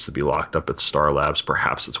happens to be locked up at Star Labs.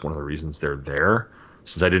 Perhaps it's one of the reasons they're there.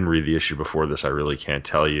 Since I didn't read the issue before this, I really can't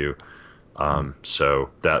tell you. So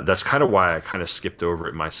that's kind of why I kind of skipped over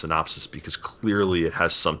it in my synopsis, because clearly it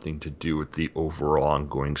has something to do with the overall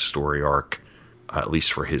ongoing story arc, at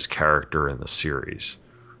least for his character in the series.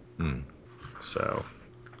 So,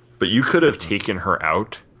 but you could have taken her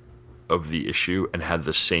out of the issue and had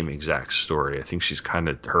the same exact story. I think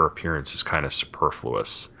her appearance is kind of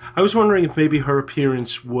superfluous. I was wondering if maybe her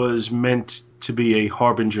appearance was meant to be a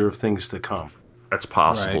harbinger of things to come. That's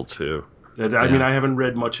possible too. I mean, I haven't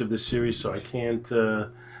read much of this series, so I can't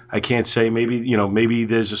say. Maybe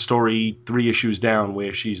there's a story 3 issues down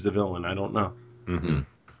where she's the villain. I don't know.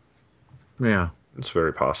 Yeah, it's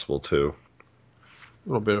very possible too. A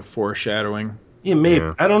little bit of foreshadowing. Yeah, maybe.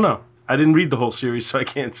 Yeah. I don't know. I didn't read the whole series, so I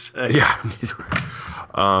can't say.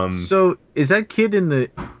 Yeah. So is that kid in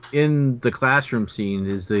the classroom scene?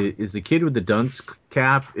 Is the kid with the dunce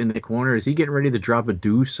cap in the corner? Is he getting ready to drop a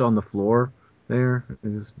deuce on the floor there?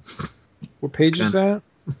 What page is that?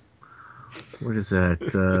 What is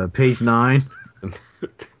that? Page 9.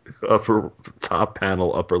 Upper top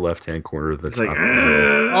panel, upper left hand corner of the top.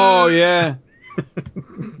 Oh yeah.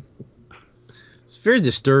 His very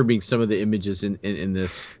disturbing. Some of the images in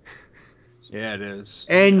this, Yeah, it is.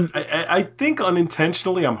 and I think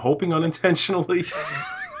unintentionally. I'm hoping unintentionally.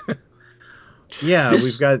 yeah,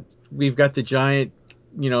 This we've got the giant,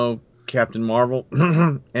 Captain Marvel,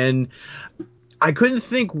 and I couldn't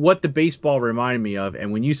think what the baseball reminded me of.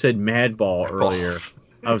 And when you said Madball earlier, balls.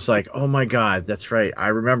 I was like, oh my god, that's right. I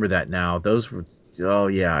remember that now. Those were, oh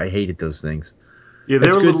yeah, I hated those things. Yeah, they're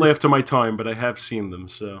It's a good little to, after my time, but I have seen them.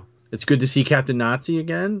 So it's good to see Captain Nazi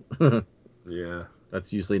again. Yeah.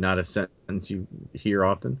 That's usually not a sentence you hear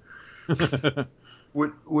often.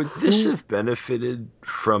 Would this have benefited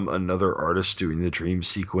from another artist doing the dream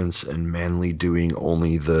sequence and Manley doing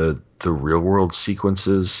only the real world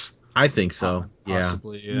sequences? I think so. Yeah.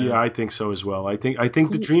 Possibly, yeah, yeah. I think so as well. I think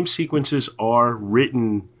the dream sequences are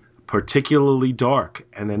written particularly dark,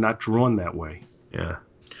 and they're not drawn that way. Yeah.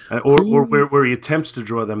 Or Who? where he attempts to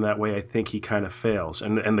draw them that way, I think he kind of fails.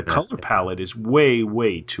 And the Yeah. color palette is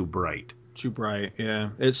way too bright. Too bright, yeah.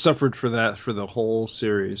 It suffered for that for the whole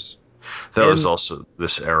series. That was And also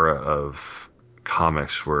this era of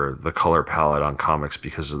comics where the color palette on comics,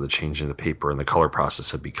 because of the change in the paper and the color process,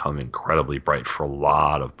 had become incredibly bright for a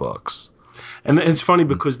lot of books. And it's funny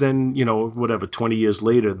because then, whatever, 20 years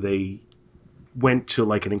later, they went to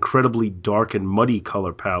like an incredibly dark and muddy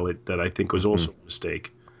color palette that I think was also a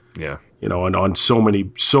mistake. Yeah. On so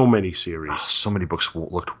many series. So many books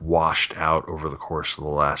looked washed out over the course of the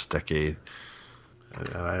last decade.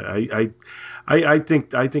 I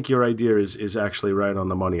think your idea is actually right on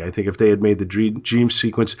the money. I think if they had made the dream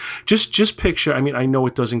sequence, just picture. I mean, I know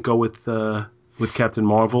it doesn't go with Captain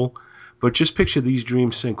Marvel, but just picture these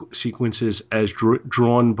dream sequences as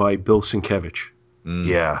drawn by Bill Sienkiewicz.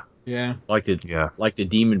 Yeah. Yeah. Yeah. like the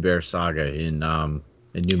Demon Bear saga in New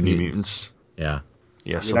New Mutants. Mutants. Yeah.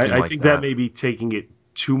 Yeah, I mean, something I like think that. may be taking it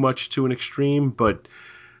too much to an extreme, but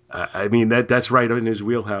I mean that's right in his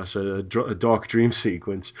wheelhouse, a dark dream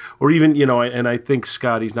sequence, or even and I think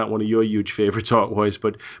Scotty's not one of your huge favorites art wise,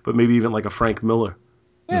 but maybe even like a Frank Miller.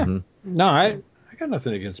 Yeah. hmm No, I got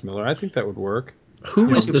nothing against Miller. I think that would work. Who You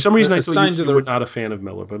was know, For the some reason, I thought assigned to you were the not a fan of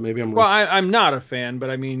Miller, but maybe I'm well, wrong. I'm not a fan,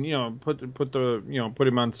 but I mean, put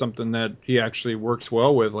him on something that he actually works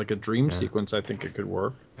well with, like a dream Yeah. sequence. I think it could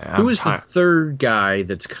work. who I'm is the ti- third guy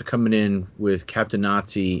that's coming in with Captain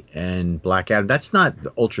Nazi and Black Adam? That's not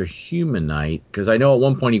the Ultra Human Knight, because I know at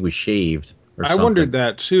one point he was shaved or I something. wondered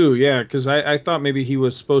that too. Yeah, because I thought maybe he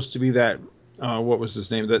was supposed to be that. What was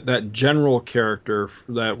his name? That general character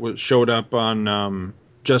that showed up on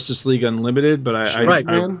Justice League Unlimited. But Right.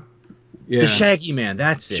 Man, The yeah, Shaggy Man.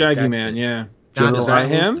 That's it. Shaggy That's Man. it. Yeah, Not is General the that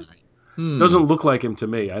Ultra Iron him? Human Knight. doesn't look like him to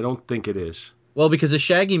me. I don't think it is. Well, because the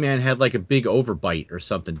Shaggy Man had like a big overbite or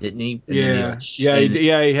something, didn't he? And then they Yeah, like,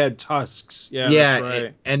 yeah, he had tusks. Yeah, that's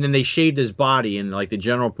right. and then they shaved his body, and like the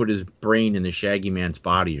general put his brain in the Shaggy Man's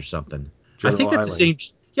body or something. I think General that's the Island.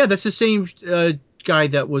 same. Yeah, that's the same guy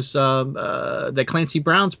that was that Clancy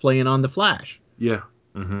Brown's playing on the Flash. Yeah.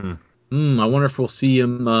 Mhm. I wonder if we'll see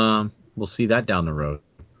him. We'll see that down the road.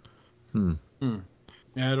 Hmm.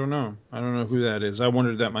 Yeah, I don't know. I don't know who that is. I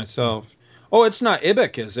wondered that myself. Oh, it's not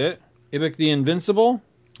Ibik, is it? Ibik the Invincible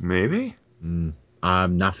Maybe?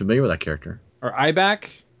 I'm not familiar with that character. or Ibak?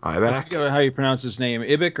 I I back. forget how you pronounce his name.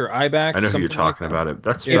 Ibik or Ibak, I know who you're something like talking that. about. It.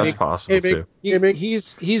 That's Yeah. possible too.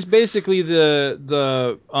 He's basically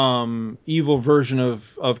the evil version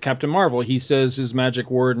of Captain Marvel. He says his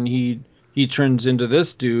magic word and he turns into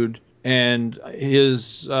this dude, and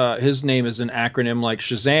his name is an acronym like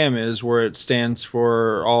Shazam is, where it stands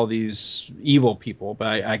for all these evil people. But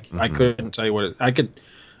I couldn't tell you what I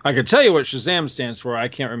could tell you what Shazam stands for. I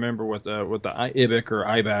can't remember what the Ibik or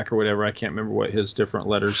Ibak or whatever. I can't remember what his different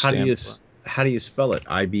letters How do stand you for. how do you spell it?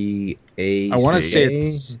 I want to say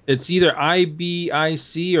IBACA. it's either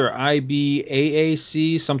IBIC or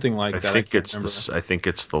IBAAC, something I like that. I think can't it's remember. I think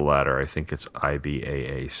it's the latter. I think it's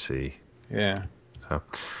IBAAC. Yeah. So,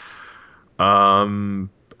 um,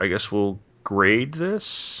 I guess we'll grade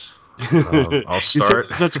this. I'll You said start.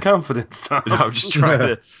 with such confidence, Tom. No, I'm just trying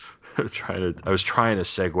to. I was trying to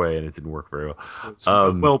segue and it didn't work very well. It's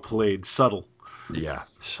well played, subtle. Yeah,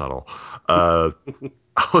 subtle. I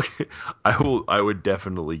would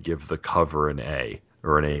definitely give the cover an A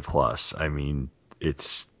or an A plus. I mean,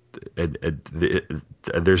 it's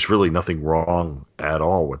there's really nothing wrong at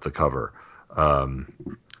all with the cover. Um,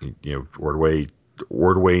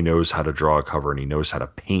 Ordway knows how to draw a cover and he knows how to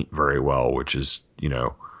paint very well, which is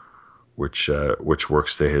which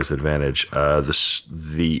works to his advantage.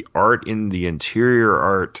 The art in the interior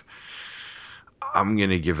art, I'm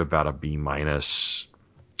gonna give about a B minus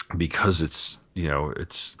because it's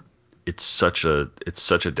it's such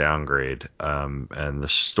a downgrade. And the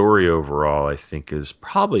story overall, I think, is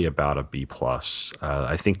probably about a B plus.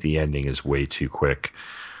 I think the ending is way too quick.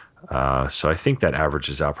 So I think that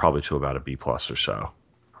averages out probably to about a B plus or so.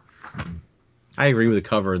 I agree with the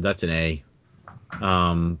cover. That's an A.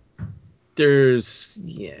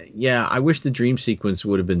 Yeah. I wish the dream sequence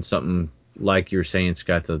would have been something like you're saying,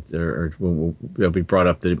 Scott, or we brought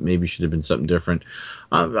up that it maybe should have been something different.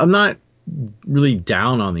 I'm not really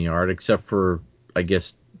down on the art, except for I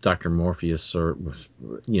guess Dr. Morpheus, or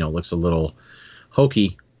looks a little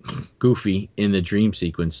hokey, goofy in the dream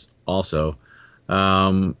sequence. Also,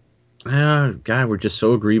 God, we're just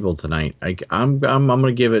so agreeable tonight. I'm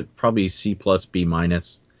gonna give it probably C plus B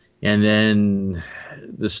minus, and then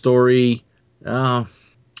the story, probably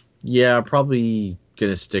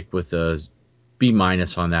gonna stick with a B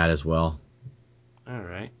minus on that as well. All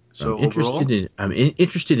right. So So overall, I'm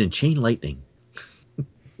interested in Chain Lightning.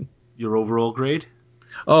 your overall grade?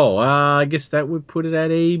 Oh, I guess that would put it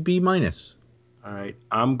at a B minus. All right.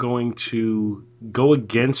 I'm going to go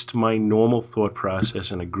against my normal thought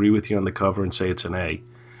process and agree with you on the cover and say it's an A.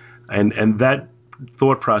 And that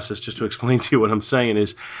thought process, just to explain to you what I'm saying,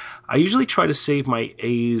 is I usually try to save my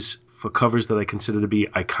A's for covers that I consider to be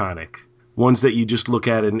iconic. Ones that you just look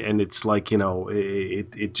at and it's like,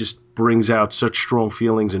 it just brings out such strong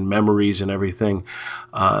feelings and memories and everything.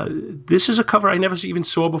 This is a cover I never even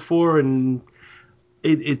saw before, and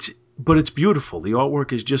but it's beautiful. The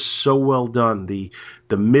artwork is just so well done.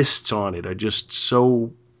 The mists on it are just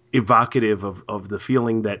so evocative of the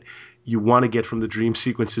feeling that you want to get from the dream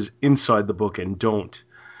sequences inside the book and don't.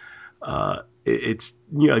 It's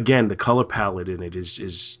again, the color palette in it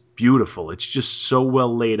is beautiful. It's just so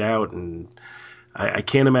well laid out, and I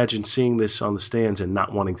can't imagine seeing this on the stands and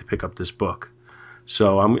not wanting to pick up this book.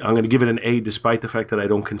 So I'm going to give it an A, despite the fact that I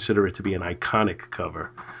don't consider it to be an iconic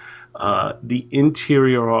cover. The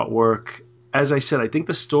interior artwork, as I said, I think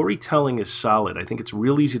the storytelling is solid. I think it's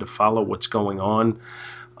real easy to follow what's going on.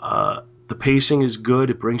 The pacing is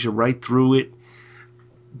good. It brings you right through it.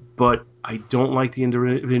 But I don't like the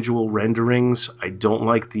individual renderings. I don't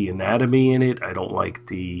like the anatomy in it. I don't like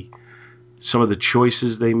some of the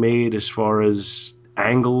choices they made as far as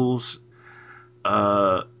angles.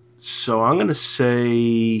 So I'm going to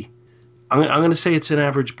say... I'm going to say it's an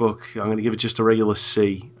average book. I'm going to give it just a regular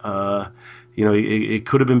C. It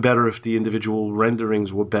could have been better if the individual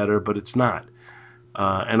renderings were better, but it's not.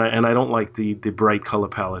 And I don't like the bright color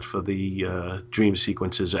palette for the dream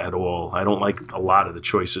sequences at all. I don't like a lot of the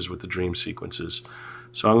choices with the dream sequences.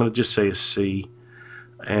 So I'm going to just say a C.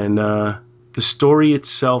 And the story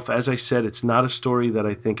itself, as I said, it's not a story that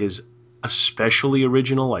I think is especially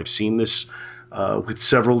original. I've seen this with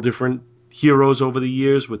several different heroes over the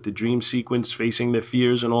years, with the dream sequence facing their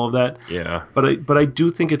fears and all of that. Yeah. But I do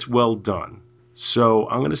think it's well done. So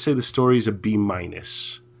I'm going to say the story is a B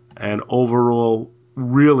minus. And overall,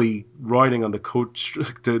 really riding on the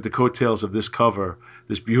coattails of this cover,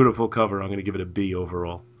 this beautiful cover, I'm going to give it a B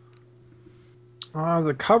overall.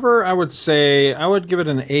 The cover, I would say, I would give it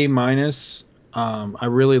an A minus. I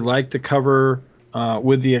really like the cover,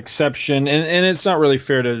 with the exception, and it's not really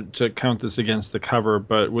fair to count this against the cover,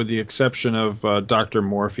 but with the exception of Dr.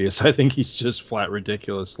 Morpheus, I think he's just flat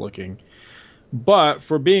ridiculous looking. But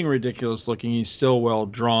for being ridiculous looking, he's still well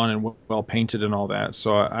drawn and well painted and all that.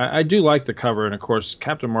 So I do like the cover, and of course,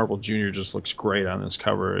 Captain Marvel Jr. just looks great on this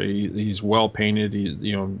cover. He's well painted.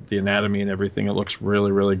 The anatomy and everything. It looks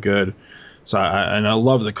really, really good. So I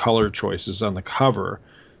love the color choices on the cover.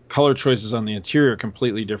 Color choices on the interior,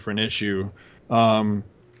 completely different issue.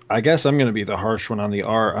 I guess I'm going to be the harsh one on the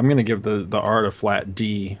art. I'm going to give the art a flat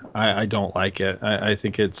D. I don't like it. I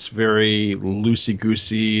think it's very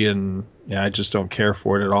loosey-goosey, and I just don't care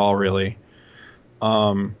for it at all, really.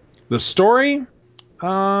 The story,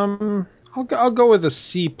 I'll go with a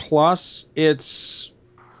C plus. It's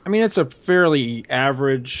a fairly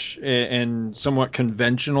average and somewhat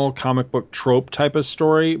conventional comic book trope type of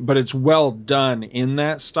story, but it's well done in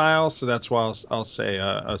that style. So that's why I'll say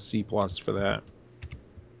a C plus for that.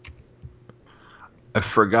 I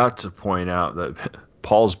forgot to point out that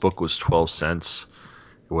Paul's book was 12 cents.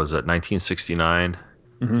 It was at 1969.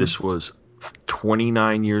 Mm-hmm. This was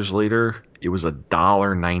 29 years later. It was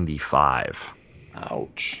 $1.95.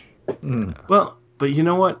 Ouch. Mm. Well, but you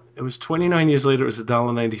know what? It was 29 years later. It was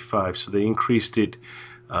 $1.95, so they increased it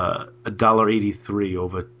 $1.83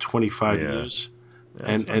 over 25 years.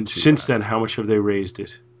 And since then, how much have they raised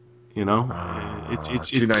it? It's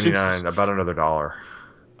 $2.99, about another dollar.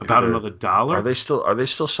 About another dollar. Are they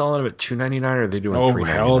still selling them at $2.99, or are they doing Oh $3.99?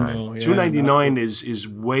 hell no! Yeah, $2.99 is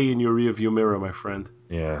way in your rearview mirror, my friend.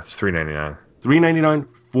 Yeah, it's $3.99. $3.99,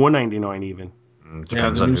 $4.99 even.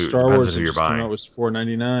 Depends the on new who. Star Depends Wars on who that you're just came buying. out was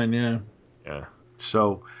 $4.99. Yeah. Yeah.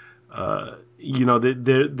 So,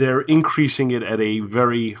 they're increasing it at a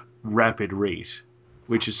very rapid rate,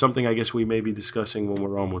 which is something I guess we may be discussing when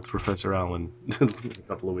we're on with Professor Allen in a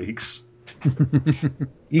couple of weeks.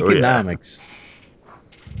 Economics.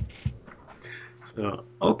 So,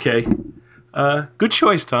 okay. Good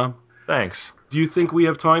choice, Tom. Thanks. Do you think we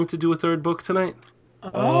have time to do a third book tonight?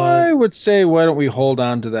 I would say, why don't we hold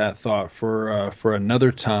on to that thought for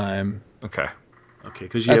another time? Okay. Okay,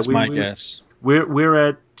 because That's my guess. We're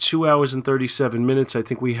at 2 hours and 37 minutes. I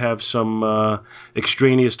think we have some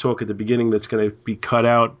extraneous talk at the beginning that's going to be cut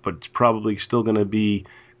out, but it's probably still going to be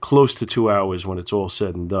close to 2 hours when it's all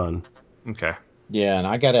said and done. Okay. Yeah, and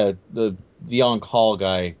I got the on-call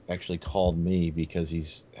guy actually called me because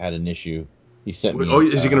he's had an issue. He sent me. Oh,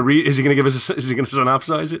 is he going to read? Is he going to give us? Is he going to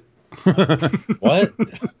synopsize it? What?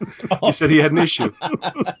 He said he had an issue.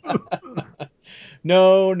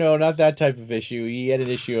 No, not that type of issue. He had an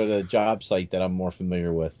issue at a job site that I'm more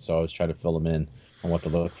familiar with, so I was trying to fill him in on what to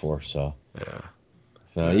look for. So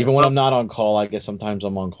even when I'm not on call, I guess sometimes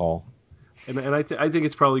I'm on call. And I think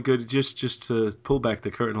it's probably good just to pull back the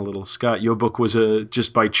curtain a little. Scott, your book was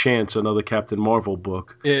just by chance another Captain Marvel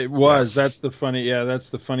book. It was. Yes. That's the funny. Yeah, that's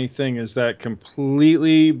the funny thing is that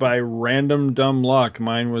completely by random dumb luck,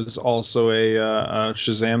 mine was also a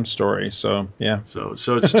Shazam story. So yeah. So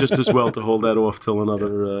it's just as well to hold that off till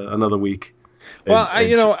another week. Well,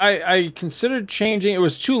 I considered changing. It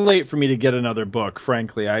was too late for me to get another book.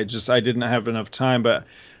 Frankly, I didn't have enough time. But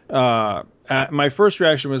my first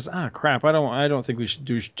reaction was, crap! I don't think we should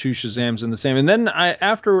do two Shazams in the same. And then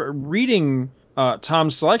after reading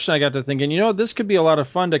Tom's selection, I got to thinking, this could be a lot of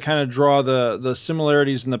fun to kind of draw the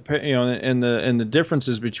similarities and the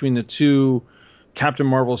differences between the two Captain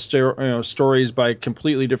Marvel stories by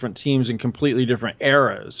completely different teams and completely different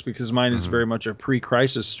eras. Because mine is very much a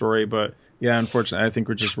pre-crisis story, but. Yeah, unfortunately, I think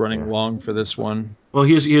we're just running long for this one. Well,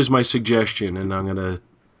 here's my suggestion, and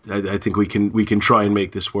I think we can try and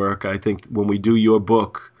make this work. I think when we do your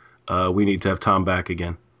book, we need to have Tom back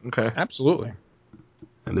again. Okay. Absolutely.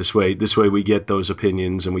 And this way we get those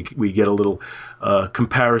opinions, and we get a little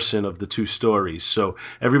comparison of the two stories. So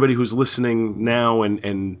everybody who's listening now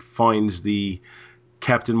and finds the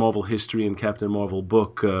Captain Marvel history and Captain Marvel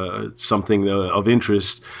book something of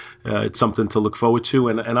interest. It's something to look forward to,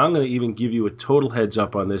 and I'm going to even give you a total heads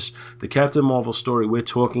up on this. The Captain Marvel story we're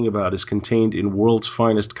talking about is contained in World's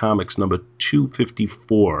Finest Comics number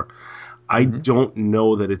 254. I don't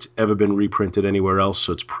know that it's ever been reprinted anywhere else,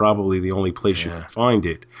 so it's probably the only place you can find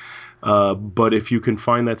it. But if you can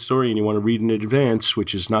find that story and you want to read in advance,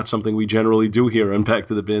 which is not something we generally do here on Back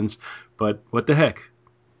to the Bins, but what the heck?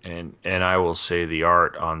 And I will say the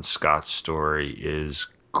art on Scott's story is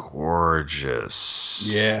gorgeous.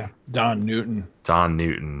 Yeah, Don Newton.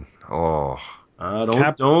 Oh,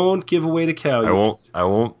 don't give away the cow. I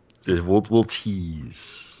won't. We'll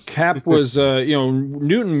tease. Cap was,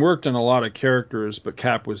 Newton worked on a lot of characters, but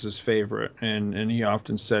Cap was his favorite, and he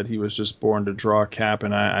often said he was just born to draw Cap,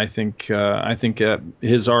 and I think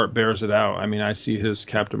his art bears it out. I mean, I see his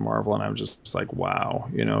Captain Marvel, and I'm just like, wow,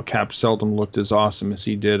 Cap seldom looked as awesome as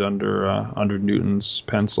he did under Newton's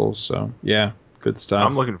pencils. So yeah, good stuff.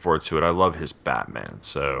 I'm looking forward to it. I love his Batman,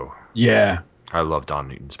 so yeah, I love Don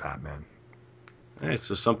Newton's Batman. All right,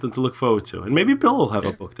 so something to look forward to, and maybe Bill will have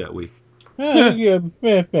a book that week. Yeah,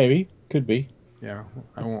 maybe. Could be. Yeah,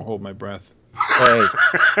 I won't hold my breath. Hey.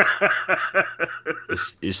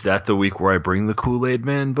 Is that the week where I bring the Kool-Aid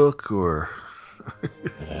Man book, or?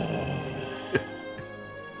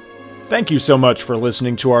 Thank you so much for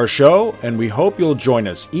listening to our show, and we hope you'll join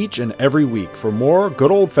us each and every week for more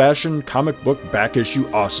good old-fashioned comic book back issue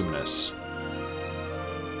awesomeness.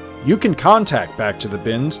 You can contact Back to the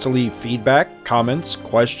Bins to leave feedback, comments,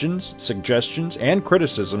 questions, suggestions, and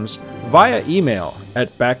criticisms via email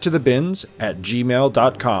at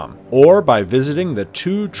backtothebins@gmail.com or by visiting the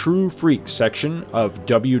Two True Freaks section of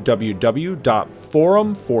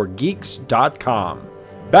www.forumforgeeks.com.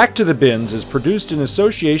 Back to the Bins is produced in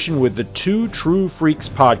association with the Two True Freaks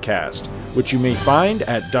podcast, which you may find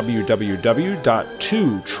at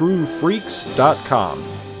www.twotruefreaks.com.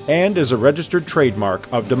 and is a registered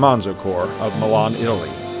trademark of DiManzo Corps of Milan, Italy.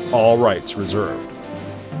 All rights reserved.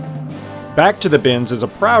 Back to the Bins is a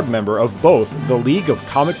proud member of both the League of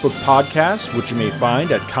Comic Book Podcasts, which you may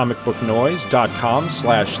find at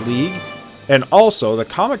comicbooknoise.com/league, and also the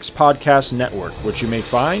Comics Podcast Network, which you may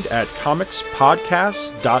find at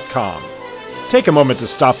comicspodcasts.com. Take a moment to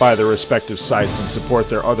stop by their respective sites and support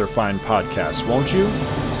their other fine podcasts, won't you?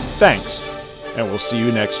 Thanks, and we'll see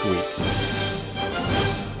you next week.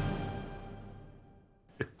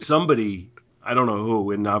 somebody, I don't know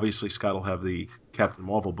who, and obviously Scott will have the Captain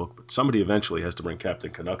Marvel book, but somebody eventually has to bring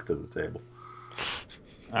Captain Canuck to the table.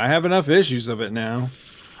 I have enough issues of it now.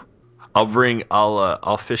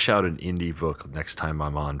 I'll fish out an indie book next time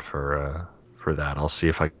I'm on for that. I'll see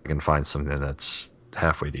if I can find something that's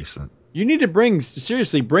halfway decent. You need to bring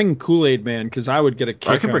Kool-Aid Man, because I would get a kick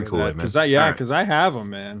I can out bring of Kool-Aid that. Man. Because I have them,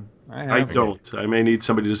 man. I don't. I may need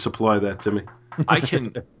somebody to supply that to me. I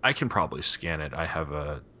can probably scan it. I have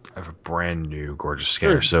a brand new gorgeous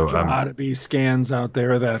scanner. There's So gotta be scans out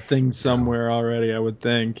there of that thing somewhere already, I would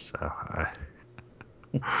think. So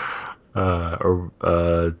I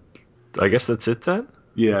guess that's it then.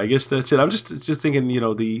 Yeah, I guess that's it. I'm just thinking,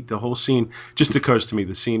 the whole scene just occurs to me.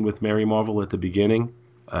 The scene with Mary Marvel at the beginning,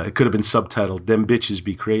 it could have been subtitled "Them bitches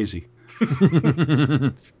be crazy."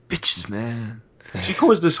 Bitches, man. She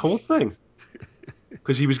caused this whole thing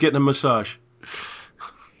because he was getting a massage.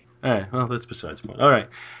 All right, well, that's besides the point. All right,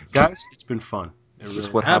 guys, it's been fun. It's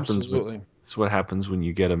just what happens. Absolutely. It's what happens when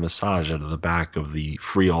you get a massage out of the back of the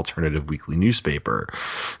free alternative weekly newspaper.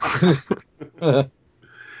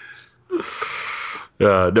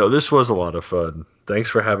 No, this was a lot of fun. Thanks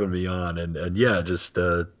for having me on, and yeah, just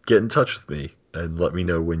get in touch with me and let me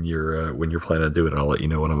know when you're planning on doing it. I'll let you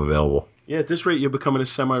know when I'm available. Yeah, at this rate, you're becoming a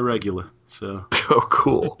semi-regular. So, oh,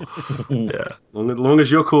 cool. Yeah, as long as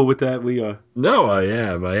you're cool with that, we are. No, I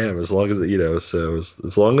am. As long as So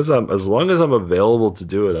as long as I'm available to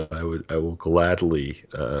do it, I will gladly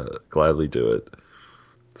do it.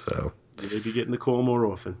 So You may be getting the call more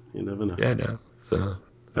often. You never know. yeah, no. So All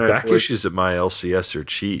right, back boys. issues at my LCS are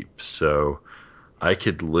cheap, so I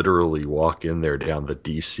could literally walk in there down the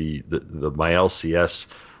DC my LCS.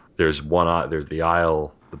 There's the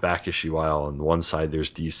aisle, the back issue aisle, and one side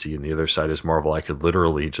there's DC, and the other side is Marvel. I could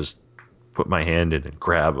literally just put my hand in and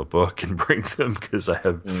grab a book and bring them because I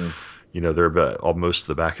have, they're about most of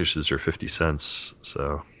the back issues are 50 cents.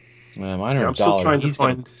 So mine are I'm still $1. trying to He's got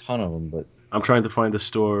find a ton of them, but I'm trying to find a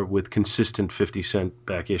store with consistent 50-cent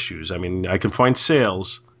back issues. I mean, I can find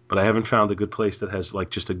sales, but I haven't found a good place that has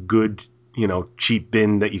like just a good, cheap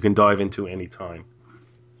bin that you can dive into anytime.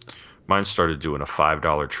 mine started doing a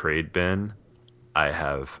 $5 trade bin. I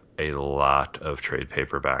have a lot of trade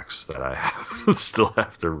paperbacks that I still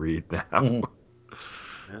have to read now.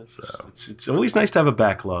 It's always nice to have a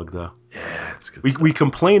backlog, though. Yeah, it's good. We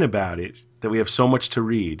complain about it that we have so much to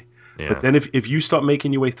read, but then if you start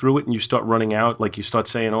making your way through it and you start running out, like you start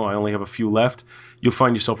saying, "Oh, I only have a few left," you'll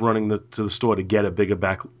find yourself running to the store to get a bigger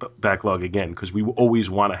backlog again because we always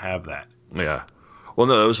want to have that. Yeah. Well,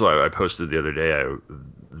 no, that was why I posted the other day.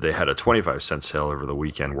 They had a 25-cent sale over the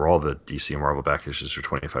weekend where all the DC and Marvel back issues are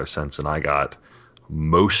 25 cents, and I got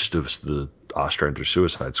most of the Ostrander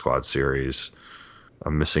Suicide Squad series.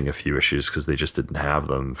 I'm missing a few issues because they just didn't have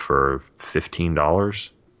them for $15.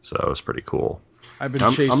 So it was pretty cool. I've been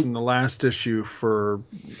chasing the last issue for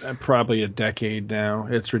probably a decade now.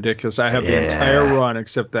 It's ridiculous. I have the entire run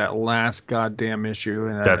except that last goddamn issue,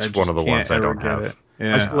 and that's I just one of the can't ones I don't have. it.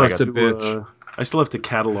 Yeah, I still have to bitch. I still have to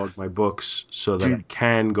catalog my books so that I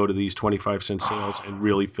can go to these 25-cent sales and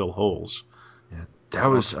really fill holes. Yeah, that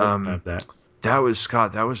was have that. That was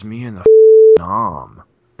Scott. That was me and the Nom.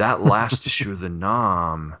 That last issue of the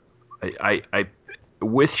Nom, I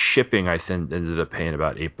with shipping, I ended up paying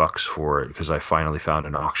about $8 for it because I finally found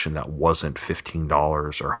an auction that wasn't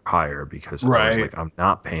 $15 or higher because I was like, I'm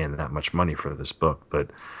not paying that much money for this book.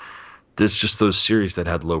 But there's just those series that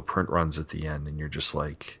had low print runs at the end, and you're just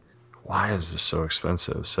like, why is this so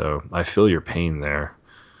expensive? So I feel your pain there.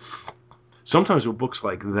 Sometimes with books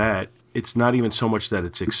like that, it's not even so much that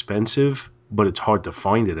it's expensive, but it's hard to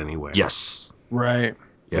find it anywhere. Yes. Right.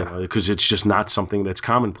 Yeah. Because it's just not something that's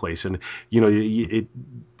commonplace. And,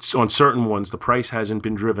 on certain ones, the price hasn't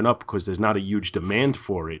been driven up because there's not a huge demand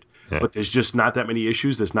for it. Yeah. But there's just not that many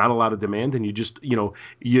issues. There's not a lot of demand. And you just,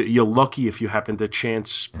 you're lucky if you happen to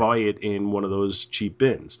chance buy it in one of those cheap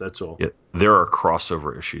bins. That's all. Yeah. There are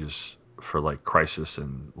crossover issues for like Crisis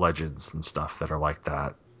and Legends and stuff that are like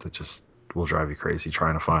that just will drive you crazy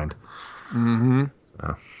trying to find. Mm-hmm.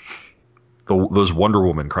 So, those Wonder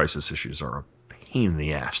Woman Crisis issues are a pain in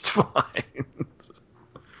the ass to find.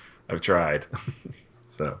 I've tried.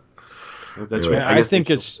 So that's anyway, right.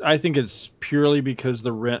 I think it's purely because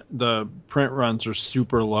the print runs are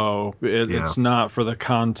super low. It's not for the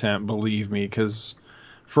content, believe me, because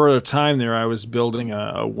for a time there I was building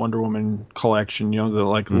a Wonder Woman collection,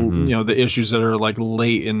 the issues that are like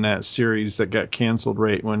late in that series that got canceled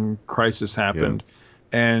right when Crisis happened. Yeah.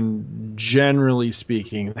 And generally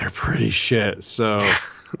speaking, they're pretty shit. So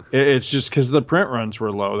It's just because the print runs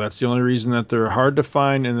were low. That's the only reason that they're hard to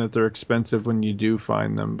find and that they're expensive when you do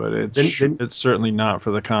find them. But it's certainly not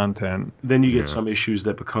for the content. Then you get some issues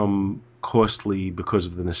that become costly because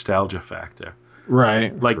of the nostalgia factor.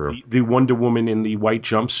 Right. Like the Wonder Woman in the white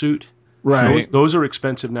jumpsuit. Right. Those are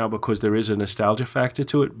expensive now because there is a nostalgia factor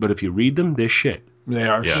to it. But if you read them, they're shit. They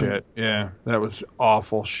are shit. Yeah. That was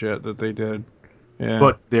awful shit that they did. Yeah.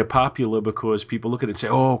 But they're popular because people look at it and say,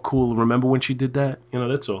 "Oh, cool! Remember when she did that?"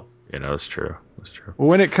 That's all. That's true. That's true. Well,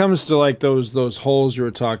 when it comes to like those holes you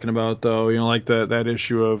were talking about, though, like that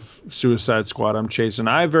issue of Suicide Squad I'm chasing,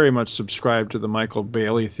 I very much subscribe to the Michael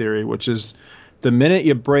Bailey theory, which is the minute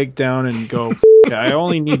you break down and go, I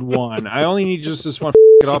only need one. I only need just this one.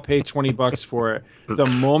 I'll pay $20 for it. The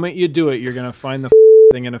moment you do it, you're gonna find the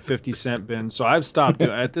thing in a 50-cent bin. So I've stopped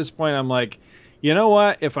doing it. At this point, I'm like, you know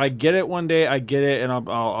what? If I get it one day, I get it, and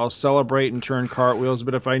I'll celebrate and turn cartwheels.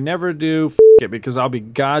 But if I never do, it, because I'll be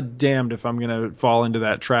goddamned if I'm gonna fall into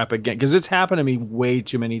that trap again. Because it's happened to me way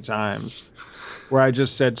too many times, where I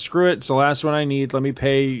just said, "Screw it! It's the last one I need. Let me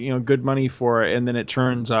pay good money for it," and then it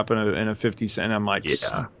turns up in a 50-cent. And I'm like,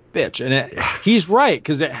 bitch! And he's right,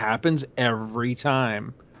 because it happens every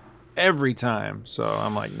time. So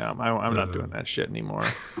I'm like, no, I'm not doing that shit anymore.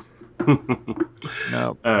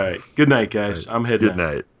 No. All right. Good night, guys. I'm heading Good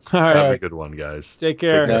night. All right. Have a good one, guys. Take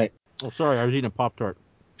care. Good night. Oh, sorry, I was eating a Pop-Tart.